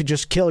when it could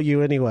just kill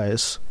you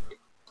anyways.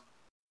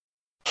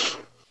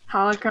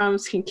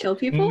 Holocrons can kill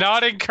people?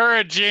 Not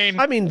encouraging.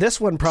 I mean,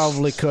 this one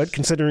probably could,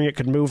 considering it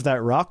could move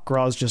that rock.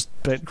 Graz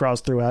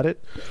through at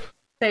it.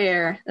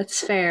 Fair. That's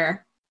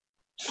fair.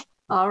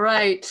 All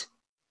right.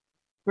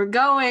 We're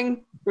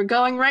going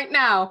right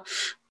now.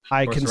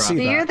 I can see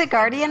that. So you're the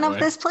guardian of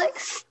this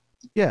place?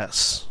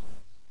 Yes.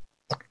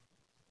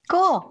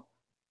 Cool.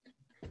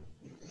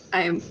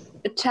 I'm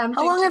attempting.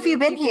 How long have you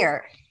been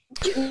here?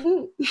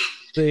 The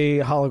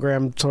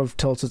hologram sort of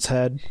tilts its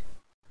head.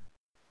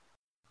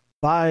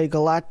 By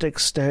galactic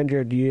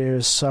standard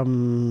years,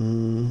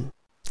 some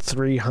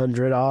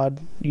 300 odd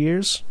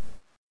years.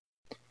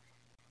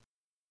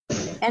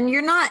 And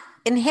you're not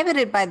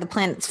inhibited by the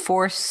planet's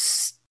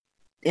force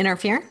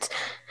interference?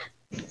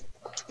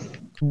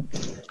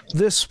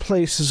 This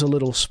place is a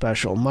little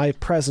special. My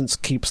presence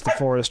keeps the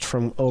forest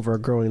from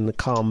overgrowing the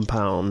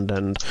compound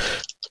and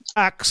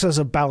acts as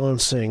a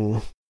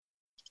balancing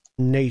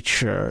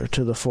nature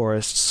to the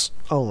forest's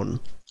own.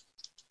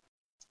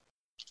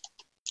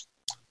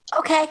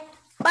 Okay.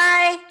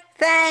 Bye.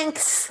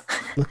 Thanks.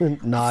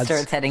 Nods.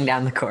 Starts heading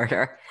down the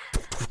corridor.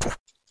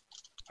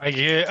 I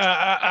give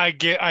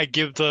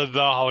the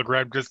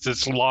hologram just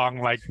this long,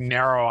 like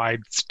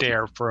narrow-eyed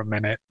stare for a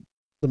minute.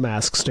 The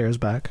mask stares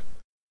back.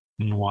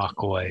 And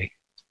walk away.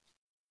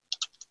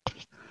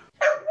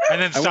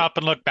 And then stop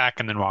and look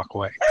back and then walk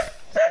away.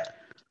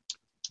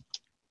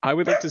 I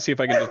would like to see if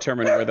I can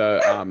determine where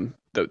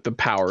the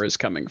power is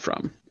coming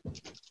from.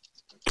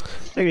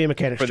 Maybe a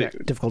mechanics check.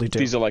 Difficulty 2.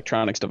 These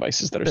electronics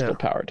devices that are still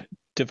powered.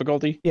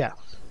 Difficulty? Yeah.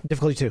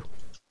 Difficulty 2.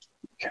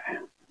 Okay.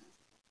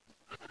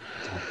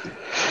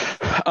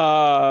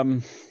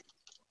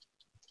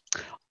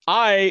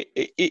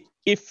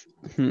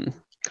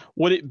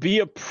 Would it be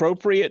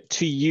appropriate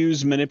to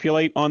use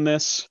manipulate on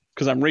this?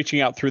 Because I'm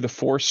reaching out through the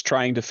force,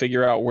 trying to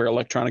figure out where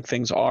electronic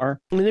things are.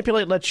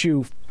 Manipulate lets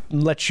you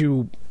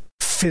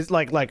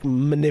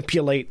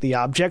manipulate the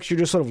objects. You're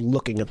just sort of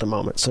looking at the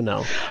moment, so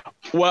no.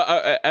 Well,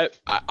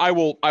 I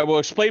will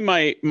explain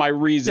my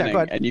reasoning,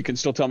 Yeah, and you can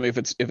still tell me if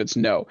it's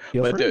no.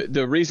 Feel But free.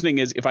 the reasoning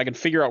is if I can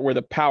figure out where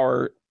the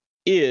power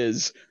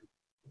is,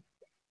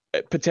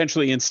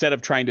 potentially instead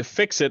of trying to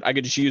fix it, I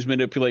could just use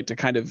manipulate to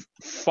kind of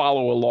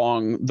follow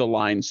along the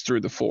lines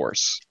through the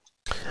force.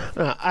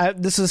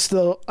 This is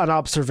still an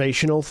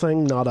observational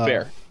thing, not a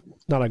Fair.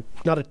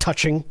 not a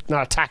touching,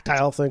 not a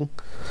tactile thing.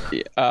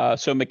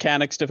 So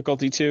mechanics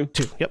difficulty 2?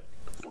 2. Yep.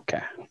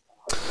 Okay.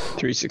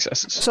 3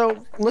 successes.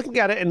 So looking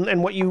at it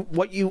and what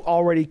you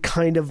already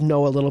kind of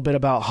know a little bit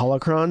about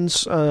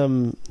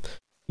holocrons,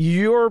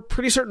 you're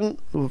pretty certain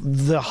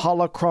the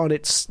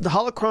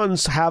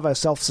holocrons have a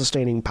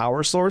self-sustaining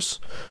power source.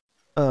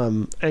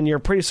 And you're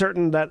pretty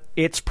certain that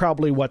it's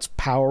probably what's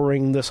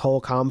powering this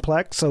whole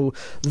complex. So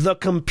the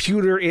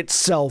computer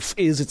itself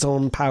is its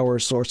own power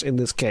source in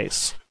this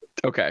case.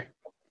 Okay.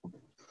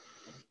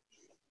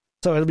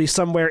 So it'll be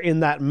somewhere in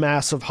that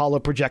mass of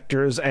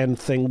holoprojectors and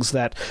things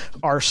that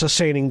are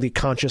sustaining the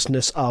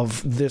consciousness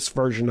of this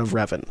version of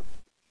Revan.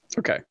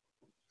 Okay.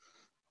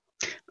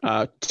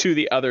 To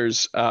the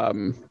others,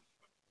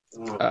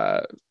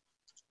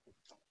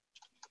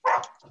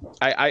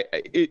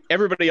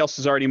 everybody else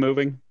is already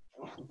moving.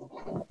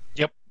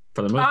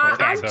 For the most part.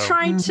 I'm so.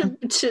 trying to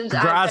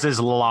Graz is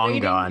long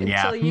waiting gone,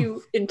 yeah.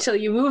 until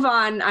you move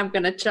on. I'm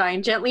gonna try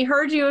and gently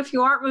herd you if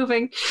you aren't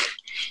moving.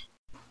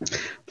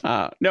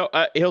 No,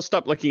 he'll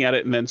stop looking at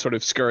it and then sort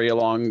of scurry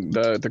along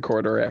the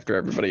corridor after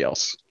everybody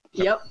else.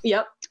 Yep.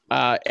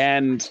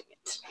 And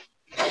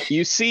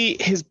you see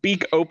his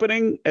beak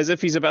opening as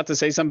if he's about to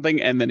say something,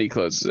 and then he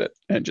closes it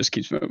and just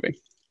keeps moving.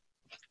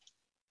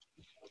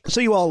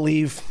 So you all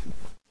leave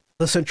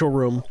the central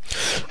room,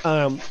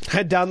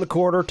 head down the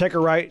corridor, take a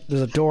right.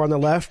 There's a door on the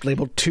left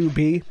labeled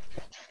 2B.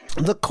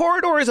 The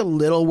corridor is a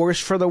little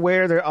worse for the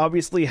wear. There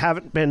obviously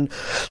hasn't been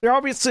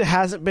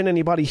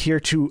anybody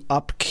here to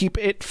upkeep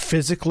it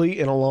physically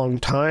in a long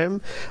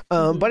time.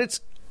 But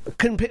it's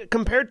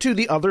compared to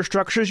the other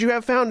structures you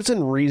have found, it's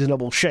in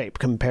reasonable shape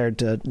compared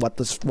to what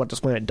this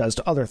planet does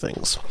to other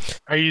things.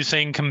 Are you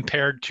saying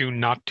compared to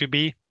not to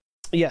be?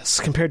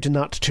 Yes, compared to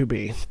not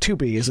 2B.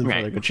 2B is in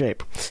Right. very good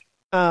shape.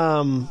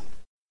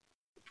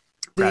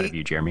 Proud of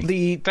you, Jeremy.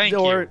 The Thank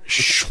door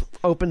you.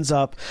 opens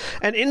up,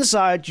 and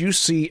inside you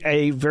see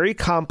a very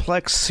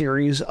complex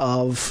series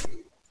of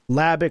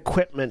lab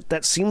equipment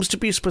that seems to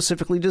be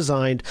specifically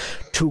designed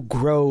to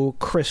grow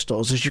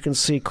crystals. As you can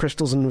see,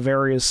 crystals in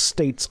various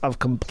states of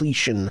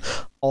completion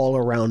all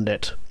around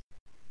it.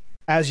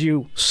 As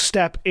you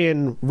step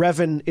in,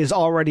 Revan is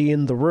already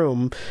in the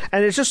room,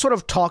 and it's just sort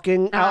of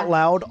talking out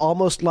loud,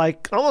 almost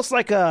like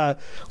an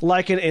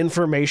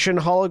information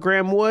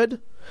hologram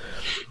would.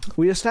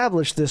 We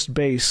established this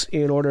base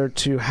in order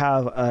to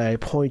have a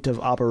point of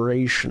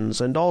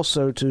operations and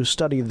also to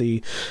study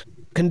the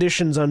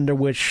conditions under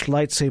which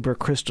lightsaber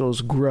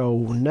crystals grow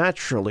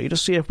naturally to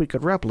see if we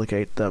could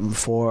replicate them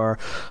for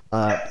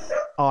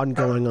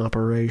ongoing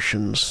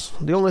operations.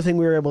 The only thing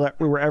we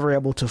were ever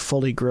able to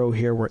fully grow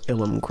here were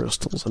Ilum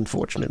crystals,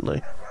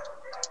 unfortunately.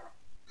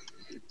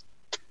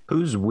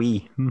 Who's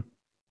we?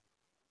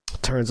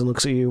 Turns and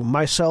looks at you.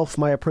 Myself,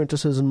 my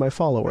apprentices, and my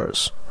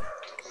followers.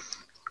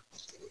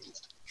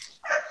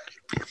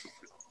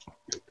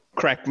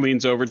 Crack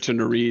leans over to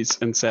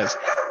Nerys and says,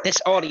 "This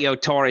audio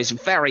tour is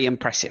very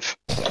impressive."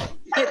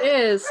 It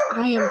is.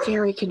 I am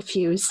very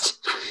confused.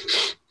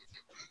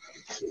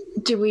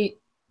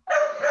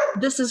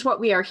 This is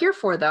what we are here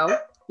for, though.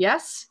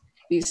 Yes?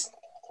 These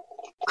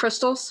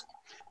crystals?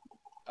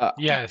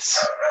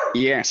 Yes.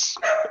 Yes.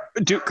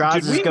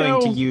 Graz is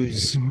going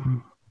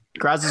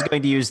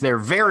to use their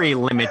very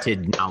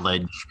limited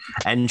knowledge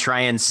and try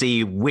and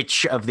see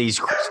which of these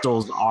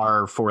crystals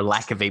are, for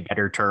lack of a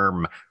better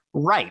term,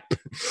 ripe.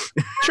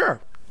 Sure.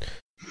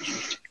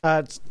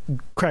 Craig,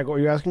 what were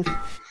you asking?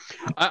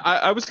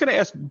 I was going to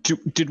ask,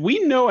 did we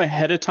know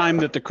ahead of time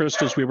that the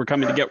crystals we were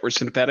coming to get were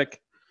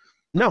synthetic?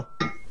 No.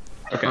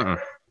 Okay.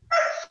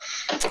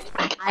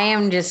 I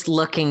am just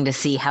looking to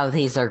see how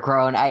these are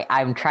grown.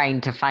 I'm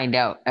trying to find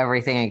out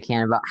everything I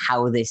can about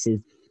how this is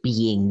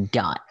being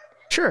done.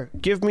 Sure.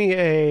 Give me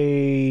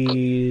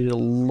a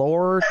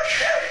lore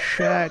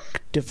check,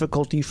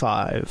 difficulty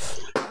 5.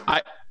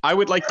 I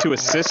would like to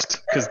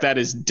assist because that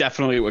is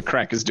definitely what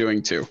Crack is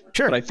doing too.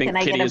 Sure. But I think Can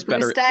I Kitty get a is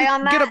better. boost die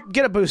on that?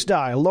 Get a boost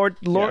die.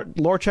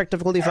 Lore check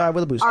difficulty 5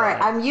 with a boost All die.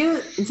 right, I'm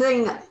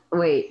using.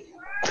 Wait,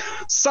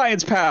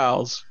 Science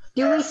pals.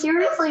 do we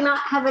seriously not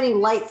have any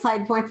light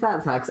side points?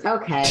 That sucks.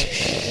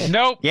 Okay.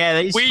 Nope.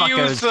 Yeah, these We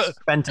fuckers used the-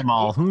 spent them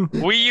all.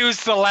 We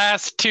used the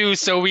last two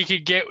so we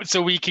could get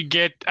For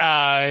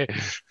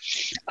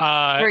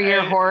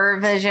your horror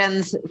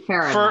visions,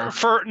 fair enough.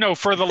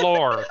 for the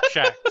lore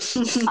check.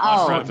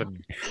 Oh, Revan.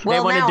 They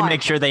well, wanted now to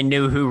make sure they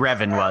knew who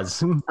Revan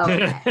was.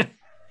 Okay.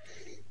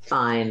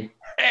 fine.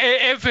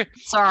 If it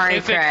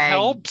Craig.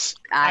 helps,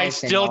 I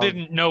still failed.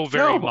 didn't know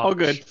very much. All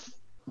good.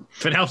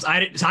 If it helps,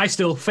 I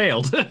still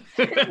failed.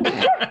 Which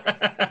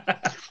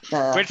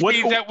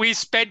means that we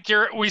spent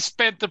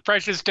the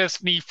precious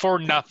destiny for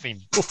nothing.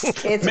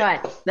 It's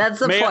fine. That's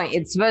the point.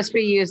 It's supposed to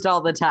be used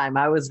all the time.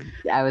 I was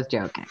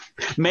joking.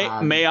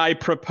 May I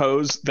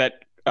propose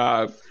that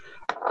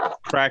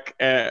Crack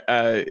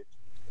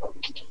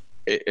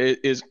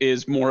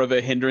is more of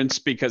a hindrance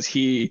because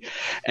he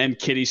and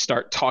Kitty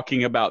start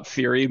talking about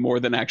theory more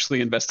than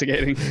actually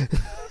investigating?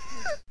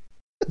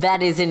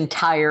 That is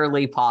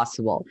entirely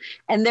possible.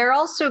 And they're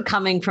also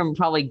coming from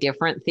probably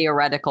different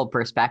theoretical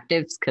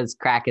perspectives because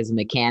Crack is a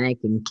mechanic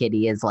and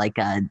Kitty is like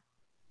a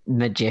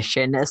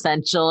magician,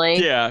 essentially.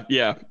 Yeah,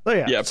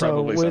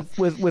 probably so.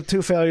 With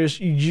two failures,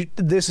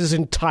 this is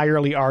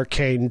entirely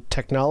arcane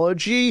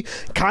technology,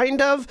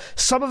 kind of.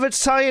 Some of it's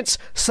science,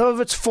 some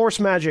of it's force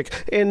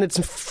magic, and it's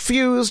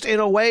fused in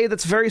a way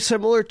that's very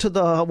similar to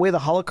the way the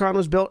holocron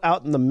was built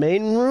out in the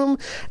main room,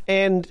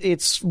 and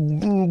it's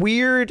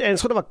weird and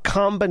sort of a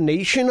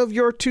combination of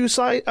your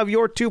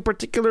two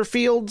particular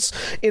fields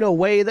in a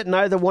way that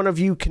neither one of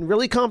you can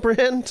really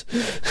comprehend.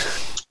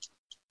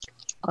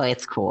 Oh,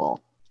 it's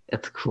cool.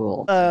 It's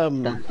cool.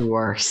 That's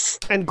worse.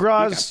 And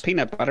Graz,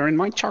 peanut butter in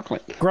my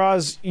chocolate.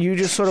 Graz, you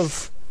just sort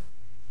of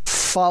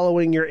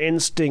following your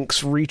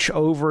instincts reach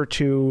over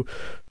to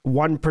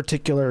one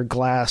particular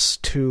glass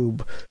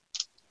tube,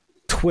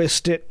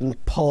 twist it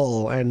and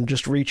pull, and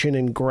just reach in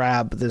and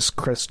grab this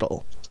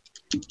crystal.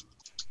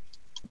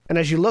 And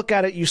as you look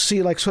at it, you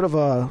see like sort of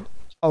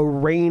a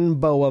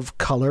rainbow of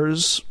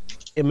colors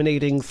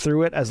emanating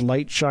through it as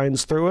light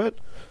shines through it.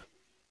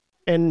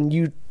 And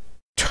you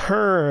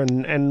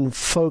turn and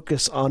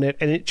focus on it,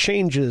 and it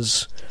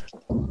changes.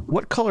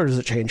 What color does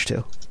it change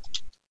to?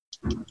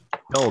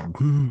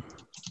 Gold.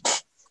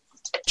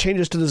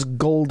 Changes to this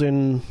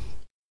golden,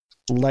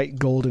 light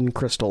golden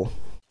crystal.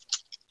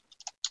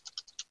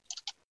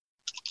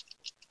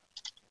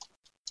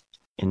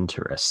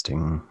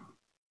 Interesting.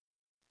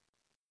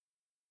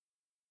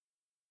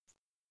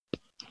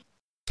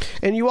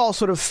 And you all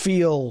sort of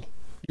feel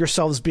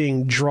yourselves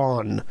being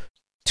drawn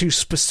to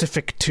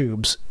specific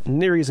tubes,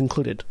 Neri's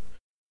included.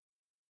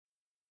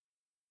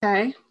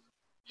 Okay.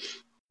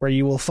 Where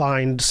you will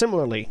find,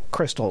 similarly,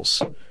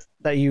 crystals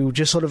that you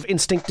just sort of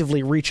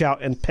instinctively reach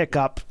out and pick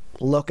up,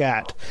 look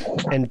at,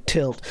 and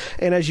tilt.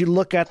 And as you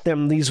look at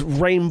them, these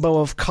rainbow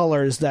of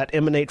colors that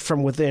emanate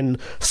from within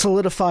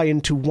solidify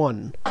into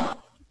one.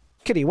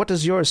 Kitty, what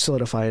does yours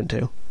solidify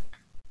into?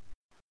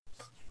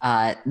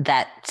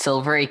 That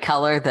silvery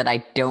color that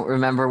I don't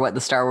remember what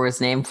the Star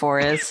Wars name for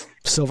is.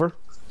 Silver.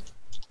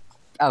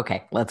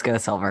 Okay, let's go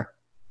silver.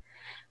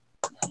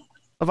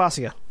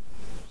 Avasia.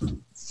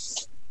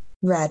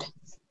 Red.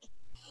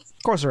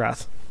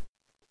 Corserath.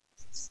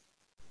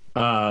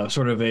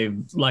 Sort of a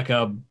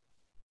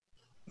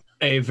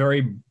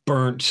very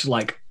burnt,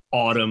 like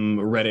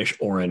autumn reddish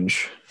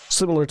orange.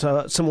 Similar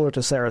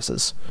to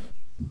Ceres's.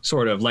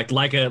 Sort of like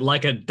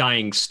a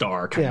dying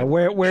star. Yeah,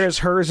 whereas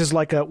hers is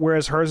like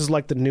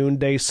the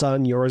noonday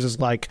sun, yours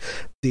is like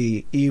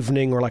the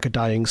evening or like a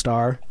dying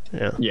star.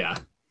 Yeah. Yeah.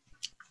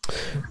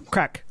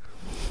 Crack.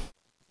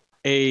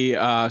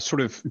 A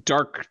sort of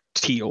dark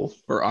teal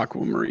or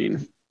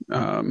aquamarine.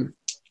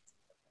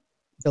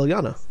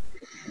 Ilyana.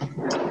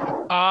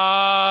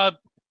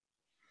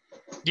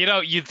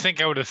 You'd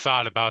think I would have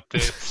thought about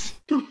this.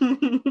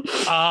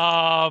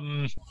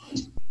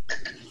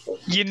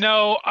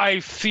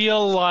 I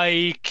feel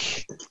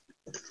like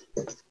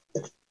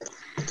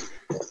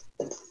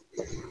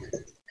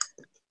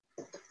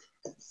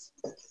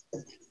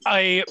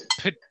I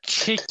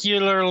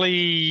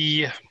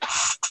particularly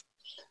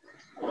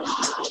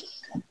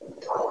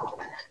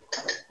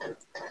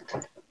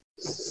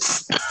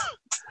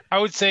I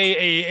would say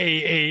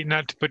a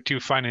not to put too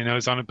fine a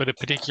nose on it, but a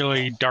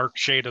particularly dark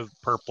shade of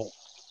purple.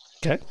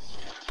 Okay.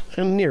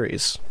 And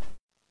Nere's.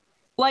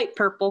 Light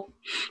purple.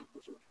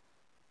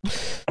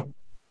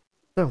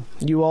 So,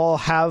 you all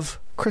have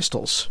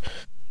crystals.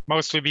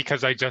 Mostly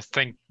because I just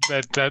think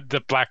that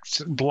the black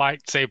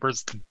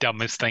lightsaber's the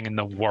dumbest thing in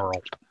the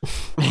world.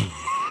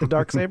 The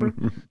dark saber?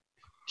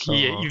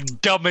 Yeah, you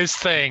dumbest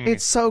thing.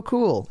 It's so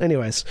cool.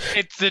 Anyways.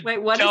 It's the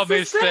what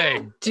dumbest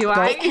thing. Do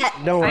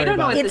Don't worry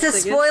about it. It's a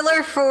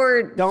spoiler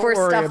for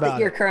stuff that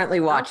you're it. currently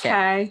watching.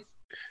 Okay.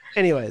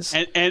 Anyways.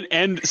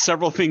 And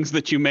several things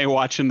that you may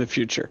watch in the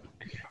future.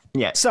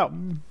 Yeah. So,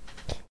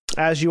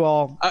 as you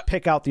all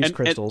pick out these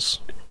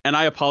crystals. And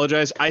I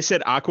apologize. I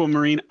said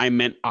aquamarine. I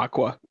meant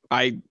aqua.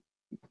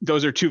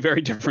 Those are two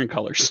very different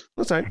colors.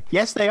 That's right.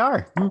 Yes, they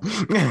are.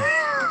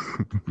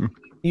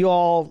 You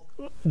all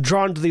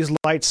drawn to these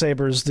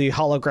lightsabers. The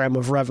hologram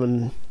of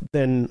Revan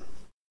then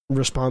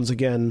responds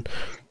again.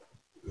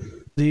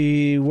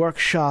 The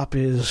workshop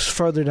is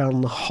further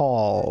down the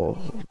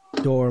hall.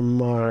 Door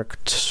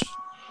marked.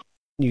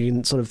 You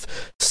can sort of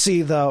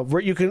see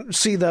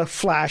the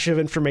flash of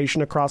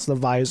information across the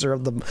visor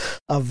of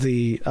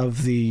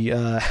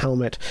the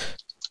helmet.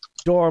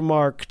 Door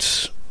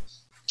marked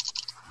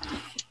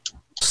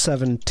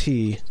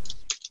 7T.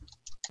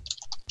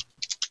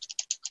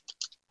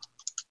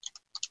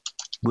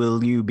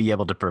 Will you be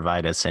able to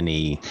provide us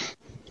any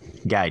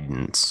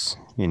guidance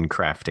in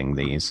crafting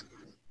these?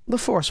 The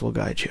Force will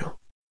guide you.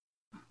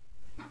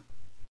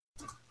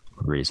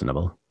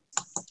 Reasonable.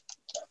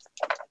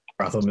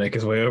 Roth will make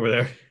his way over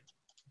there.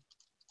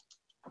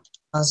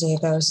 I'll see how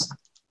it goes.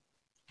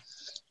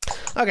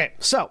 Okay,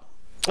 so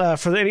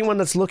for anyone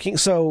that's looking,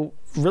 so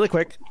really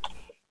quick,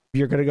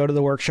 you're going to go to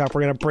the workshop.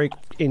 We're going to break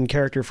in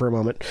character for a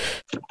moment.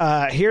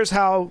 Here's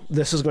how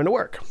this is going to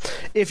work.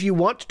 If you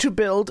want to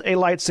build a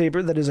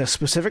lightsaber that is a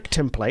specific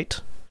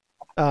template,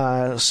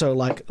 so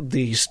like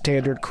the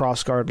standard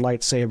crossguard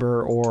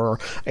lightsaber or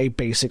a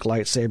basic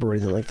lightsaber or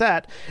anything like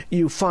that,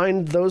 you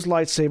find those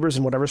lightsabers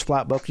in whatever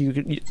splat book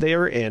they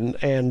are in,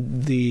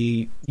 and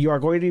you are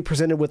going to be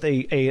presented with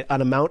an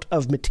amount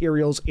of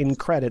materials in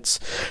credits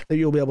that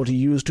you'll be able to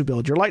use to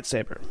build your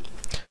lightsaber.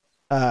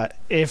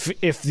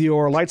 If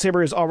your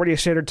lightsaber is already a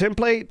standard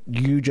template,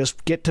 you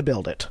just get to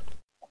build it.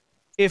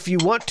 If you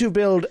want to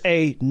build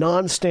a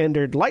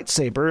non-standard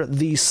lightsaber,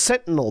 the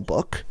Sentinel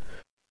book,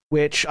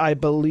 which I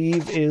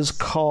believe is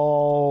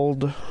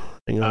called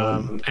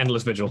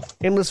Endless Vigil.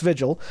 Endless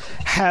Vigil,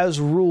 has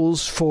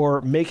rules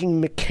for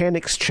making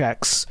mechanics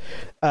checks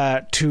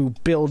to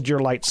build your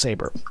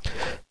lightsaber.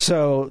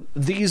 So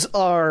these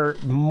are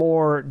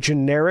more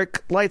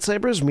generic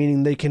lightsabers,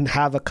 meaning they can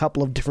have a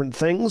couple of different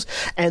things,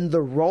 and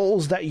the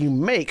rolls that you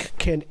make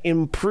can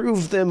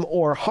improve them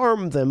or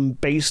harm them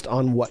based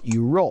on what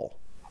you roll.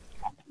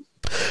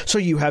 So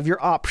you have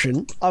your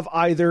option of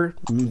either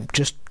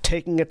just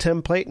taking a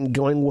template and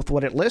going with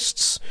what it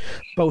lists,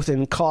 both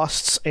in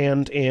costs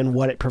and in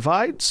what it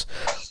provides,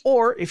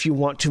 or if you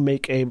want to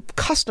make a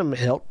custom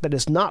hilt that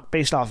is not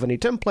based off any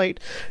template,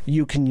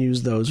 you can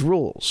use those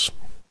rules.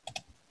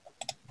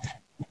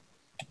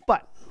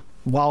 But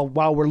while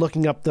we're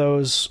looking up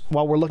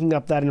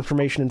that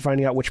information and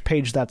finding out which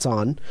page that's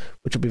on,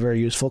 which will be very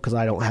useful because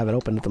I don't have it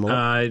open at the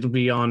moment. It'll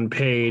be on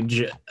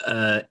page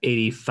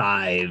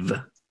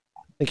 85.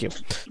 Thank you.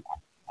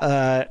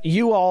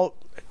 You all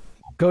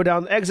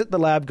exit the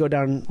lab, go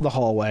down the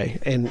hallway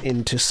and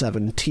into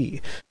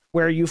 7T,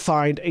 where you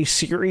find a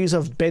series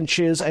of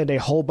benches and a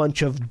whole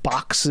bunch of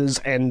boxes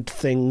and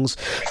things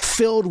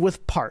filled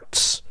with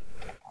parts.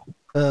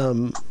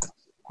 The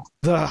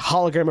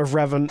hologram of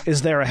Revan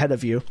is there ahead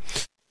of you,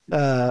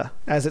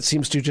 as it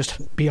seems to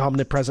just be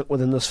omnipresent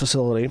within this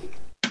facility.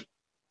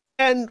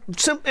 And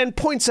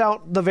points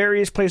out the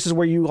various places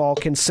where you all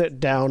can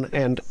sit down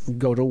and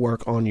go to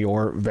work on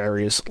your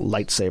various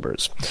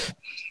lightsabers.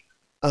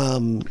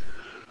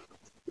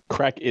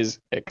 Crack is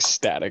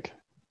ecstatic.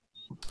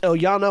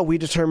 Ilyana, we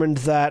determined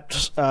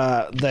that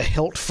the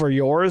hilt for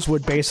yours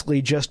would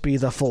basically just be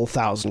the full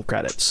 1,000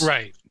 credits.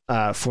 Right.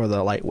 For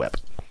the light whip.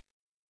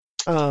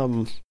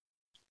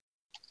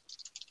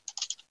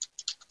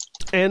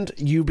 And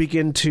you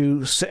begin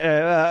to... is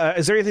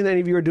there anything that any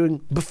of you are doing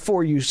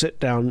before you sit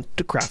down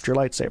to craft your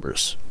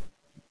lightsabers?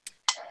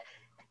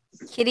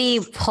 Kitty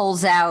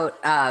pulls out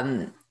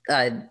a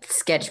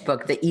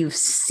sketchbook that you've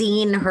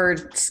seen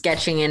her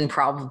sketching in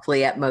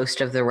probably at most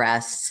of the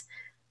rest,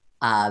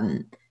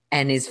 and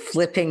is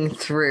flipping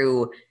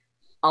through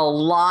a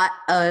lot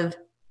of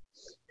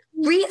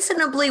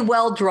reasonably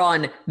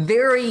well-drawn,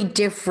 very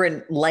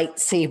different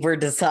lightsaber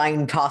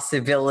design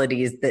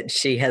possibilities that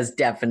she has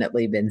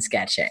definitely been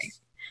sketching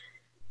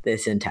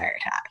this entire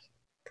time.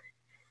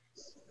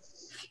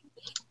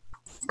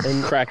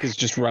 And Crack is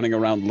just running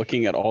around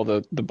looking at all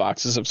the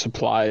boxes of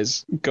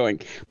supplies, going,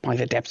 by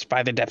the depths,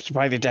 by the depths,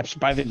 by the depths,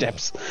 by the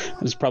depths.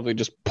 And is probably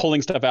just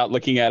pulling stuff out,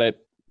 looking at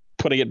it,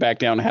 putting it back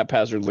down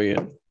haphazardly,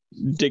 and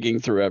digging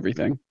through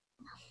everything.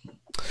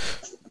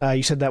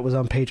 You said that was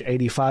on page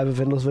 85 of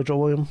Endless Vigil,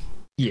 William?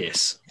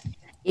 Yes.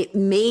 It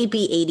may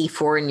be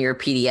 84 in your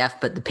PDF,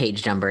 but the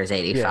page number is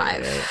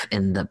 85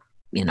 in the,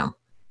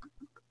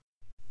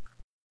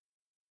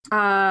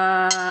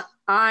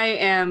 I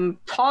am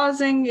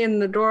pausing in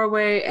the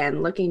doorway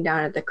and looking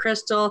down at the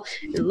crystal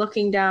and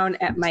looking down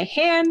at my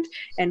hand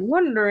and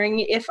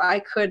wondering if I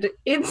could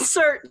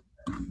insert...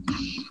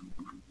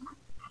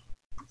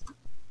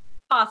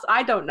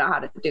 I don't know how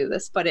to do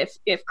this, but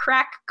if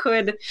Crack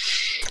could...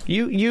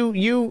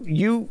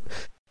 The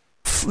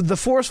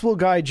Force will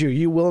guide you.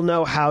 You will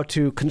know how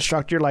to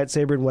construct your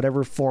lightsaber in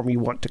whatever form you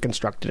want to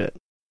construct it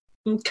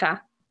in. Okay.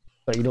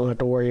 So you don't have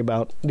to worry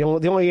about the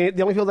only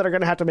people that are going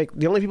to have to make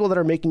the only people that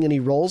are making any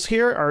rolls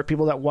here are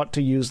people that want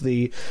to use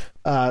the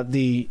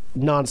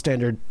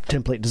non-standard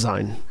template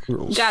design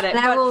rules. Got it. And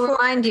I will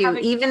remind you,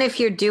 even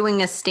if you're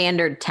doing a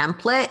standard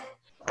template,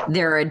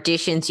 there are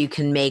additions you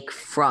can make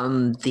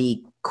from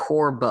the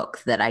core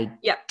book that I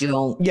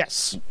don't.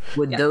 Yes.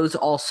 Would those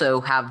also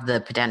have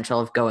the potential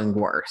of going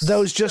worse?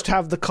 Those just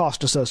have the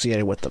cost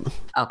associated with them.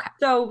 Okay.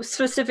 So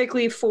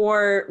specifically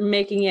for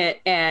making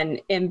it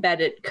and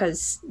embedded,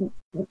 because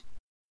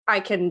I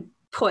can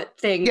put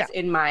things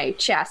in my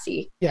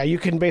chassis. Yeah, you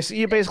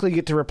basically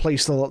get to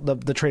replace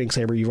the training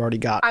saber you've already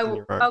got.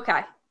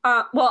 Okay.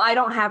 Well, I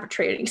don't have a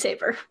training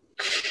saber.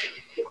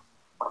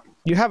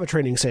 You have a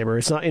training saber.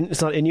 It's not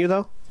in you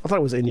though. I thought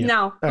it was in you.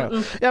 No.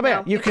 Oh. Yeah,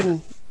 but you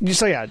can.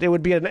 So yeah, it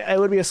would be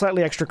a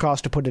slightly extra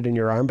cost to put it in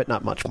your arm, but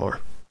not much more.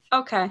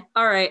 Okay.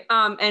 All right.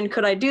 And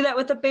could I do that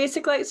with the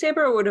basic lightsaber,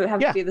 or would it have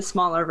to be the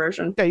smaller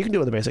version? Yeah, you can do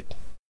it with the basic.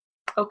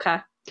 Okay.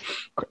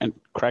 And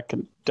Crack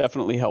can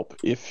definitely help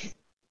if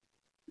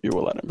you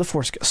will let him. The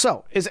Force.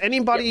 So, is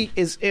anybody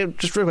just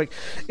real quick?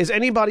 Is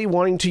anybody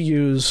wanting to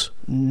use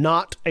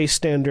not a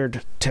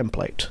standard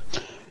template?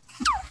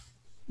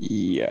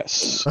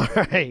 Yes. All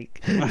right.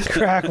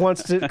 Crack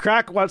wants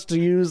to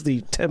use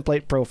the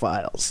template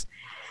profiles.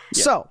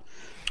 Yeah. So,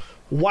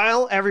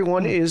 while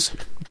everyone is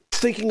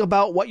thinking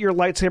about what your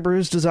lightsaber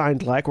is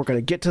designed like, we're going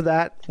to get to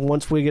that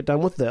once we get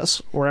done with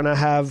this. We're going to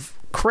have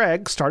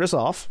Craig start us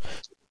off.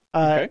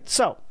 Okay.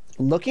 So,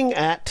 looking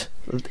at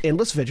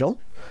Endless Vigil,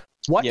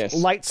 what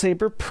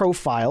lightsaber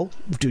profile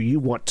do you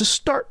want to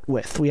start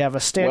with? We have a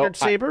standard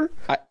saber.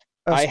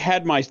 I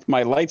had my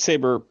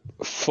lightsaber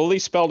fully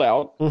spelled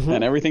out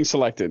and everything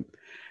selected,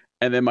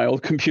 and then my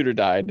old computer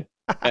died,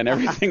 and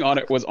everything on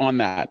it was on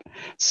that.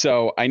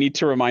 So I need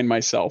to remind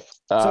myself.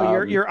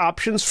 So your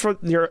options for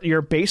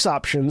your base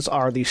options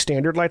are the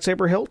standard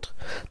lightsaber hilt,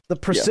 the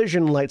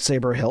precision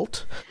lightsaber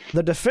hilt,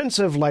 the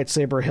defensive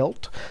lightsaber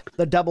hilt,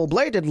 the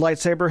double-bladed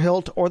lightsaber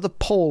hilt, or the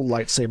pole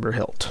lightsaber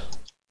hilt.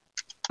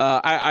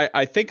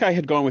 I think I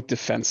had gone with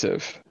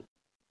defensive.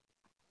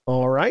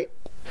 All right.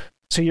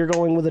 So you're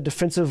going with a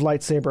defensive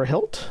lightsaber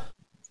hilt,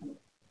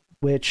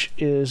 which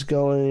is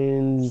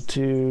going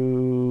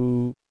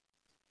to...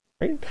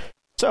 Right.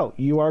 So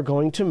you are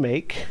going to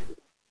make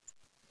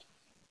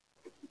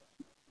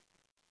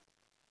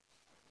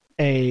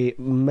a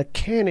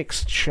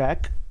mechanics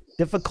check,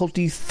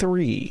 difficulty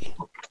 3.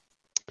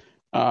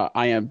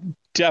 I am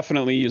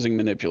definitely using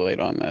manipulate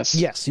on this.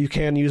 Yes, you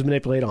can use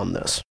manipulate on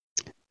this.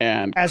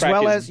 And as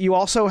well as you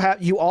all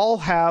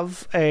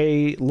have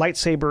a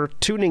lightsaber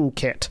tuning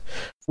kit,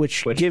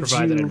 which gives you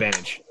an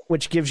advantage.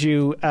 Which gives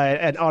you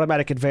an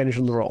automatic advantage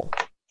in the roll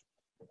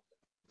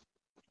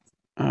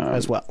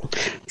as well.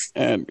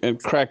 And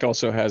Crack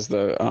also has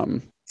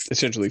the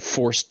essentially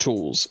force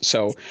tools.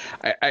 So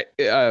I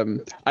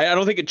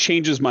don't think it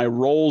changes my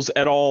rolls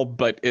at all,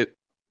 but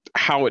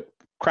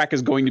Crack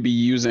is going to be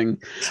using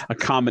a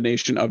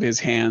combination of his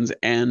hands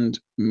and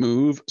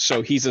move.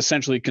 So he's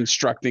essentially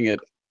constructing it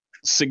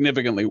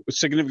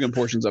significant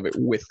portions of it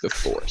with the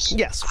force.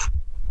 Yes.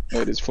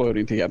 It is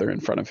floating together in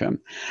front of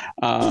him.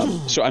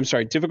 So I'm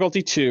sorry,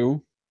 difficulty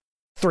 2.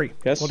 3.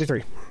 Yes.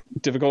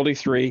 Difficulty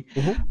 3.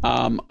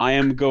 Mm-hmm. I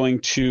am going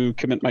to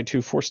commit my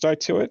 2 force die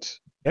to it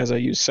as I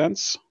use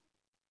sense.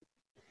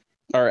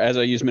 Or as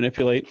I use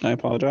manipulate, I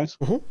apologize.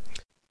 Mm-hmm.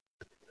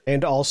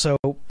 And also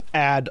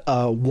add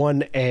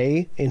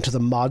 1A into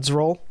the mods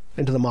roll,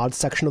 into the mods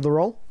section of the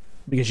roll,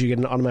 because you get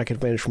an automatic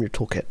advantage from your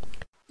toolkit.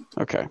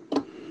 Okay.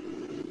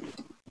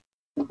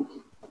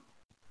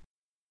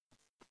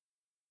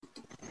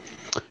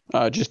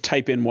 Just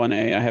type in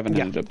 1A. I haven't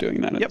ended up doing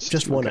that. Yep,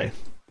 just 1A. Okay.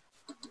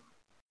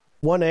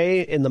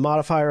 1A in the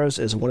modifiers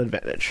is 1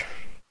 advantage.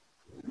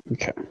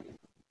 Okay.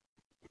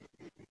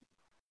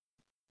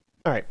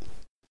 All right.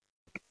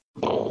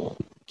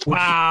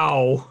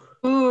 Wow.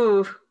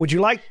 Ooh. Would you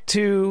like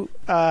to?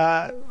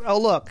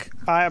 Look,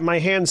 my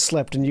hand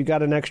slipped, and you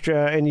got an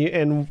extra,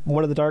 and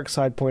one of the dark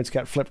side points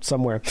got flipped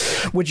somewhere.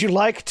 Would you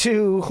like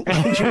to?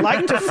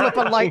 Flip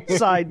a light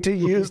side to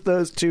use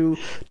those 2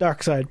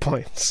 dark side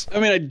points? I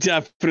mean, I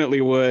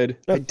definitely would.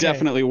 Okay. I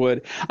definitely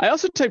would. I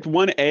also typed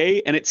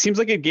 1A, and it seems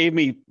like it gave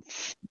me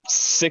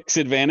 6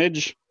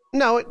 advantage.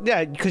 No,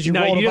 yeah, because you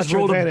rolled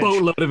a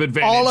boatload of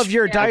advantage. All of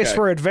your dice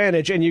were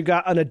advantage, and you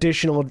got an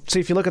additional. See,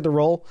 if you look at the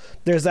roll,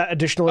 there's that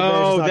additional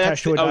advantage not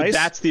attached to a dice.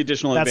 That's the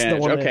additional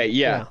advantage. Okay,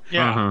 yeah.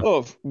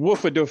 Oh,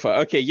 woofa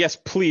doofa. Okay, yes,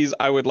 please.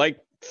 I would like.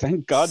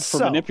 Thank God for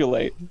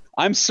manipulate.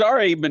 I'm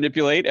sorry,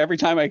 manipulate. Every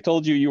time I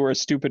told you were a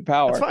stupid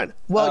power. That's fine.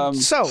 Well,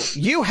 so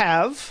you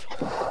have.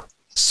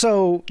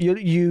 So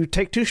you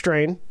take 2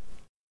 strain,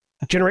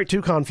 generate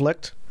 2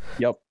 conflict.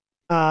 Yep.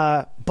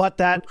 But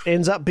that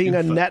ends up being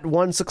a net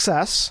 1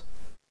 success.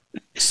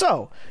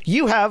 So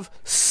you have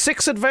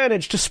 6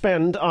 advantage to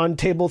spend on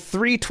table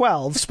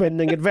 312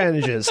 spending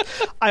advantages.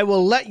 I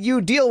will let you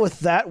deal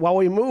with that while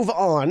we move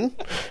on.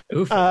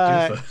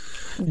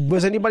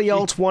 Was anybody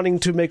else wanting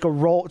to make a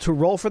roll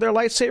for their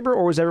lightsaber,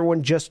 or was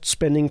everyone just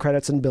spending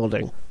credits and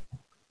building?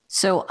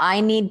 So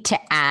I need to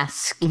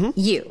ask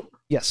you.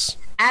 Yes.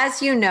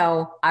 As you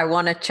know, I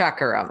want a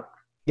chakram.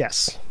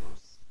 Yes.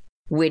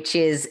 Which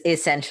is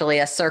essentially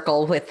a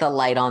circle with the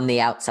light on the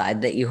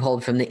outside that you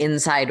hold from the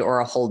inside, or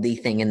a holdy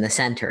thing in the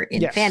center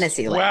in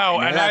Fantasyland. Wow,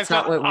 and I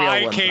thought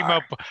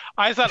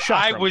I thought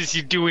I was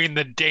doing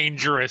the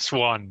dangerous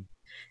one.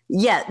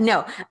 Yeah,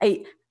 no,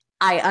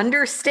 I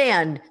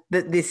understand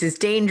that this is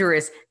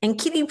dangerous, and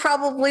Kitty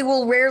probably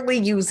will rarely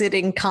use it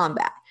in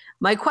combat.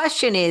 My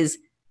question is,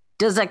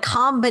 does a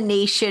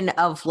combination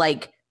of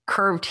like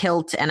curved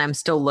hilt, and I'm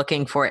still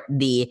looking for it,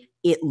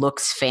 it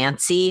looks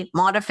fancy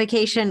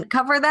modification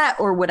cover that,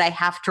 or would I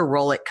have to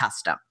roll it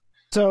custom?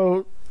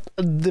 So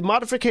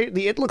the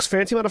it looks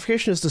fancy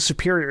modification is the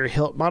superior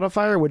hilt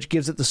modifier, which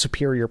gives it the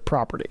superior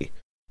property.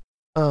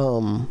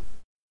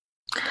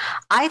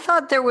 I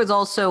thought there was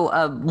also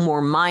a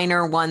more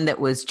minor one that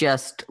was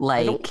just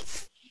like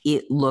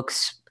it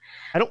looks.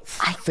 I don't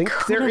think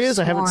there is.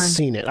 I haven't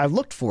seen it. I've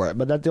looked for it,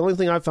 but the only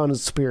thing I've found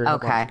is superior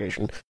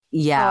modification.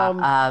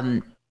 Yeah.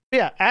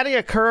 Yeah, adding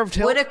a curved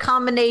hilt. Would a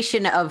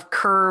combination of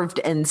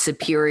curved and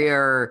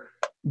superior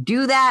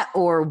do that,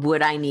 or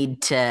would I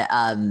need to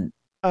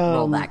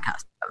roll that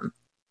custom?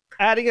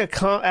 Adding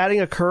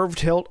a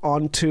curved hilt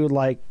onto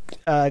like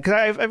because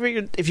I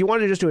figured if you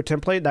wanted to just do a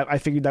template, that I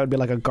figured that would be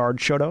like a guard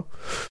shoto.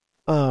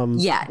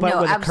 Yeah, but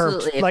no, with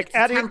absolutely. A curved, like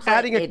adding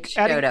a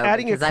curved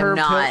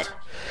hilt,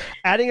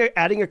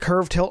 adding a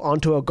curved hilt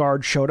onto a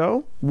guard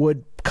shoto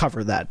would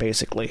cover that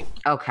basically.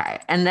 Okay,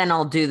 and then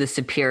I'll do the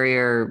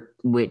superior,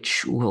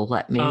 which will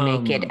let me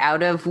make it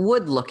out of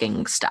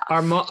wood-looking stuff.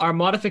 Are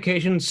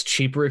modifications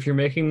cheaper if you're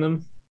making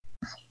them?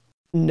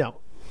 No,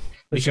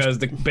 because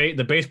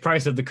the base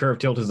price of the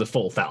curved hilt is the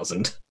full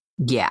 1,000.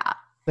 Yeah.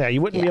 Yeah,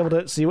 you wouldn't be able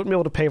to. So you wouldn't be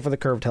able to pay for the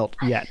curved hilt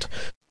yet.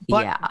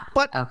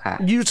 But okay.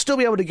 You'd still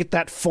be able to get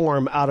that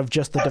form out of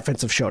just the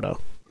defensive shoto.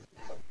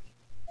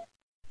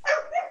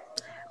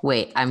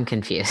 Wait, I'm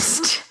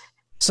confused.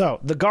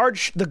 So the guard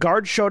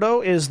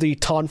shoto is the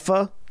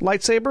Tonfa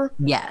lightsaber.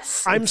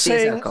 Yes, I'm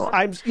saying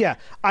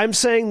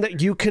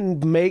that you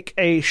can make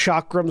a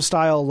chakram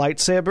style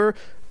lightsaber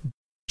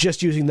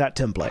just using that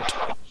template.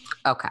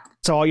 Okay.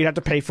 So all you'd have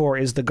to pay for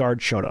is the guard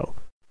shoto,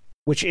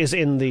 which is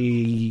in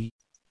the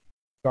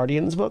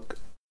Guardians book.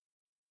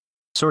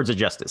 Swords of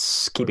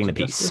Justice, keeping the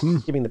peace.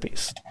 Keeping the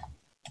peace.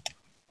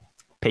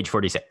 Page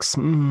 46.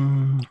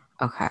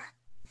 Okay.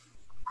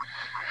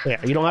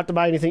 Yeah, you don't have to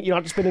buy anything. You don't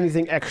have to spend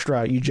anything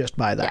extra. You just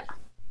buy that.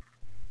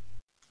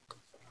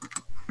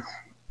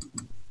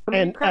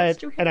 Yeah. And I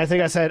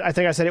think I said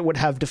it would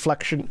have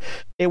deflection.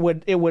 It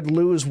would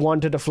lose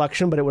 1 to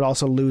deflection, but it would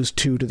also lose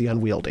 2 to the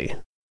unwieldy.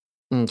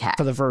 Okay.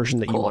 For the version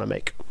that you want to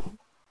make.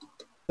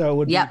 So it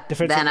would be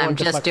defensive. Then I'm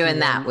just doing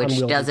that, which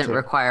doesn't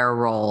require a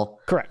roll.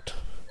 Correct.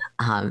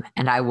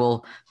 And I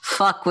will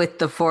fuck with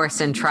the Force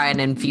and try and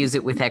infuse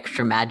it with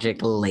extra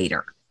magic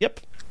later.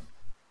 Yep.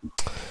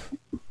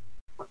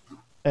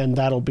 And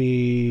that'll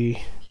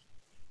be...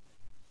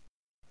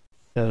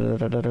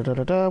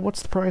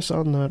 What's the price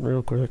on that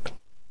real quick?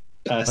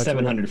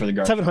 700 for the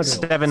guard.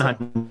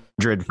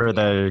 700 for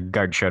the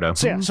guard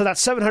shoto. So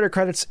that's 700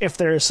 credits if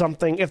there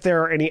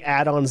are any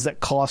add-ons that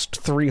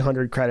cost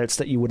 300 credits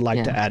that you would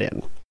like to add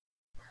in.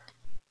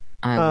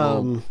 I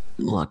will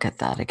look at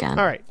that again.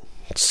 All right.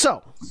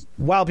 So,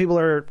 while people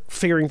are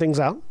figuring things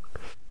out,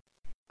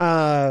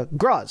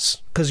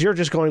 Graz, because you're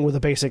just going with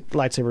a basic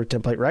lightsaber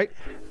template, right?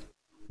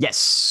 Yes.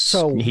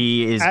 So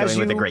he is going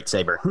with a great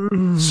saber.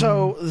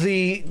 So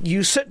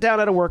you sit down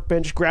at a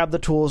workbench, grab the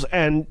tools,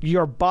 and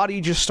your body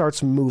just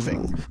starts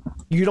moving.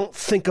 You don't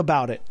think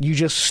about it. You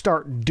just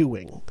start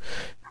doing.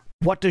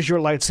 What does your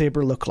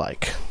lightsaber look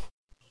like?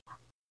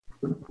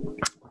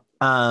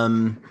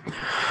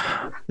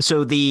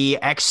 So the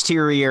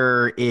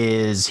exterior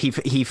is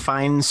he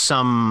finds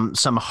some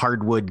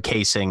hardwood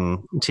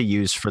casing to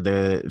use for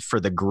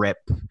the grip.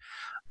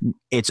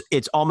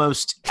 It's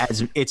almost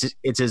as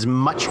it's as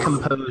much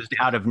composed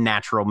out of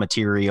natural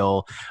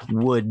material,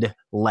 wood,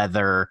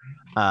 leather,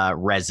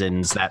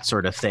 resins, that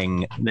sort of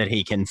thing that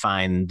he can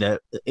find.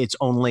 It's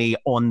only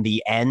on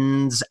the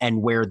ends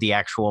and where the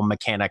actual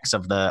mechanics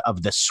of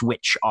the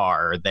switch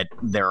are that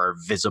there are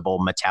visible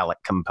metallic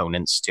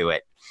components to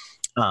it.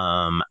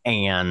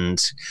 And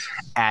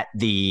at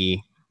the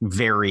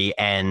very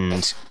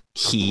end,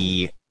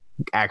 he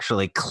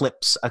actually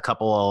clips a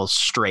couple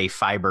stray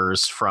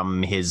fibers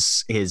from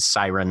his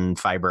siren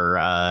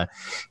fiber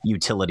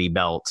utility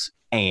belt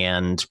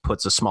and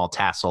puts a small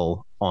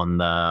tassel on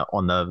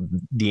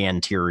the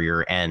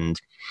anterior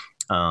end.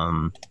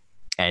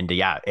 And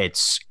yeah,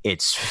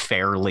 it's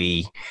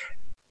fairly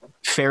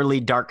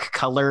dark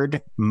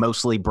colored,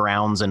 mostly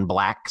browns and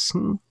blacks,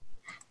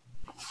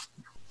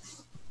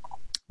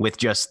 with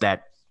just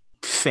that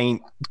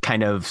faint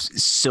kind of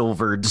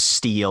silvered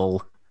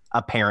steel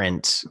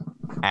apparent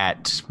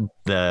at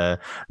the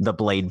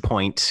blade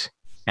point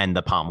and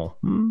the pommel.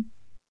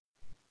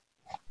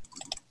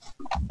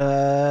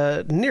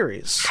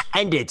 Nereis.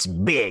 And it's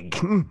big.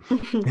 So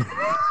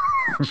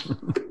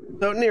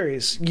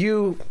Nereis,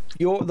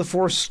 the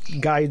Force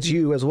guides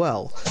you as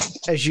well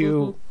as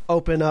you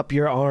open up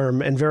your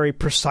arm and very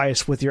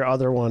precise with your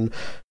other one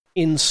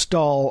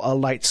install a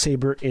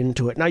lightsaber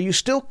into it. Now you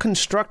still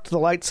construct the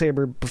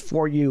lightsaber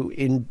before you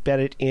embed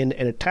it in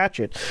and attach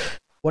it.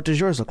 What does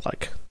yours look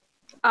like?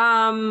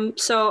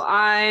 So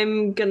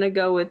I'm gonna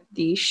go with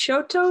the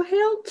Shoto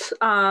hilt.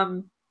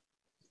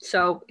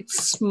 So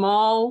it's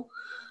small.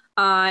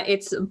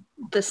 It's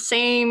the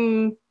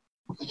same.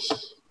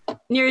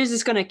 Nereis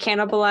is going to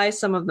cannibalize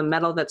some of the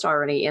metal that's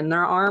already in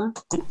their arm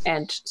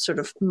and sort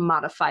of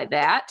modify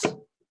that.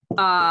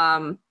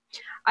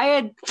 We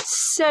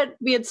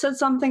had said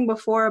something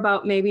before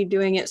about maybe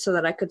doing it so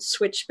that I could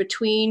switch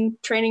between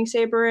training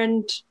saber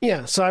and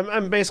so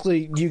I'm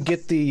basically, you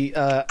get the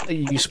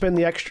you spend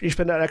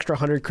that extra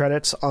 100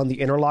 credits on the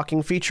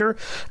interlocking feature,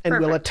 and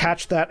we'll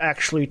attach that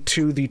actually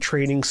to the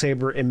training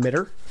saber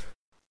emitter.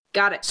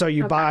 Got it. So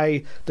you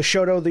buy the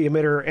Shoto, the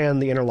emitter,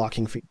 and the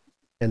interlocking feed,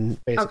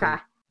 and basically All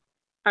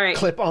right.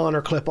 clip on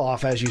or clip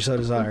off as you so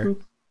desire.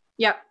 Mm-hmm.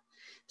 Yep.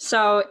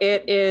 So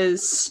it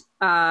is,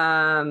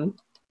 and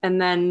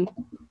then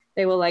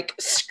they will like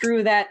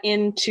screw that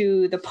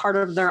into the part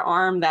of their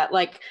arm that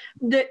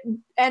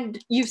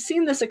and you've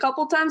seen this a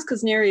couple times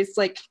because Neri's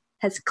like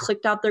has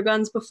clicked out their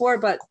guns before,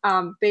 but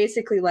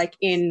basically like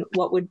in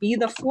what would be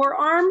the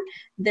forearm,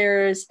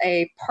 there's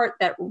a part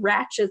that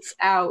ratchets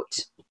out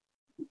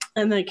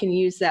and they can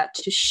use that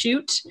to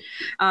shoot.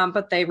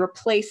 But they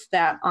replace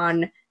that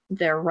on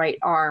their right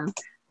arm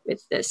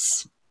with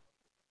this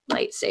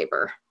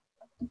lightsaber.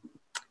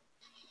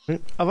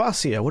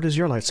 Avasia, what does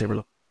your lightsaber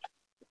look?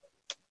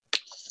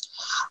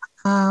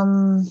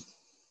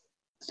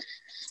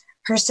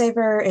 Her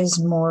saber is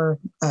more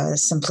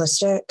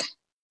simplistic.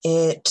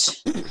 It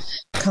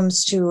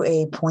comes to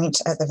a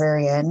point at the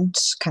very end,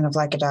 kind of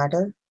like a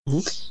dagger.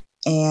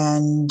 Mm-hmm.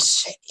 And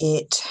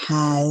it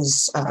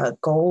has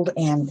gold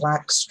and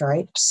black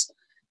stripes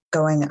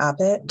going up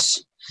it,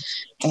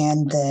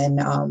 and then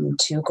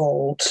 2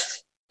 gold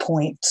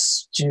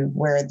points to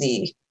where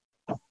the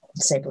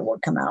saber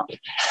would come out.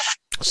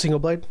 Single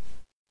blade?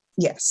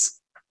 Yes.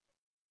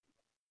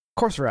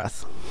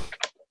 Corserath.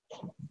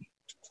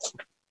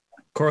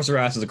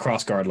 Corserath is a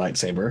crossguard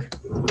lightsaber.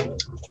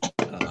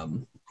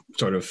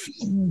 Sort of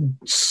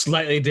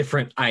slightly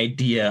different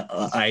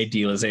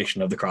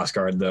idealization of the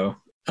crossguard, though.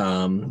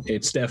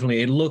 It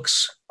definitely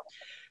looks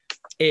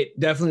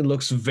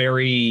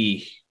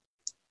very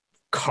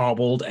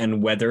cobbled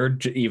and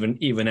weathered,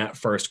 even at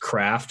first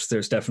craft.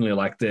 There's definitely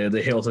like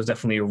the hilt is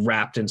definitely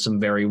wrapped in some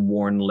very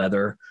worn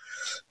leather.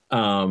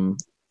 Rather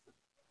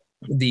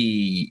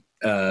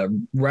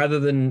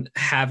than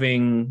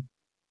having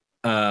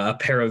a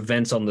pair of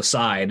vents on the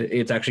side,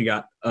 it's actually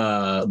got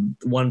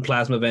one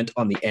plasma vent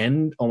on the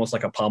end, almost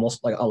like a pommel,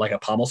 like a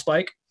pommel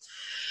spike.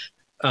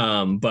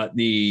 But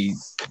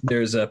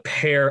there's a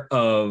pair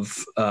of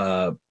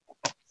field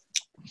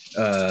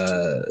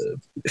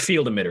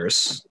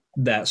emitters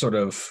that sort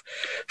of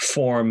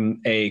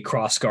form a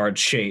crossguard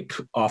shape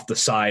off the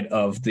side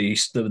of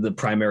the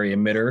primary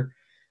emitter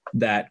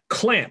that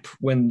clamp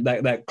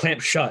that clamp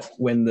shut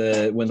when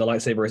the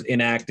lightsaber is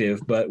inactive,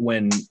 but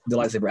when the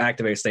lightsaber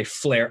activates, they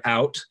flare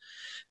out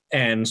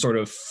and sort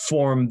of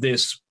form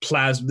this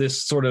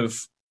sort of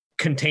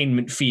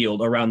containment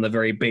field around the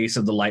very base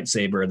of the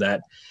lightsaber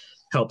that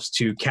helps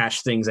to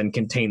catch things and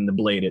contain the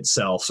blade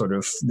itself. Sort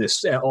of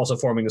this also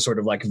forming a sort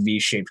of like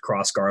V-shaped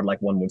crossguard,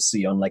 like one would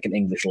see on like an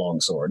English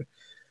longsword.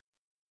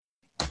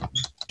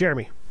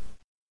 Jeremy.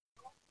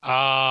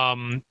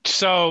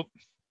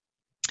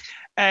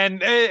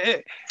 And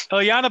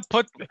Ilyana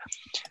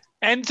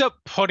ends up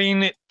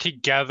putting it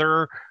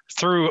together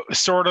through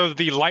sort of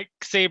the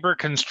lightsaber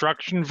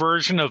construction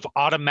version of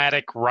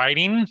automatic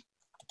writing.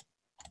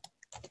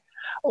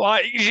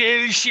 Like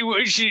she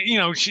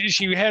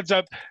heads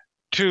up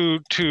to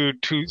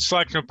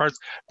selection of parts,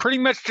 pretty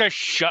much just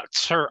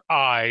shuts her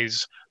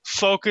eyes,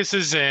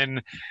 focuses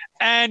in,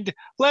 and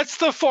lets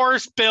the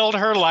Force build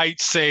her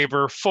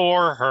lightsaber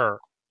for her.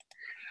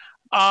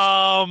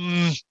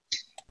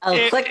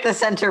 I'll click the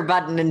center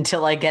button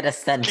until I get a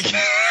sentence.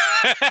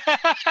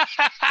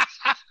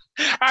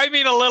 I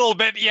mean, a little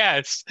bit,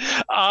 yes.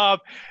 Although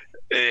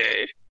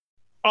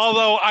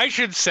I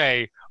should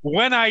say,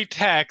 when I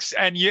text,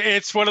 and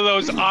it's one of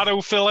those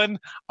auto-fill-in,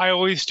 I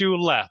always do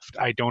left.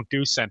 I don't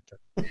do center.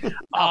 Okay,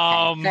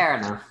 fair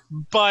enough.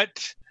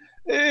 But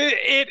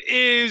it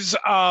is...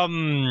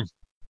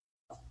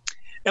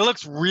 it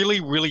looks really,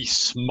 really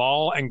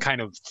small and kind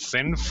of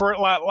thin for it.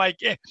 Like...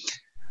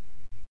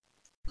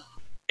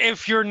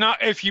 If you're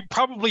not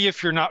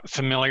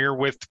familiar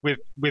with the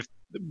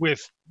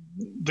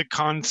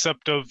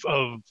concept of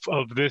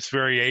this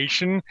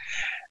variation,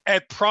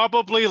 it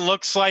probably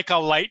looks like a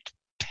light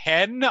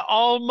pen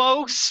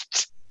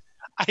almost,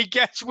 I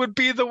guess would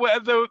be the way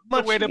to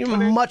put it.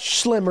 Much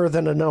slimmer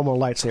than a normal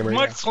lightsaber.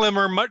 Much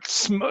slimmer, much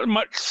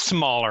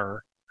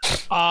smaller.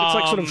 It's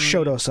like sort of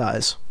Shoto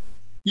size.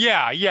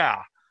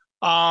 Yeah.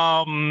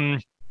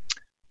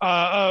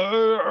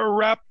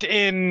 Wrapped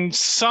in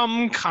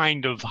some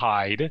kind of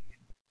hide.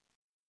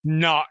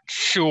 Not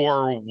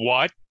sure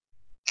what.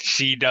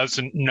 She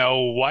doesn't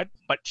know what,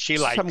 but she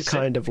likes some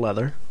kind of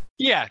leather.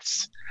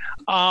 Yes.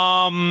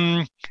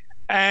 And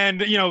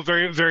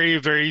very, very,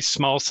 very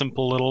small,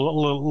 simple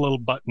little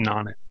button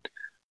on it.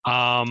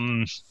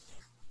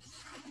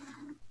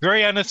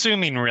 Very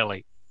unassuming,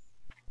 really.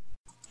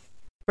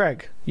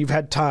 Greg, you've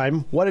had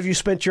time. What have you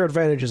spent your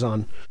advantages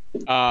on?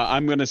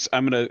 I'm gonna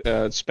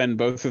spend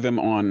both of them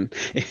on.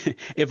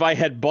 If I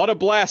had bought a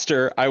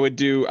blaster, I would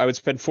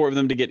spend 4 of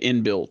them to get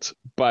inbuilt,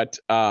 but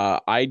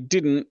I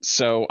didn't,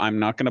 so I'm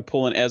not gonna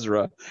pull an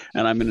Ezra,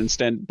 and I'm gonna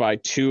instead buy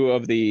 2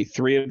 of the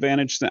 3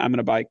 advantage. I'm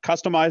gonna buy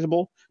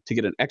customizable to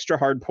get an extra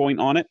hard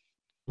point on it,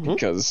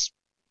 because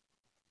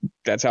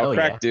that's how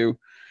crack do.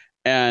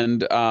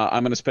 And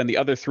I'm going to spend the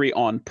other 3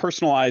 on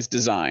personalized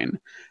design,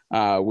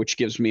 which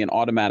gives me an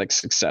automatic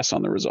success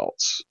on the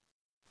results.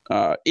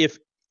 If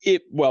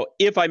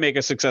I make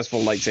a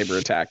successful lightsaber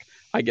attack,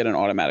 I get an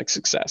automatic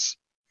success.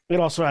 It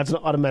also adds an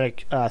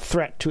automatic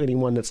threat to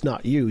anyone that's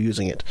not you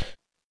using it.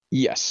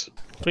 Yes.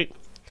 Sweet.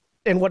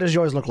 And what does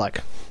yours look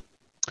like?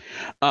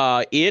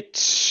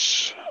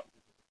 Honestly,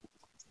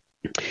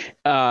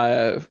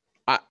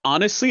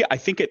 I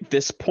think at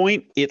this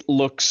point it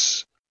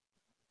looks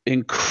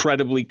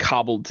incredibly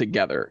cobbled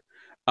together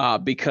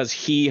because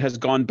he has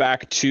gone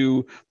back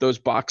to those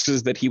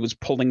boxes that he was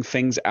pulling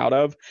things out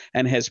of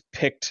and has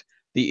picked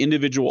the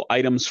individual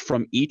items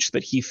from each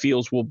that he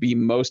feels will be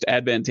most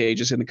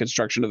advantageous in the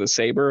construction of the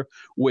saber,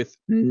 with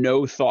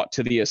no thought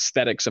to the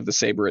aesthetics of the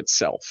saber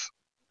itself.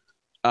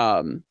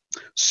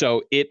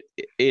 So it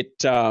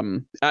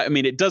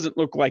doesn't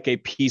look like a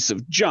piece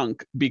of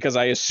junk because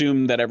I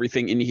assume that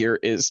everything in here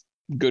is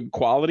good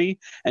quality,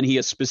 and he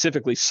is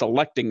specifically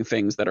selecting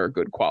things that are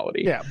good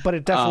quality. Yeah, but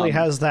it definitely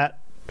has that.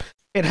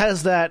 It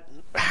has that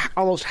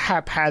almost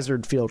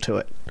haphazard feel to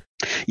it.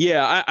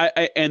 Yeah,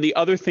 I and the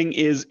other thing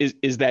is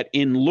that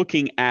in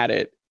looking at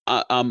it,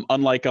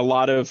 unlike a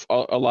lot of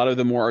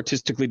the more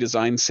artistically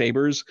designed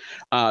sabers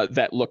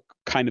that look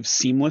kind of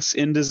seamless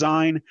in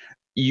design,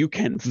 you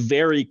can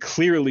very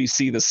clearly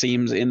see the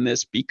seams in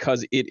this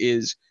because it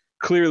is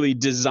clearly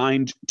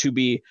designed to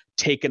be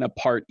taken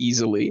apart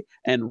easily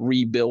and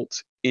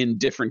rebuilt in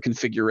different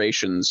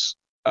configurations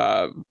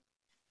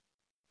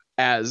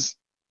as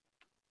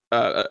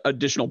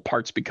additional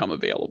parts become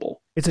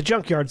available. It's a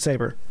junkyard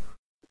saber.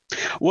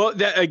 Well,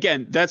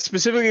 that's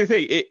specifically the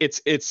thing. It's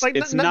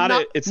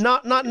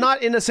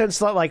not in the sense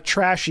that like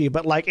trashy,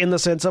 but like in the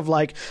sense of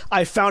like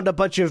I found a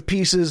bunch of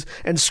pieces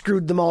and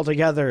screwed them all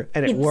together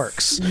and it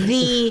works.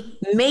 The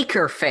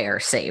Maker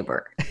Faire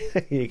saber.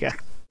 There you go.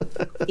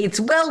 It's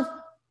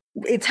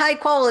high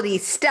quality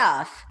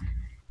stuff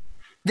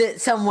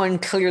that someone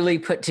clearly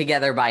put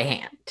together by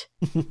hand.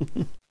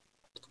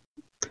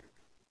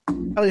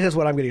 At least that's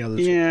what I'm getting out of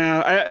this.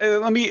 Yeah,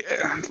 let me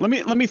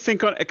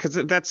think on it, because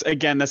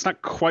that's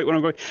not quite what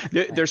I'm going.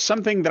 There's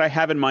something that I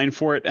have in mind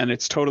for it, and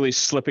it's totally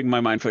slipping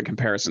my mind for the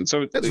comparison.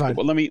 So that's fine.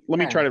 Let me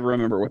try to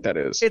remember what that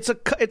is. It's a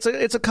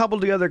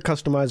cobbled together,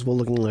 customizable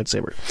looking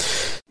lightsaber.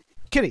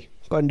 Kitty,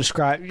 go ahead and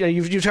describe.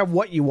 You have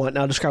what you want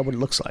now. Describe what it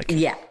looks like.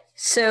 Yeah.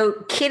 So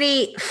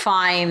Kitty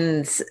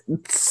finds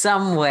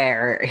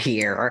somewhere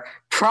here,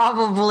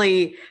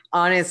 probably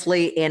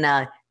honestly in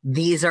a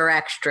these are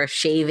extra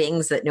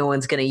shavings that no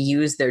one's going to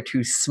use, they're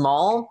too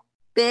small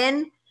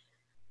bin,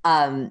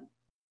 the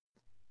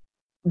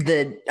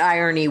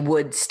irony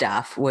wood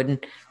stuff, wooden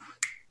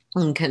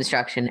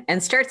construction,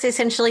 and starts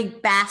essentially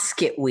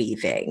basket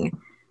weaving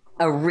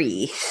a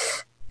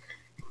wreath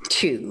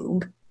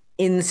tube,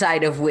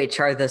 inside of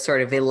which are the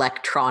sort of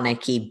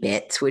electronic-y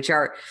bits, which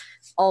are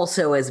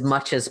also as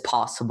much as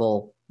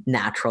possible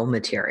natural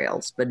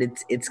materials, but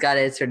it's got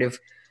a sort of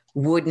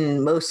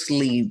wooden,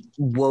 mostly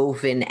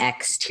woven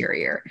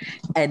exterior,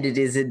 and it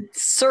is a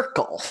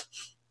circle,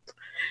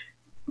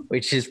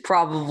 which is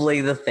probably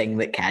the thing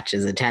that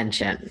catches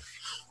attention.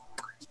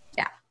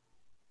 Yeah.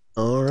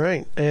 All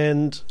right,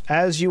 and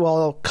as you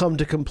all come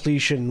to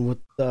completion with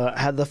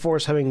had the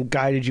Force having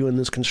guided you in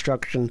this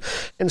construction,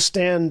 and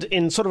stand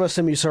in sort of a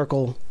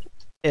semicircle,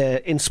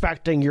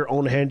 inspecting your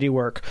own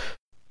handiwork,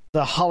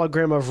 the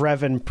hologram of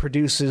Revan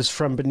produces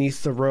from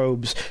beneath the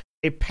robes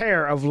a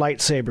pair of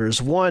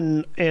lightsabers,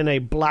 one in a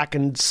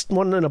blackened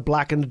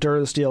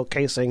Durasteel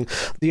casing,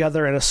 the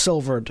other in a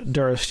silvered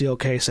Durasteel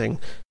casing.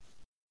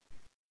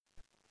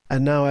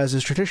 And now, as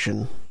is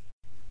tradition,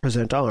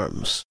 present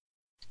arms.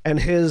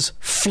 And his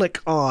flick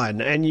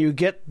on, and you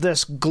get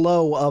this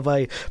glow of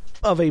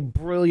a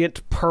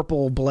brilliant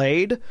purple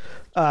blade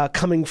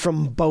coming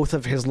from both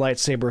of his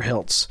lightsaber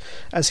hilts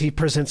as he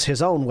presents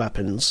his own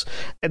weapons,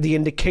 and the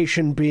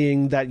indication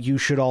being that you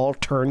should all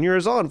turn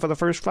yours on for the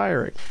first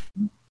firing.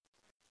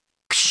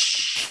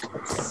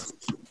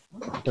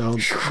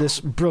 This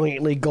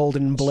brilliantly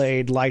golden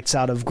blade lights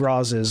out of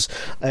Graz's.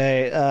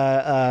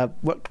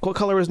 What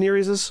color is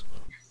Nereus's?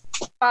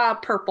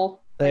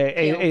 Purple.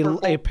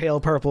 A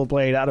pale purple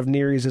blade out of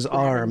Nereus's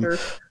arm.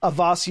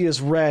 Avasia's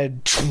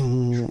red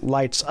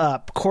lights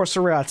up.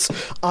 Corsorat's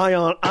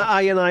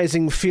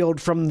ionizing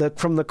field from the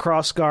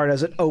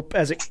crossguard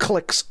as it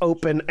clicks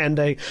open and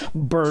a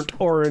burnt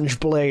orange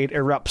blade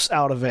erupts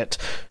out of it.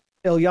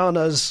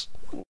 Ilyana's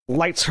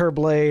lights her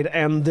blade,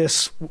 and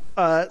this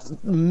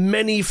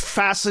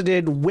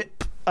many-faceted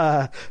whip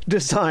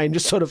design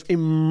just sort of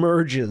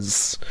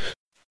emerges.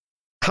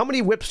 How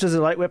many whips does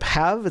a light whip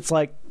have? It's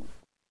like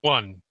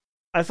one.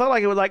 I felt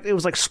like it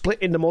was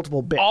split into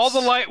multiple bits. All the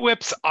light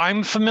whips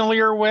I'm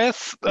familiar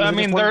with, I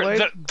mean,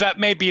 that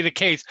may be the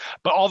case,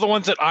 but all the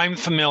ones that I'm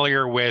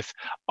familiar with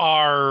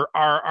are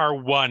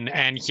one.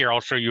 And here I'll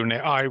show you.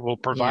 I will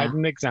provide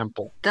an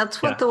example.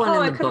 That's what the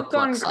one in the book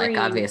looks like.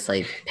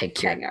 Obviously,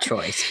 pick your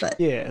choice, but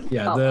yeah.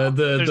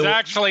 There's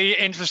actually,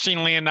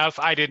 interestingly enough,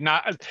 I did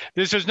not.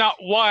 This is not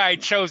why I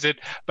chose it,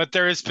 but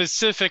there is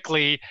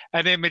specifically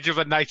an image of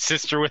a Night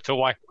Sister with the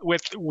light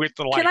with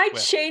the light. Can I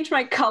whip. change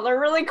my color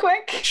really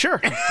quick?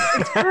 Sure.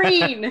 It's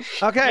green.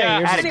 Okay.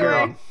 Yeah,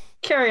 anyway,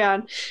 carry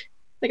on.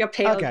 Like a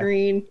pale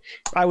green.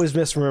 I was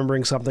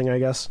misremembering something, I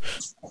guess.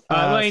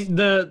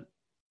 The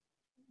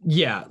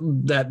Yeah,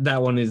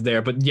 that one is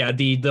there. But yeah,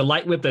 the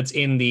light whip that's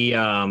in the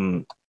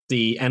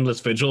Endless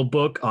Vigil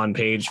book on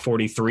page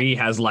 43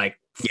 has like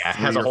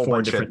has a whole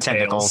bunch of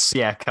tentacles. tails.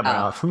 Yeah, coming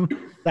off.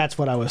 That's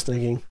what I was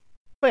thinking.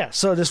 But yeah,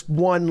 so just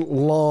one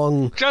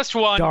long, Just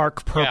one.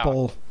 dark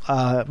purple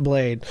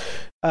blade.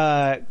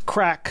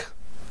 Crack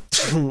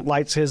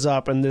lights his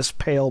up, and this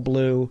pale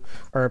blue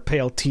or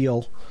pale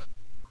teal.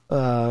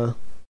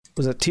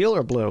 Was it teal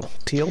or blue?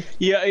 Teal.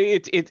 Yeah,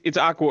 it's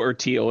aqua or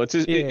teal. It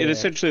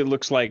essentially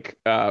looks like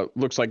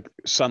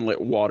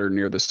sunlit water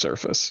near the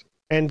surface.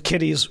 And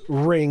Kitty's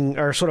ring,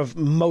 or sort of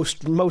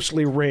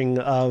mostly ring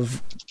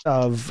of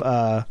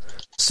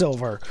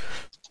silver.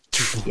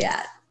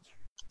 Yeah.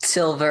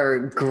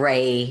 Silver,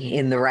 gray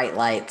in the right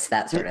lights,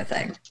 that sort of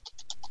thing.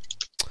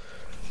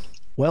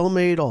 Well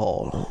made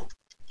all.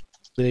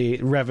 The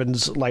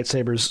Revan's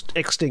lightsabers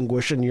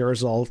extinguish and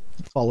yours all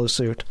follow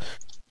suit.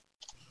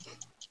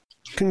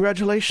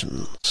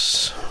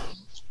 Congratulations.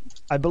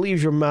 I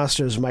believe your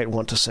masters might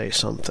want to say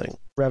something.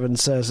 Revan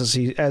says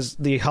as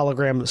the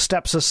hologram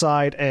steps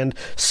aside and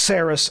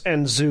Saris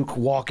and Zook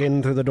walk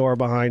in through the door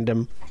behind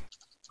him.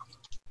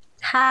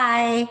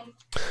 Hi.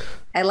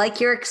 I like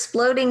your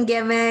exploding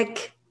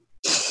gimmick.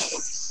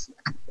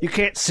 You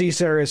can't see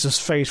Saris's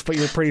face, but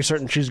you're pretty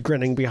certain she's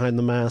grinning behind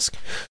the mask.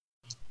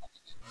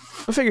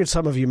 I figured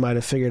some of you might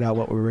have figured out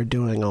what we were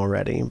doing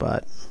already,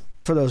 but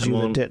for those of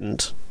you that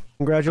didn't,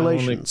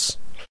 congratulations.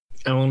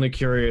 I'm only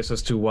curious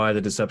as to why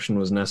the deception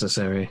was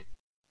necessary.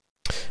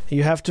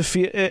 You have to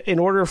feel, in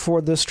order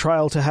for this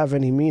trial to have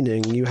any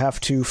meaning, you have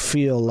to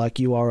feel like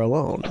you are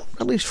alone,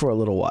 at least for a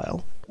little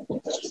while.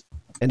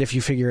 And if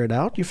you figure it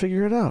out, you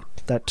figure it out.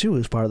 That too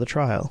is part of the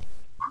trial.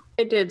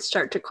 I did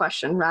start to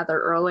question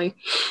rather early.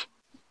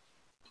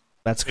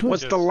 That's good.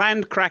 Was the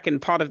land kraken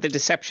part of the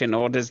deception,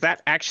 or does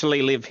that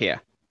actually live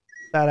here?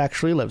 That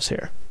actually lives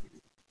here.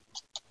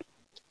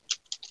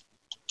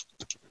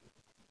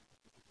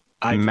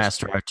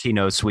 Master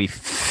Artinos, we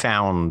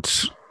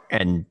found,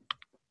 and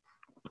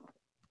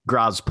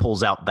Graz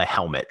pulls out the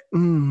helmet.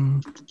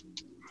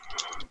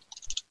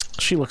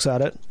 She looks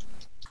at it.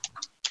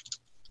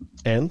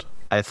 And?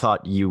 I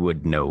thought you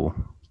would know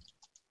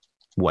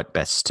what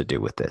best to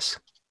do with this.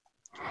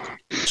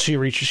 She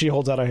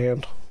holds out a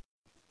hand.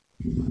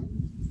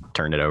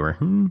 Turn it over.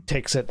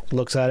 Takes it,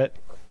 looks at it.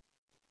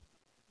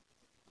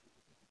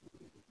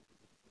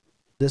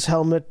 This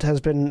helmet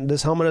has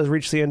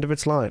reached the end of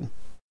its line.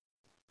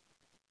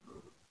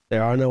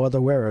 There are no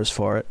other wearers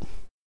for it.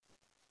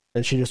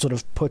 And she just sort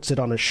of puts it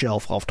on a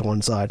shelf off to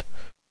one side.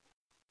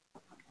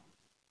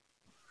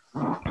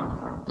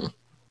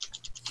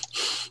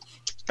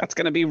 That's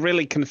going to be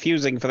really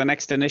confusing for the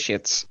next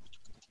initiates.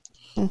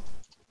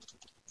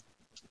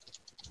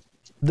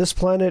 This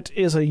planet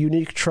is a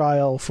unique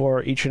trial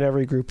for each and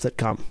every group that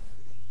come.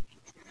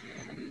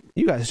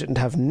 You guys didn't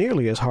have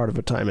nearly as hard of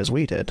a time as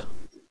we did.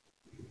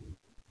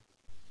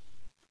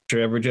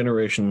 Sure, every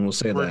generation will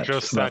say We're that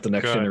just about that the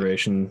next good.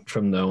 generation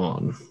from now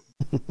on.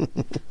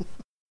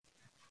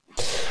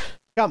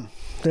 Come,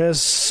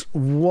 there's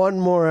one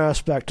more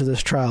aspect to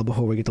this trial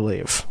before we get to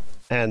leave.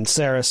 And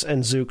Saris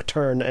and Zook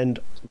turn and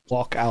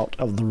walk out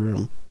of the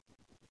room.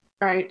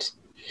 Right.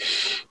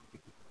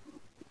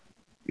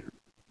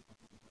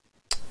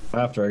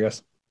 After, I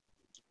guess.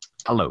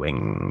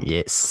 Following,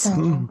 yes.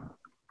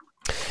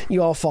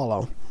 You all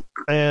follow.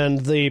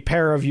 And the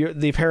pair of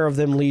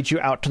them lead you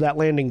out to that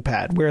landing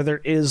pad where there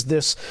is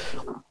this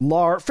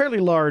fairly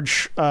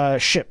large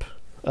ship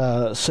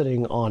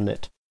sitting on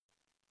it.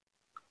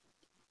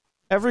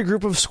 Every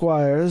group of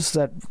squires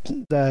that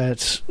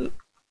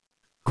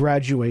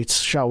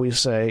graduates, shall we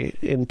say,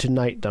 into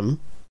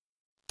knightdom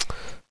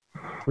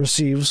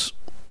receives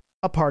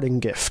a parting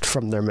gift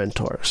from their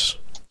mentors.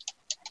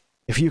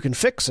 If you can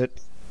fix it,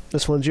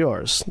 this one's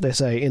yours, they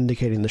say,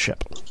 indicating the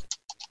ship.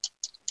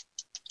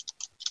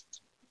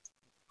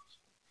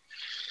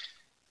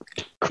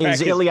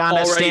 Is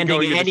Ileana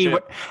standing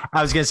anywhere?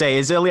 I was going to say,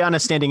 is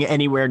Ileana standing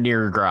anywhere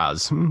near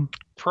Graz?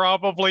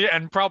 Probably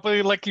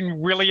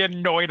looking really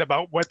annoyed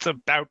about what's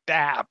about to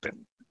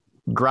happen.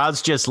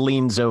 Graz just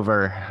leans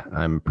over.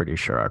 I'm pretty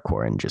sure our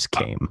Quarren just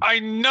came. I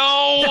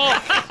know!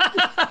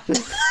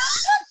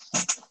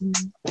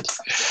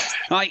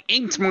 I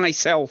inked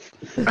myself.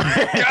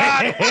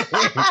 God!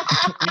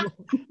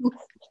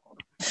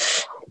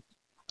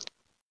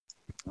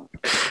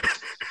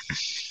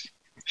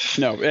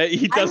 No,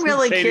 he doesn't. I'm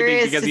really say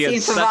curious because to he see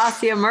has if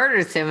Vavasia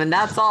murders him, and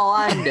that's all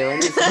I'm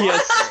doing. he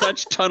has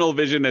such tunnel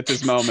vision at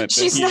this moment.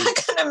 She's not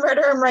going to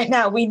murder him right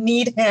now. We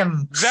need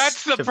him.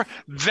 That's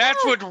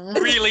what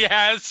really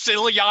has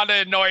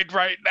Ileana annoyed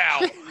right now.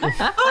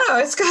 Oh, no,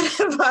 it's got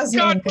to Vavasia.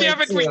 God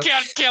damn it, we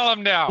can't kill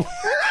him now.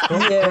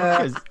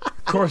 Yeah.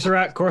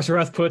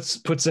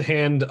 Korsarath puts a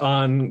hand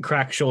on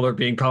Crack's shoulder,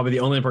 being probably the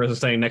only person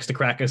standing next to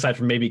Crack aside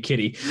from maybe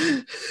Kitty,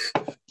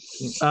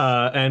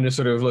 and just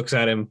sort of looks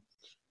at him.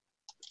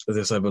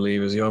 This, I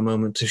believe, is your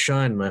moment to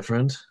shine, my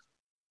friend.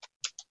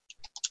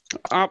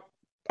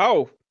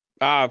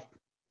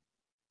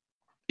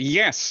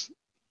 Yes.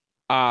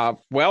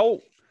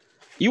 Well,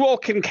 you all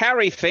can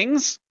carry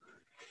things.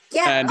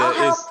 Yeah, And, I'll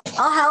help.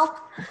 I'll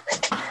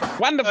help.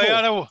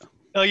 Wonderful.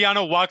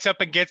 Ilyana walks up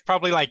and gets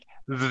probably like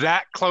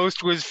that close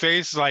to his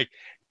face, like,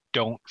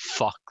 don't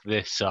fuck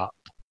this up.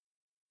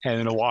 And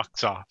then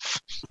walks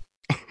off.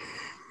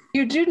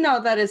 You do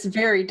know that is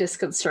very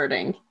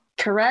disconcerting,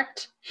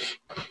 correct?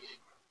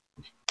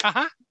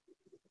 Uh-huh.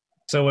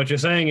 So what you're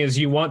saying is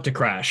you want to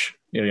crash,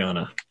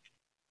 Ilyana.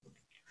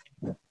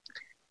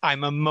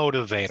 I'm a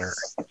motivator.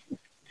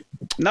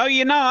 No,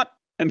 you're not.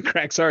 And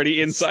Crack's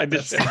already inside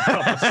the ship.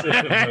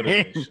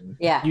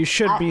 Yeah. You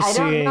should be I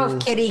seeing. don't know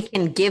if Kitty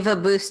can give a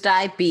boost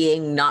die,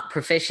 being not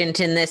proficient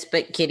in this,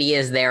 but Kitty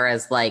is there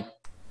as like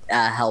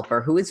a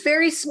helper who is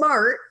very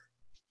smart.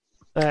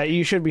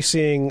 You should be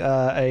seeing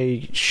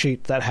a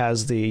sheet that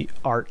has the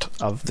art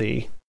of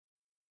the.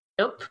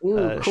 Nope.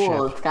 Ooh,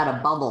 cool. Ship. It's got a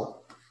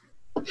bubble.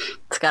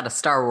 It's got a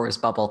Star Wars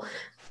bubble.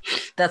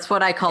 That's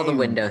what I call the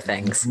window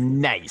things.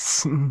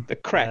 Nice. The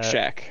Crack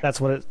Shack. That's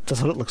what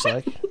it looks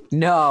like.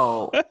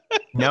 No.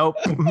 Nope.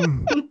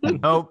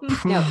 Nope.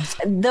 No.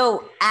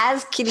 Though,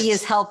 as Kitty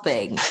is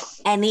helping,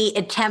 any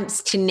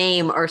attempts to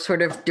name are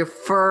sort of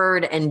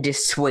deferred and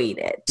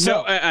dissuaded.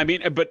 No, I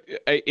mean, but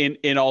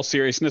in all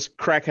seriousness,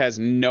 Crack has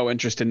no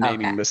interest in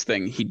naming this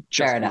thing. He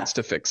just wants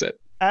to fix it.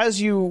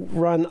 As you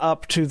run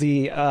up to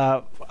the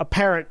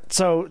apparent,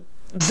 so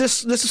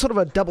this is sort of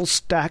a double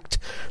stacked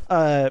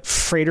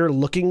freighter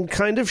looking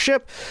kind of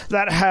ship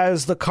that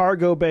has the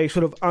cargo bay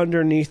sort of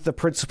underneath the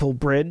principal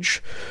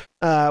bridge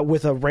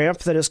with a ramp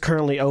that is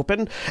currently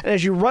open. And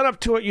as you run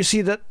up to it, you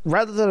see that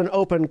rather than an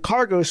open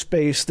cargo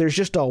space, there's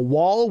just a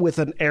wall with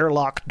an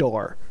airlock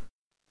door.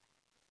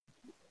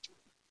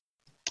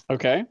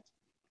 Okay.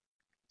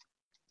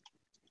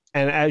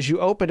 And as you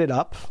open it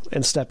up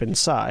and step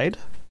inside,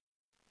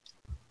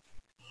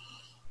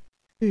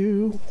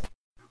 you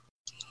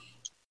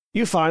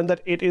find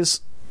that it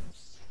is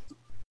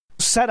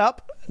set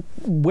up,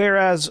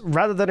 whereas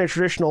rather than a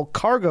traditional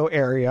cargo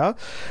area,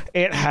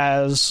 it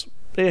has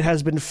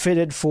been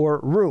fitted for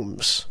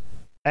rooms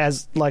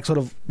as like sort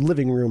of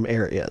living room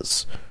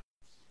areas.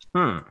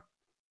 You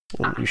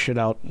should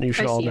all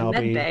now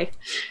be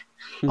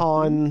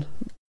on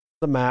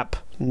the map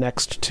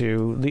next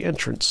to the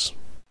entrance.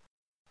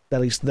 At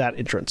least that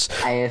entrance.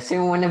 I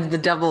assume one of the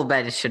double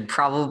beds should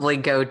probably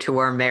go to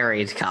our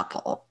married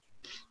couple.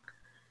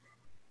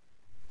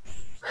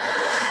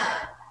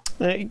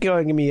 Go ahead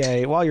and give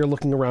me while you're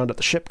looking around at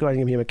the ship, go ahead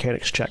and give me a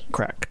mechanics check.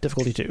 Crack.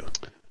 Difficulty 2.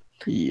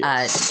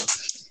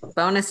 Yes.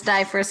 Bonus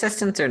die for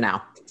assistance or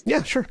no?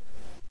 Yeah, sure.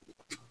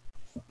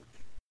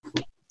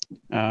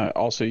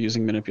 Also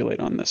using manipulate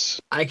on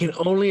this. I can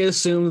only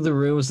assume the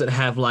rooms that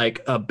have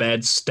like a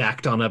bed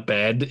stacked on a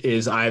bed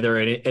is either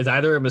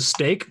a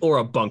mistake or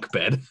a bunk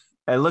bed.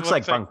 It looks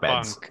like bunk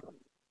beds.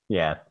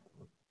 Yeah.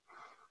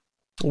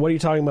 What are you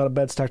talking about? A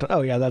bed stacked on?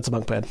 Oh, yeah, that's a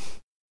bunk bed.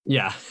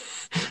 Yeah.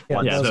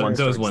 Yeah,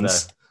 those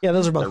ones. Yeah,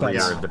 those are The bunk beds.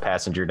 rear of the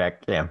passenger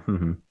deck. Yeah.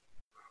 Mm-hmm.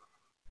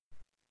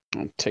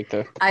 I'll take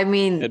the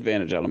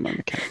advantage out of my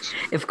mechanics.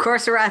 If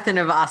Corsarath and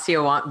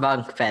Avasia want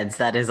bunk beds,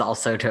 that is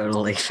also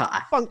totally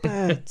fine. Bunk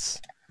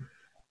beds.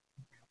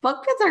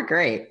 Bunk beds are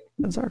great.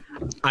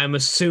 I'm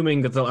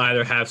assuming that they'll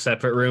either have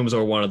separate rooms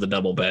or one of the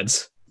double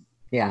beds.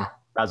 Yeah.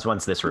 That's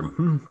once this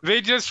room.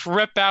 They just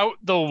rip out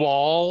the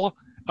wall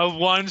of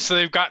one, so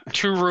they've got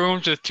 2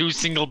 rooms with 2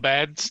 single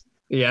beds.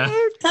 Yeah.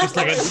 Just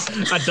like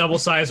a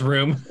double-sized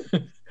room.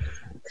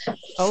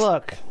 Oh,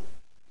 look.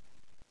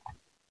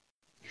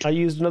 I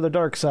used another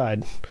dark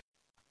side.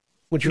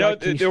 Would you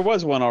there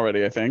was one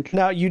already, I think.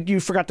 No,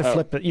 you forgot to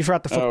flip it. You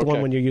forgot to flip the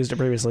one when you used it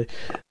previously.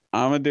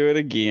 I'm going to do it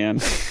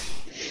again.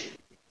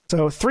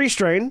 So 3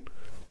 strain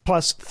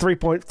plus 3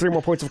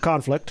 more points of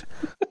conflict.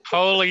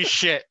 Holy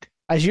shit.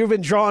 As you've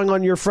been drawing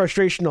on your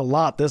frustration a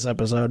lot this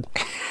episode.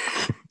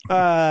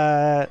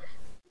 So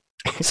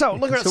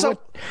look at so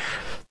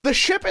the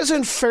ship is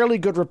in fairly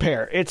good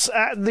repair. It's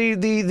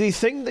the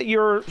thing that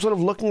you're sort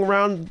of looking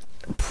around.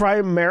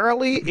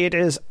 Primarily, it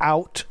is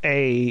out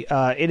the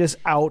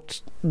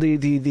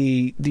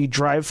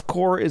drive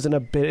core is in a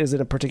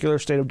particular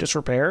state of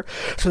disrepair,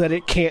 so that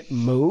it can't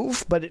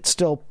move, but it's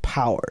still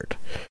powered.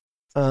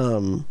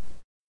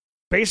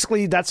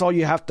 Basically, that's all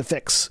you have to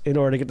fix in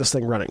order to get this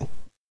thing running.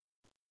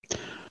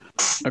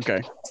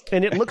 Okay.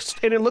 And it looks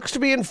to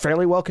be in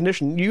fairly well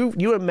condition.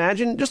 You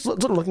imagine, just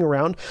sort of looking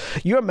around,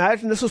 you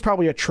imagine this was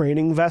probably a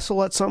training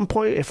vessel at some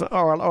point,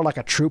 or like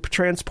a troop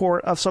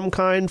transport of some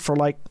kind for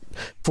like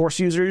Force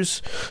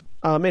users.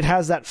 It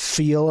has that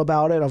feel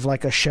about it of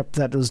like a ship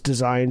that was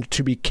designed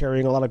to be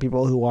carrying a lot of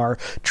people who are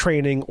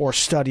training or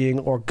studying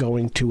or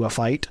going to a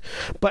fight,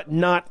 but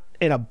not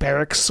in a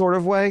barracks sort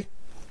of way.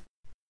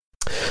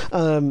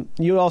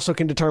 You also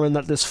can determine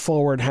that this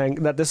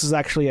that this is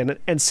actually an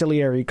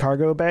ancillary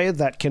cargo bay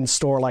that can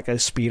store like a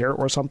speeder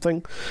or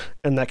something,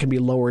 and that can be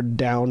lowered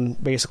down.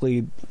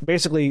 Basically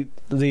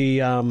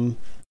the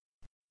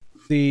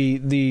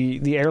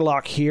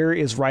airlock here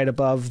is right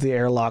above the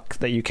airlock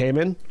that you came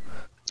in.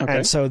 Okay.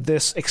 And so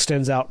this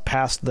extends out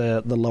past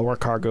the lower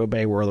cargo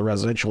bay where the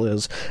residential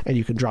is, and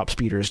you can drop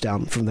speeders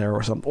down from there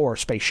or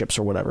spaceships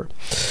or whatever.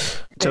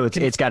 So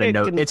it's got a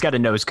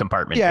nose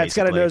compartment. Yeah, basically. it's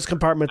got a nose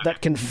compartment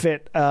that can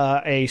fit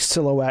a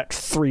silhouette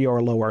 3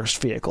 or lower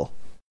vehicle.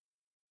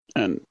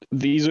 And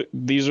these are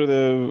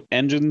the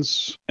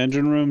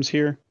engine rooms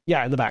here?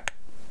 Yeah, in the back.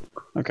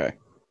 Okay.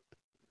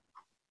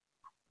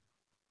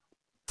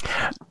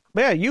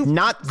 But yeah, you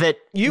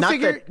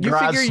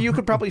figure you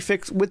could probably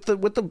fix with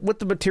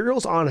the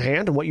materials on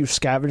hand and what you've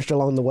scavenged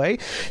along the way.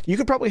 You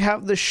could probably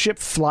have the ship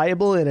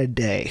flyable in a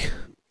day.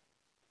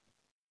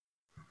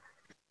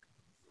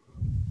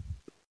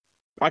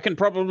 I can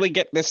probably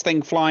get this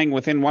thing flying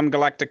within 1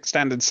 galactic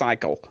standard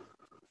cycle.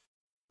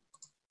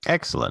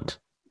 Excellent.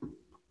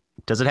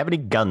 Does it have any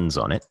guns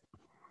on it?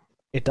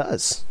 It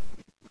does.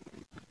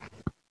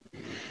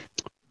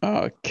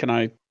 Can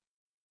I?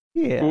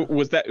 Yeah.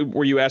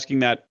 Were you asking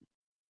that?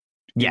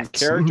 Yes.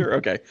 Character?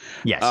 Okay.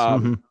 Yes.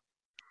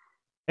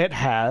 It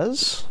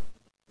has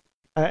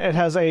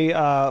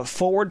a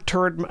forward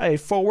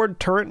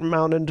turret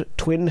mounted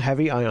twin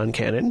heavy ion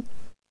cannon.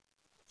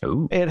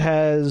 Ooh. It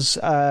has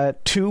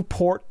 2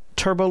 port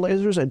turbo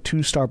lasers and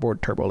 2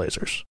 starboard turbo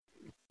lasers.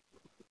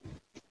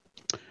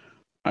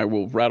 I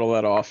will rattle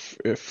that off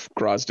if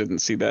Graz didn't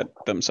see that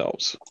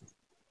themselves.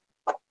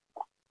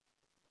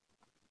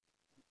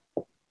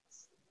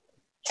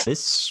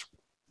 This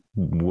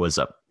was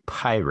a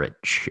pirate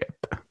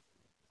ship.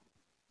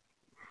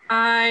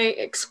 I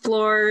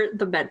explore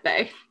the med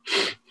bay.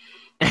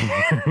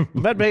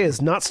 Med bay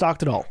is not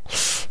stocked at all.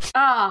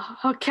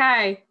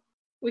 Okay.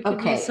 We could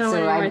Okay, do so so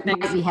many I more might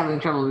things. be having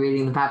trouble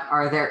reading the map.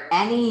 Are there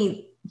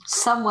any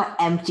somewhat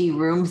empty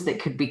rooms that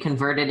could be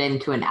converted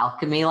into an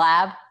alchemy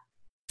lab?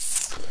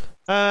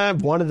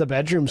 One of the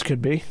bedrooms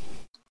could be.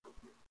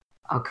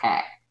 Okay.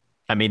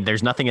 I mean,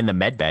 there's nothing in the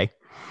med bay.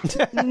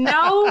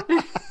 No.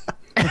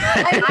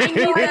 I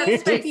need that need to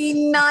space.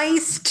 be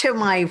nice to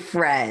my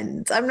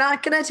friends. I'm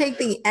not going to take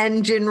the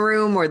engine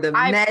room or the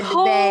med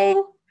bay.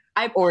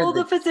 I or pull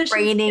the the physician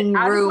training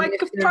out room of my if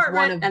there's one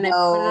compartment of and I put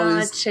it on a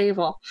those.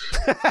 table.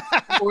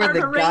 Or Start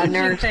the arranging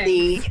gunner things.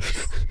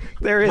 seat.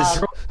 There is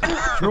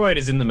Droid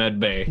is in the med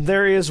bay.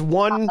 there is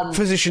one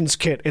physician's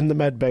kit in the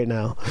med bay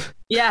now.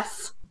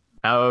 Yes.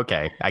 Oh,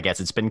 okay. I guess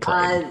it's been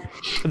claimed.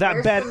 That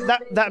There's bed some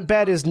that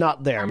bed is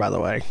not there, by the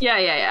way.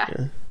 Yeah.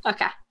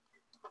 Okay.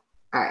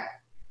 All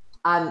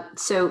right.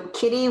 So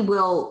Kitty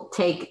will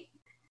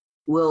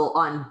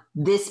on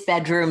this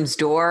bedroom's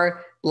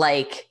door,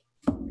 like,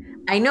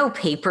 I know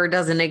paper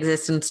doesn't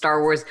exist in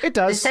Star Wars. It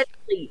does.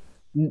 Essentially,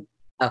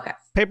 okay.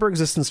 Paper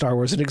exists in Star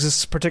Wars. It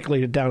exists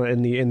particularly down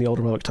in the Old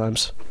Republic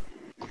times.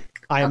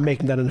 I am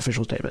making that an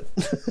official statement.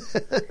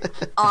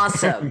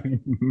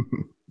 Awesome.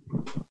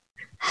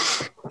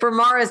 For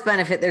Mara's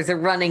benefit, there's a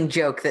running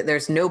joke that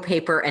there's no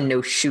paper and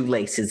no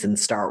shoelaces in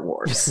Star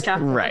Wars. Okay.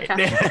 Right.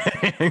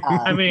 Okay.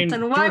 I mean,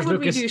 Then why George would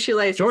Lucas, we do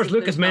shoelaces? George if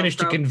Lucas there's managed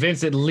to Velcro?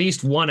 convince at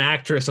least one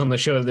actress on the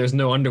show that there's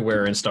no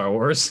underwear in Star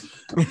Wars.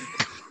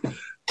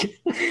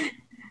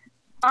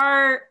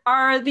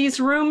 Are these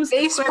rooms?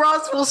 Space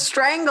bras will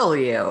strangle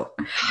you.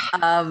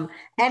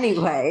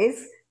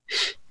 Anyways,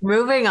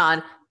 moving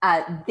on.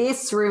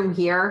 This room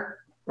here,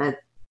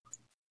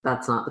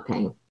 that's not the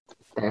ping.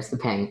 There's the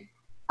ping.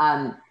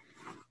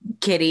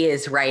 Kitty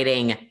is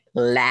writing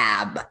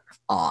lab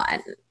on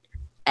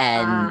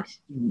and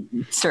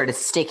sort of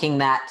sticking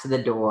that to the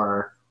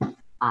door.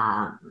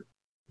 Not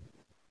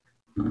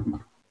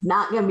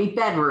going to be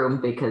bedroom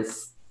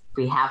because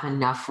we have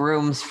enough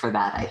rooms for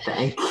that, I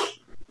think.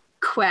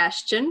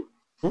 Question.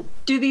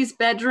 Do these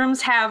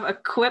bedrooms have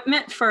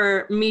equipment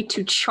for me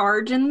to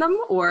charge in them,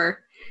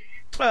 or?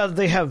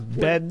 They have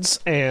beds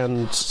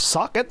and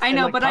sockets. I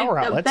know, and, but power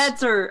the outlets.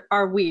 beds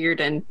are weird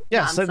and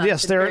Yes, nonsense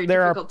yes, and there- very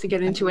there are- difficult to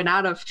get into and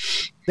out of.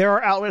 There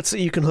are outlets that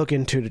you can hook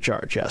into to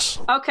charge. Yes.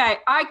 Okay,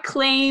 I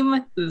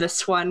claim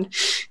this one.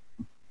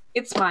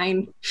 It's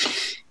mine.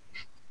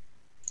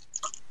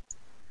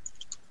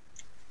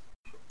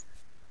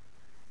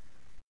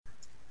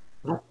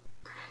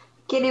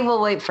 Kitty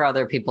will wait for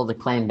other people to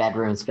claim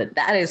bedrooms, but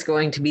that is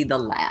going to be the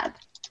lab.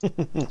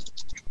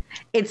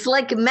 It's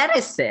like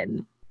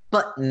medicine,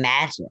 but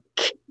magic.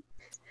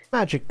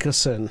 Magic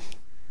Kassin.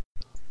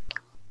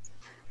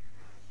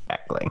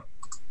 Exactly.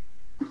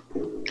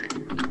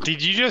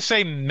 Did you just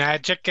say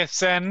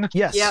Magicison?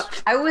 Yes. Yep.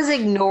 I was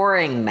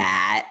ignoring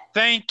Matt.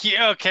 Thank you.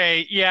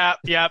 Okay. Yep.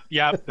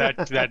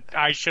 That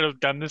I should have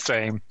done the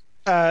same.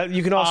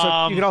 You can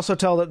also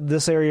tell that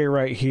this area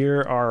right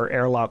here are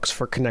airlocks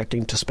for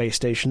connecting to space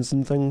stations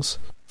and things.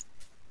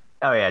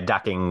 Oh yeah,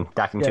 docking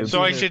tubes.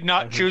 So I should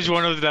not choose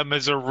one of them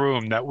as a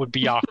room. That would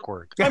be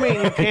awkward. I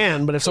mean, you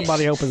can, but if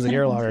somebody opens the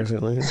airlock or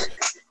something.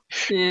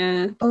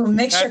 Yeah. Oh,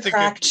 make sure That's a good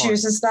Crack point.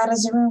 chooses that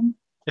as a room.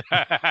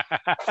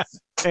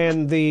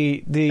 And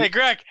the Hey,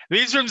 Greg,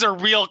 these rooms are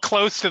real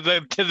close to the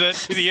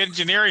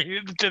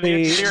engineering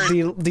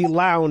engineering. the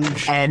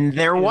lounge and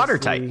they're is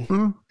watertight.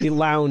 The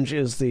lounge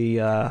is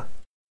the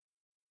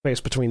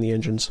space between the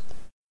engines.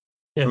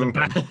 Yeah,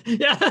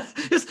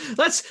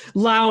 let's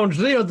lounge.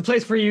 The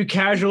place where you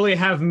casually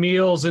have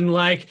meals and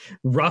like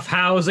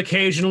roughhouse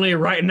occasionally,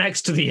 right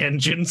next to the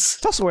engines.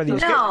 It's also where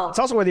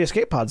the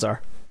escape pods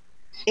are.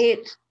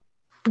 It's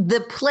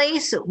the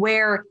place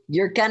where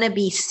you're gonna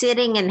be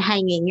sitting and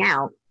hanging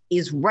out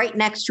is right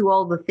next to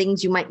all the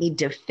things you might need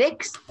to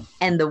fix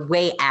and the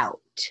way out.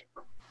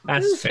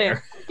 That's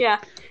fair. Yeah.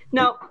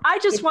 No, I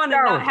just want to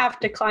not have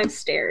to climb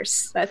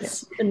stairs.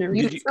 That's an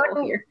You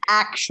goal here.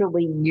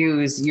 actually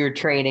use your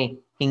training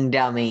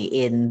dummy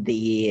in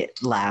the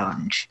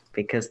lounge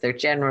because they're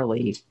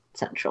generally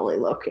centrally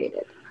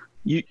located.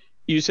 You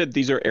said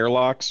these are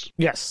airlocks?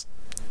 Yes.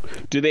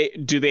 Do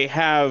they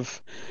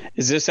have?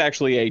 Is this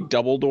actually a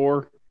double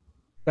door?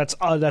 That's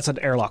an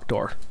airlock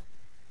door.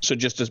 So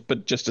just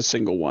a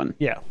single one.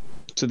 Yeah.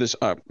 So this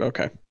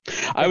okay.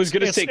 I was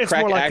going to say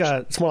Crack.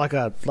 It's more like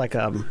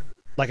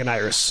an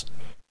iris.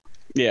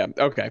 Yeah.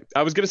 Okay.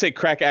 I was going to say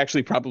Crack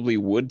actually probably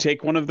would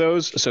take one of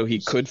those, so he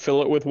could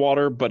fill it with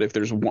water. But if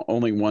there's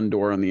only one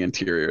door on the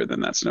interior, then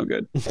that's no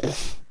good.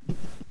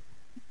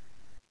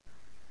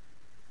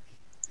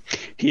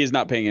 He is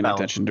not paying any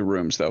attention to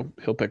rooms, though.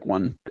 He'll pick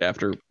one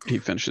after he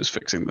finishes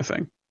fixing the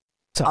thing.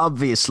 So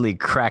obviously,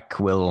 Crack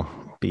will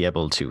be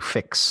able to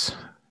fix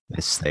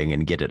this thing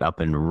and get it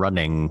up and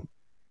running.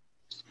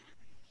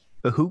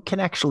 But who can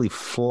actually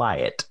fly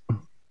it?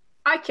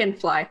 I can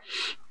fly.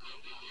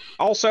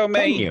 Also me.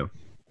 Can you?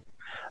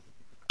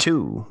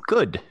 2.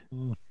 Good.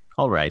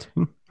 All right.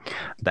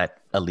 That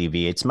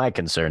alleviates my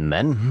concern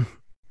then.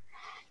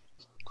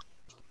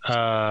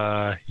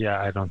 Yeah,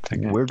 I don't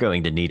think We're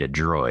going to need a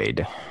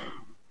droid.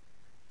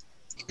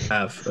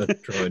 Have a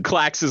droid.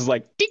 Clax is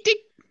like, tick, tick.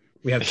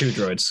 We have 2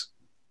 droids.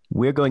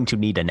 We're going to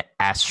need an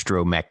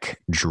astromech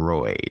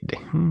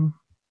droid.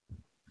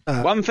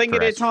 One thing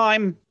at a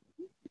time.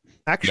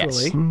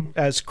 Actually, Yes.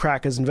 as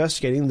Crack is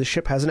investigating, the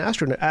ship has an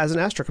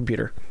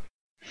astrocomputer.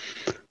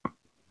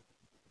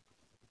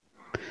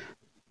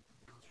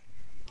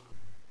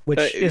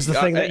 Which is the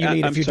thing that you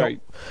need if you don't.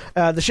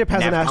 The ship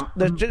has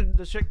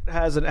the ship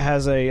has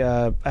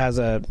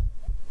a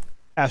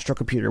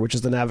astrocomputer, which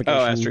is the navigation.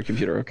 Oh,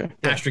 astrocomputer. Okay.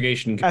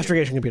 Astrogation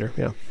computer.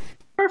 Yeah.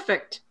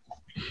 Perfect.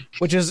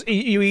 Which is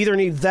you either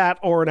need that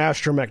or an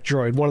astromech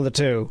droid, one of the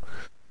two.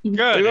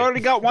 Good. We've already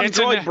got one It's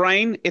droid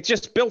brain. It's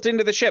just built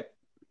into the ship.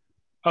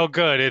 Oh,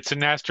 good. It's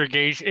an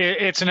astrogation.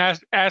 It's an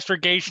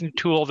astrogation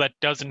tool that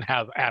doesn't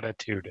have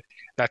attitude.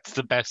 That's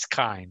the best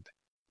kind.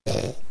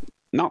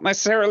 Not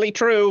necessarily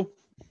true.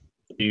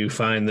 You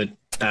find that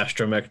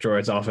astromech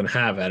droids often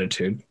have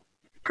attitude.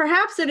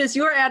 Perhaps it is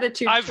your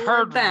attitude. I've toward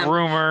heard them.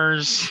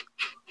 rumors.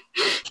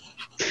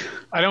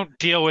 I don't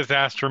deal with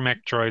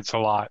astromech droids a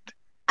lot.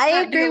 I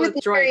I agree deal with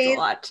the droids a theory,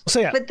 lot. So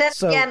yeah. but then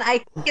again,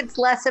 I think it's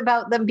less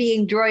about them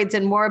being droids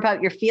and more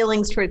about your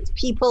feelings towards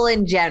people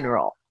in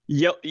general.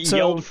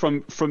 Yelled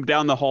from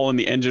down the hall in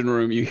the engine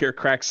room, you hear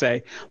Crack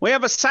say, "We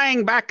have a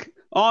saying back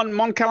on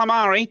Mon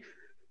Calamari.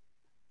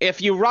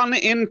 If you run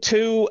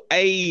into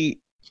a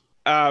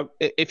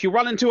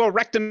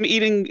rectum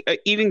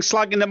eating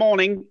slug in the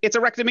morning, it's a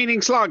rectum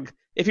eating slug.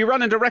 If you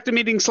run into rectum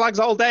eating slugs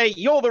all day,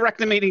 you're the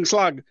rectum eating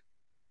slug.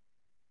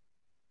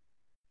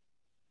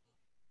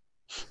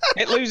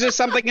 It loses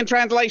something in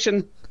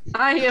translation."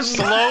 I am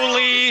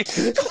Slowly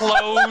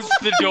close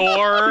the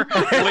door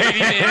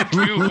leading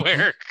into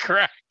where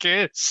Crack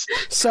is.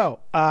 So,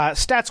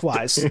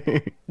 stats-wise,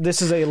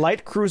 this is a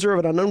light cruiser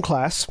of an unknown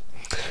class,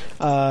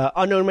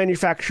 unknown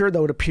manufacturer,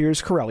 though it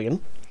appears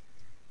Corellian.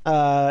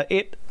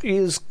 It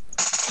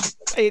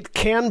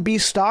can be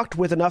stocked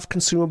with enough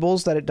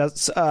consumables that it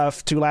does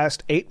to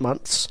last 8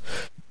 months.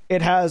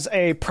 It has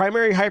a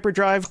primary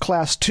hyperdrive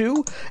class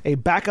 2, a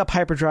backup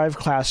hyperdrive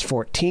class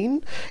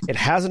 14. It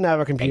has a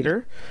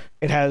navicomputer.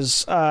 It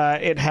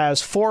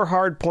has 4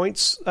 hard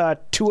points,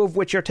 2 of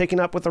which are taken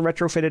up with a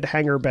retrofitted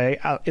hangar bay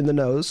out in the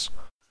nose.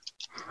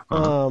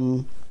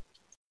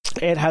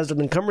 It has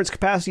an encumbrance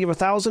capacity of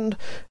 1,000.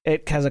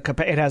 It has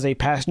a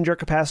passenger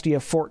capacity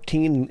of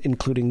 14,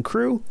 including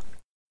crew.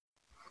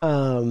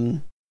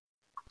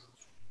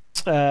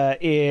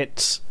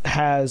 It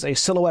has a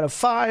silhouette of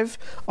 5,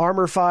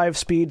 armor 5,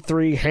 speed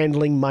 3,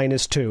 handling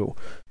 -2.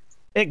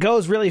 It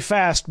goes really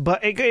fast,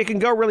 but it can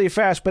go really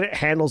fast, but it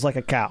handles like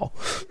a cow.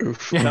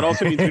 Oof. That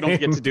also means we don't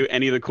get to do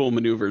any of the cool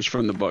maneuvers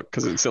from the book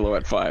because it's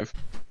silhouette 5.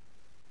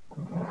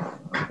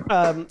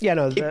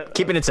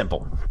 Keeping it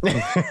simple.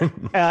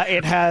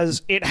 It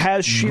has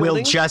shielding,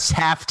 We'll just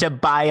have to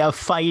buy a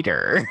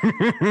fighter.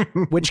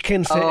 which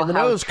can fit in the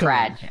how nose cone.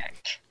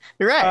 tragic.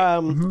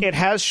 Right. It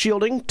has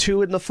shielding,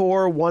 2 in the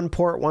fore, 1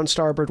 port, 1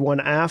 starboard, 1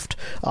 aft.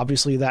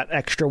 Obviously, that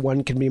extra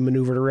one can be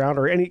maneuvered around,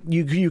 or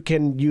you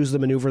can use the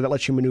maneuver that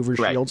lets you maneuver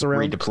shields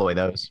around. Redeploy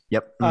those.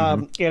 Yep.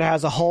 It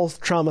has a hull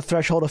trauma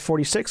threshold of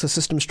 46, a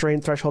system strain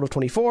threshold of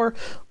 24,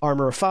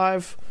 armor of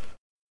 5.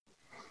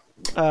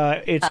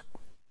 Its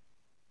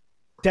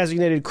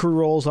designated crew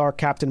roles are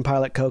captain,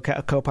 pilot,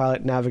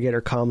 co-pilot,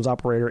 navigator, comms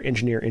operator,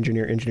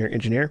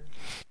 engineer.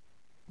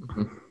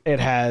 It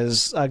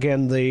has,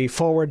 again, the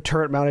forward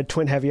turret-mounted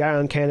twin heavy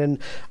ion cannon,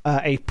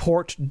 a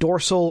port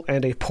dorsal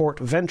and a port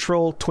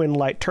ventral twin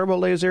light turbo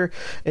laser,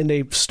 and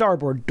a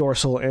starboard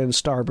dorsal and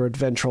starboard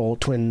ventral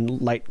twin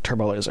light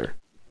turbo laser.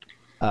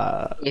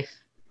 If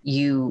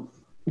you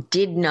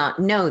did not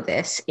know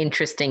this,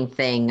 interesting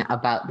thing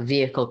about the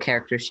vehicle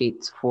character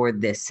sheets for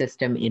this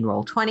system in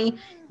Roll20,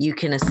 you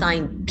can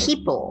assign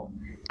people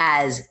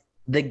as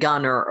the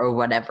gunner or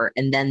whatever,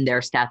 and then their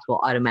stats will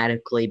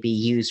automatically be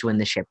used when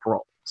the ship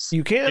rolls.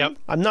 You can. Yep.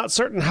 I'm not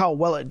certain how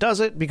well it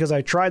does it because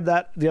I tried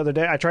that the other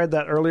day. I tried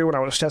that earlier when I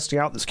was testing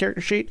out this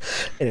character sheet,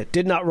 and it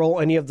did not roll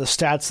any of the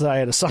stats that I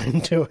had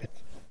assigned to it.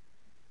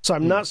 So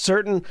I'm not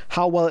certain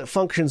how well it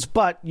functions,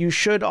 but you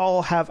should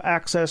all have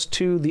access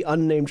to the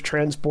unnamed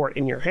transport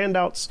in your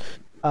handouts.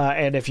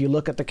 And if you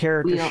look at the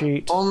character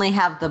sheet, only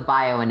have the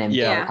bio and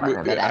info part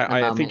of it at the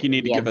I moment. think you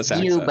need to give us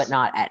view, access. but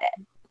not edit.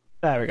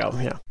 there we go.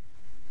 Yeah,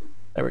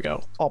 there we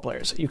go. All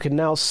players, you can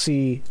now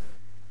see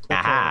the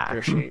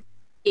character sheet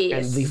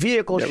and the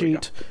vehicle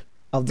sheet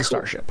of the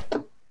starship.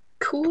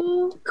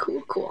 Cool.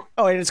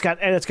 Oh, and it's got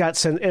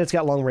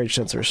long range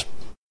sensors.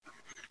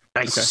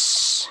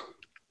 Nice.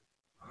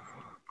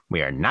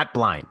 We are not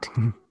blind.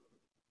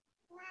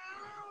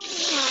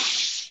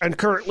 And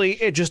currently,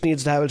 it just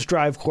needs to have its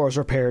drive cores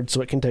repaired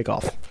so it can take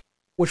off,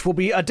 which will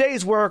be a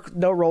day's work,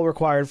 no roll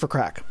required for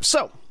crack.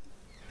 So,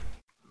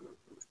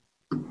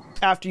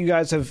 after you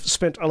guys have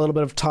spent a little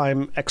bit of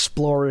time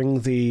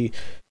exploring the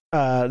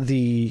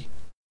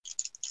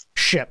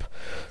ship,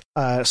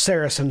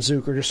 Saris and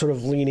Zook are just sort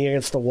of leaning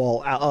against the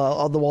wall,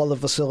 on the wall of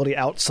the facility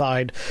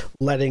outside,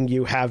 letting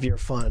you have your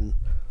fun.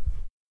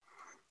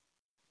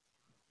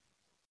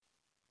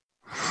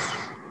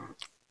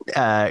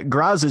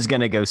 Graz is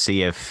going to go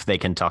see if they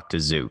can talk to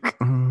Zook.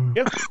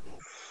 Yep.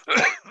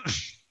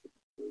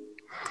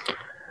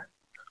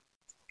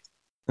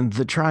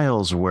 The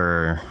trials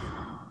were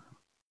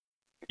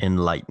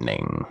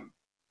enlightening,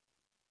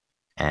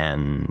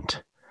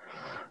 and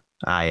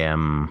I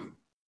am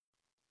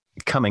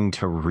coming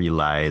to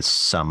realize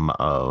some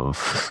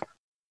of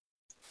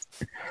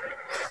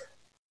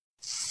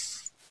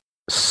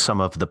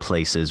the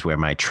places where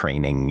my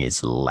training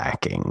is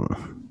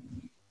lacking.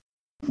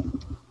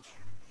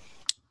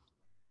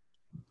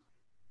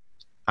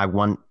 I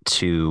want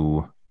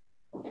to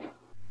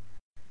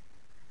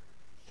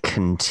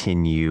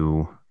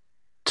continue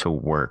to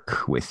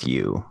work with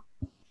you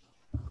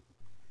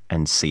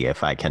and see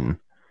if I can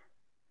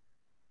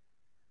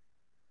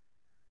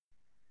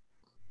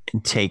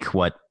take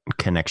what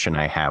connection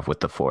I have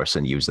with the Force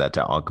and use that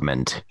to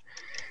augment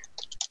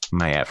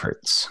my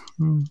efforts.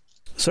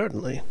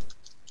 Certainly.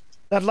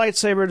 That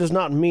lightsaber does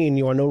not mean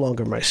you are no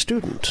longer my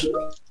student.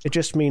 It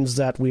just means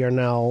that we are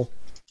now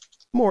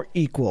more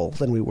equal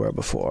than we were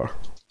before.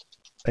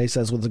 He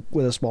says with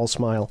a small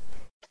smile.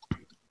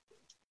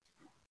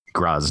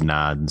 Graz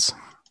nods.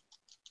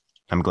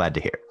 I'm glad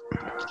to hear it.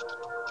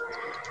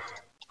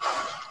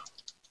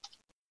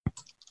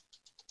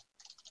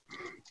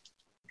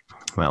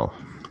 Well,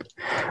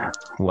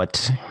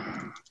 what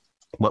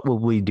will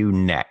we do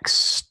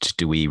next?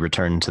 Do we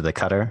return to the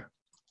cutter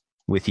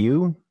with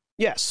you?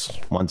 Yes.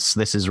 Once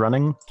this is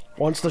running?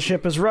 Once the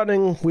ship is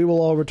running, we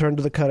will all return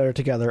to the cutter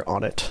together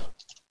on it.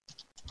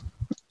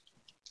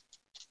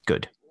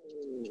 Good.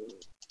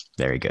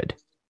 Very good.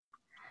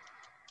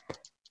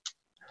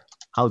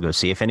 I'll go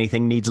see if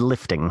anything needs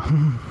lifting.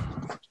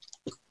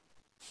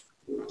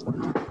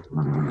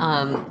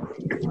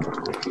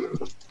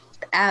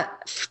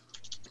 At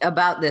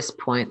about this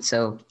point,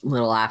 so a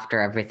little after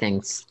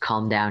everything's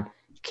calmed down,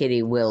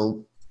 Kitty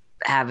will,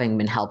 having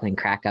been helping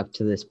Crack up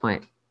to this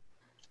point,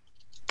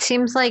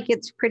 seems like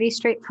it's pretty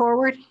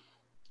straightforward.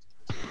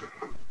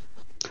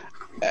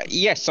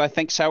 Yes, I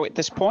think so at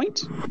this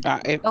point.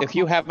 If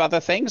you have other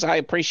things, I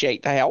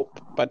appreciate the help,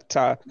 but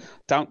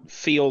don't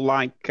feel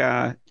like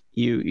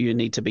you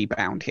need to be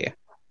bound here.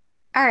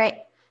 All right.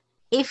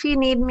 If you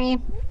need me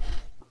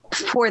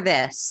for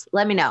this,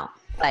 let me know.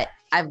 But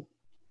I'm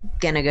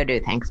going to go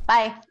do things.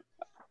 Bye.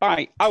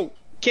 Bye. Oh,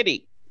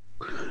 Kitty.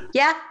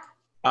 Yeah?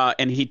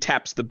 And he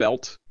taps the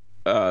belt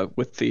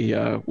with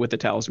the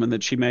talisman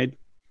that she made.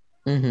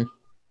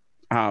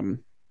 Mm-hmm.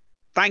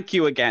 Thank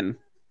you again.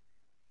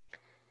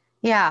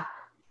 Yeah.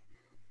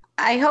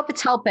 I hope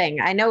it's helping.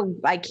 I know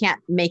I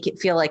can't make it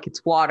feel like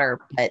it's water,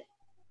 but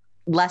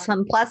less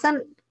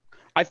unpleasant.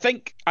 I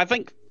think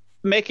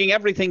making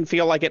everything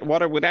feel like it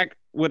water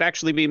would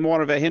actually be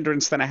more of a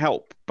hindrance than a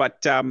help.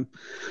 But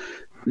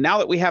now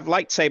that we have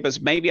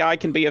lightsabers, maybe I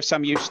can be of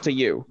some use to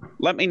you.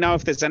 Let me know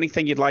if there's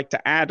anything you'd like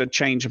to add or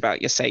change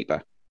about your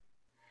saber.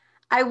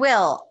 I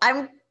will.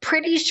 I'm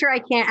pretty sure I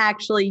can't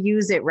actually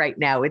use it right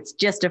now. It's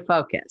just a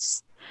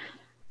focus.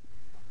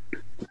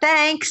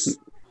 Thanks.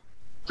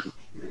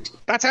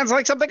 That sounds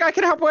like something I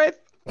can help with.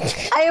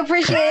 I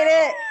appreciate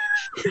it.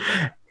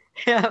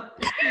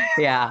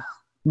 Yeah.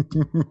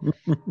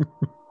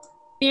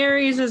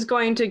 Neres is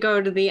going to go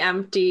to the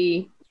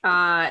empty.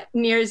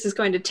 Neres is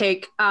going to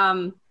take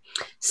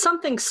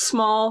something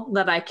small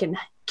that I can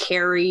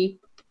carry.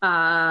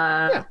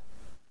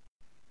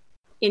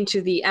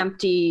 into the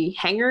empty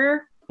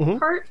hangar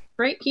part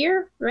right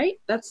here, right?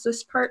 That's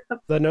this part of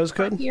The nose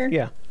cone? here.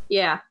 Yeah.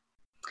 Yeah.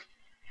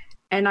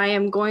 And I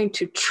am going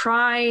to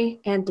try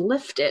and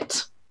lift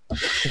it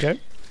Okay.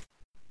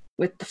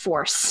 with the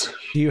force.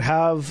 Do you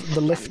have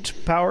the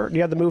lift power? Do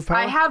you have the move power?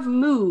 I have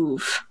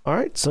move. All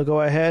right, so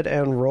go ahead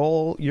and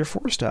roll your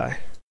force die.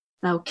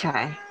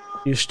 Okay.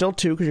 You're still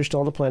 2 because you're still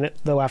on the planet,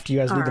 though after you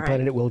guys leave the All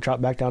planet, it will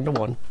drop back down to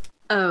 1.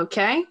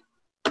 Okay.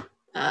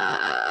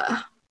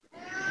 I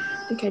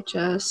think I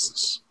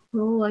just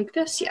roll like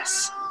this.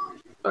 Yes.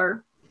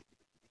 Or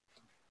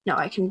no,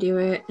 I can do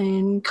it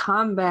in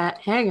combat.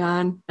 Hang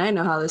on. I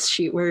know how this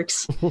sheet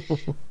works.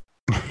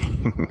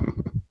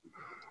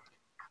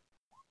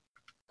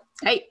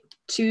 Hey,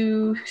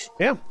 2.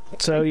 Yeah.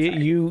 So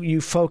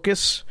you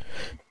focus,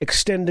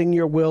 extending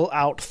your will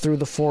out through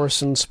the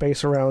force and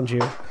space around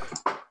you.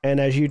 And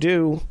as you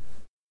do,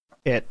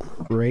 it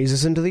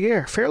raises into the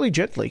air fairly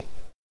gently.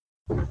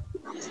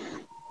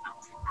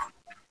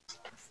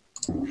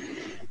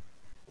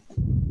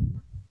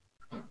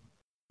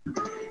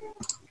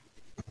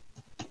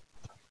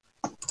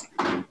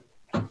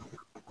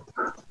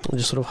 It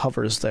just sort of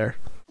hovers there.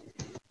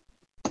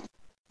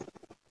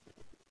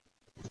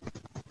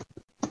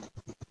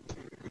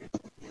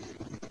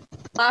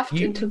 Left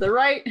and to the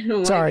right.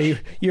 Sorry,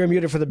 you were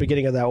muted for the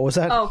beginning of that. What was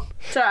that? Oh,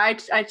 so I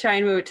try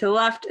and move it to the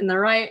left and the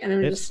right, and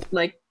I'm just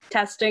like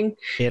testing.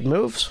 It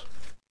moves.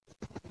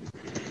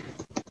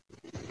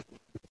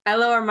 I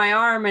lower my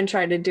arm and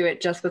try to do it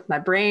just with my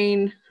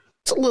brain.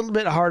 It's a little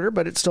bit harder,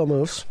 but it still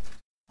moves.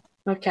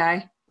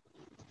 Okay.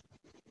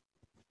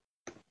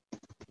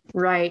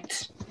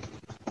 Right.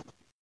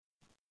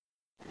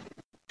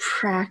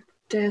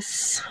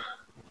 Practice.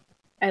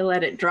 I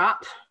let it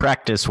drop.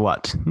 Practice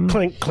what?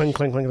 Clink, clink,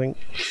 clink, clink, clink.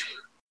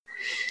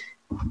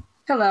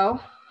 Hello.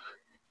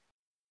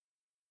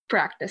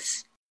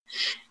 Practice.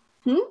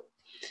 You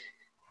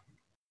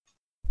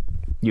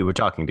were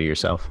talking to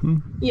yourself.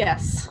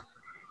 Yes.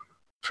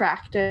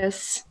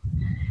 Practice.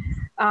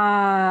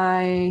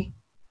 I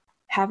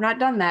have not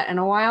done that in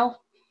a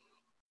while.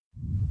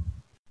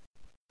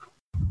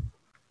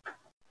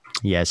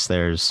 Yes,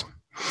 there's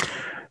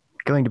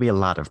going to be a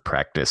lot of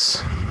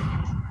practice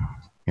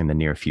in the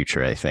near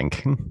future, I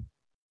think.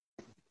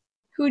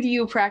 Who do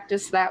you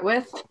practice that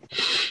with?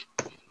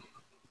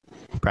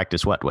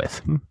 Practice what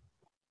with?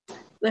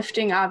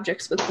 Lifting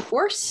objects with the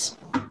force?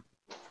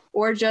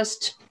 Or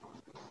just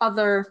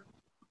other...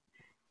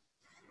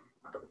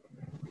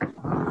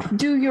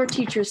 Do your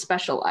teachers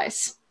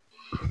specialize?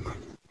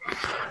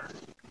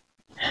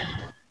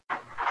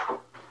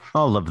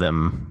 All of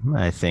them,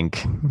 I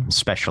think,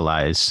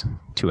 specialize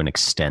to an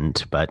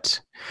extent,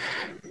 but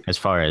as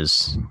far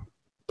as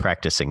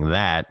practicing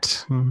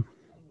that,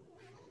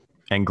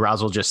 and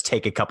Graz will just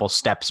take a couple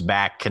steps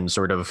back and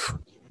sort of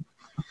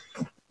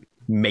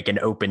make an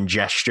open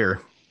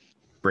gesture.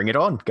 Bring it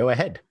on. Go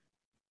ahead.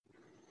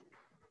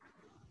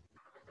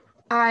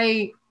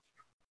 I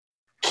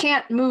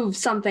can't move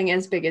something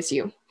as big as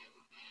you.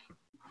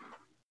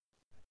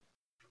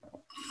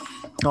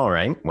 All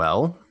right,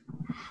 well,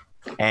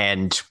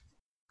 and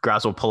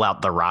Graz will pull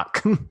out the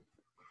rock.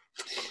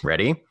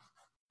 Ready?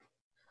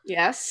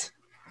 Yes.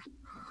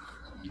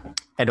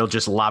 And he'll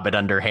just lob it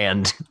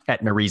underhand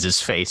at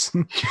Narise's face.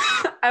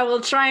 I will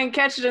try and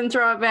catch it and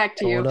throw it back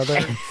to you.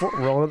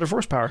 Roll another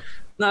force power.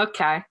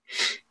 Okay.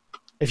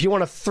 If you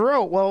want to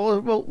throw, well,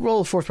 we'll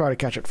roll a force power to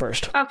catch it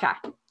first. Okay.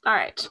 All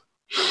right.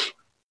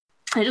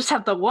 I just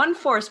have the 1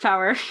 force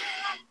power.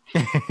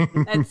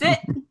 That's it.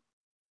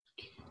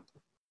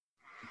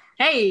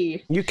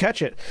 Hey. You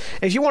catch it.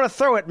 If you want to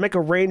throw it, make a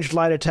ranged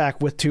light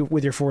attack with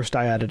your force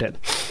die added in.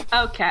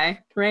 Okay.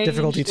 Range.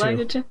 Difficulty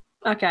 2.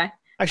 Okay.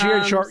 Actually, you're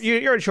in short.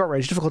 You're in short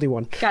range. Difficulty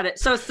 1. Got it.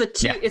 So it's the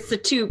 2. Yeah. It's the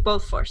 2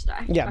 both force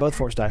die. Yeah, both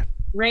force die.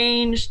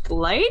 Ranged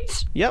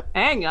light. Yep.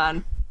 Hang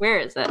on. Where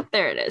is it?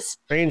 There it is.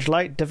 Ranged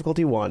light.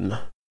 Difficulty 1.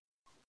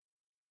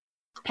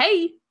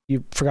 Hey.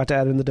 You forgot to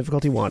add in the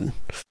difficulty 1.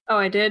 Oh,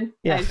 I did.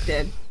 Yeah. I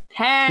did.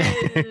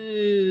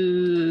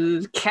 Hey.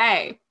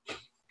 Okay.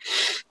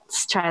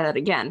 Let's try that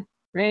again.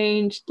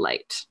 Ranged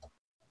light.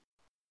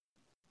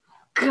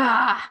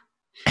 Gah.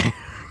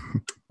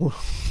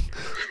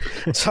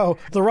 So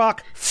the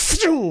rock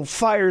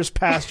fires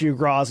past you,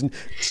 Graz, and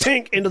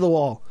tink into the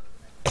wall.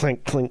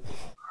 Clink, clink.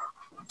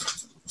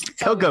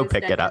 They'll go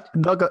pick it up.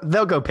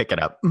 They'll go pick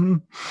it up.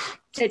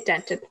 It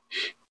dented.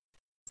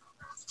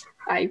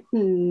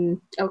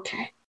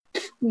 Okay.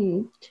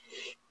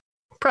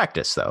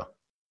 Practice, though.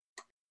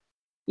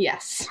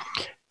 Yes.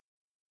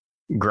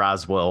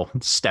 Graz will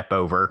step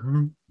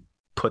over,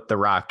 put the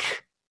rock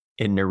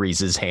in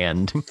Narise's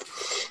hand.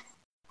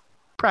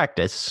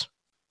 Practice.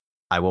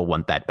 I will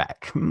want that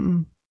back.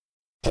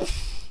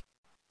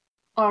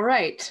 All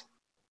right.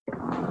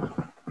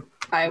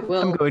 I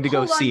will. I'm going to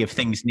go see if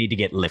things need to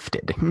get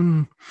lifted.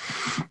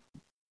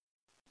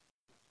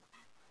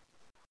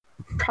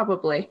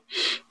 Probably.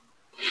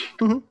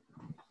 Mm-hmm.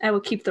 I will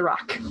keep the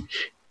rock.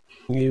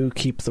 You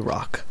keep the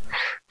rock.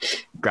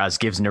 Graz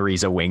gives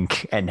Nerys a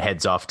wink and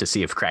heads off to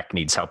see if Crack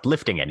needs help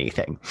lifting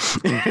anything.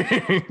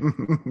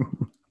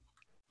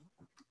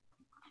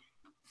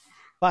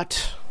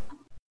 But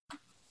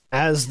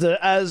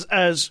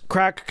as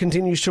Crack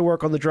continues to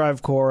work on the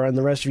drive core and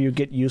the rest of you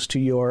get used to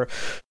your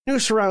new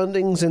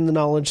surroundings and the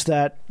knowledge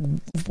that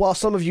while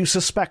some of you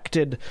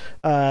suspected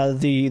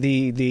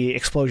the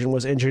explosion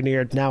was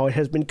engineered, now it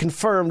has been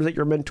confirmed that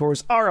your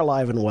mentors are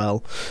alive and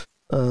well.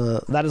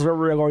 That is where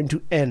we're going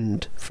to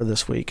end for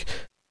this week,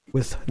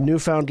 with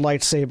newfound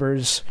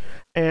lightsabers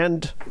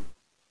and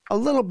a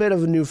little bit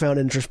of a newfound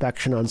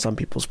introspection on some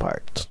people's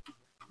parts.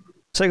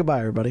 Say goodbye,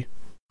 everybody.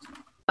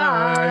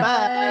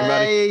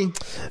 Bye. Bye.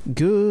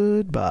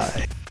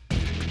 Goodbye.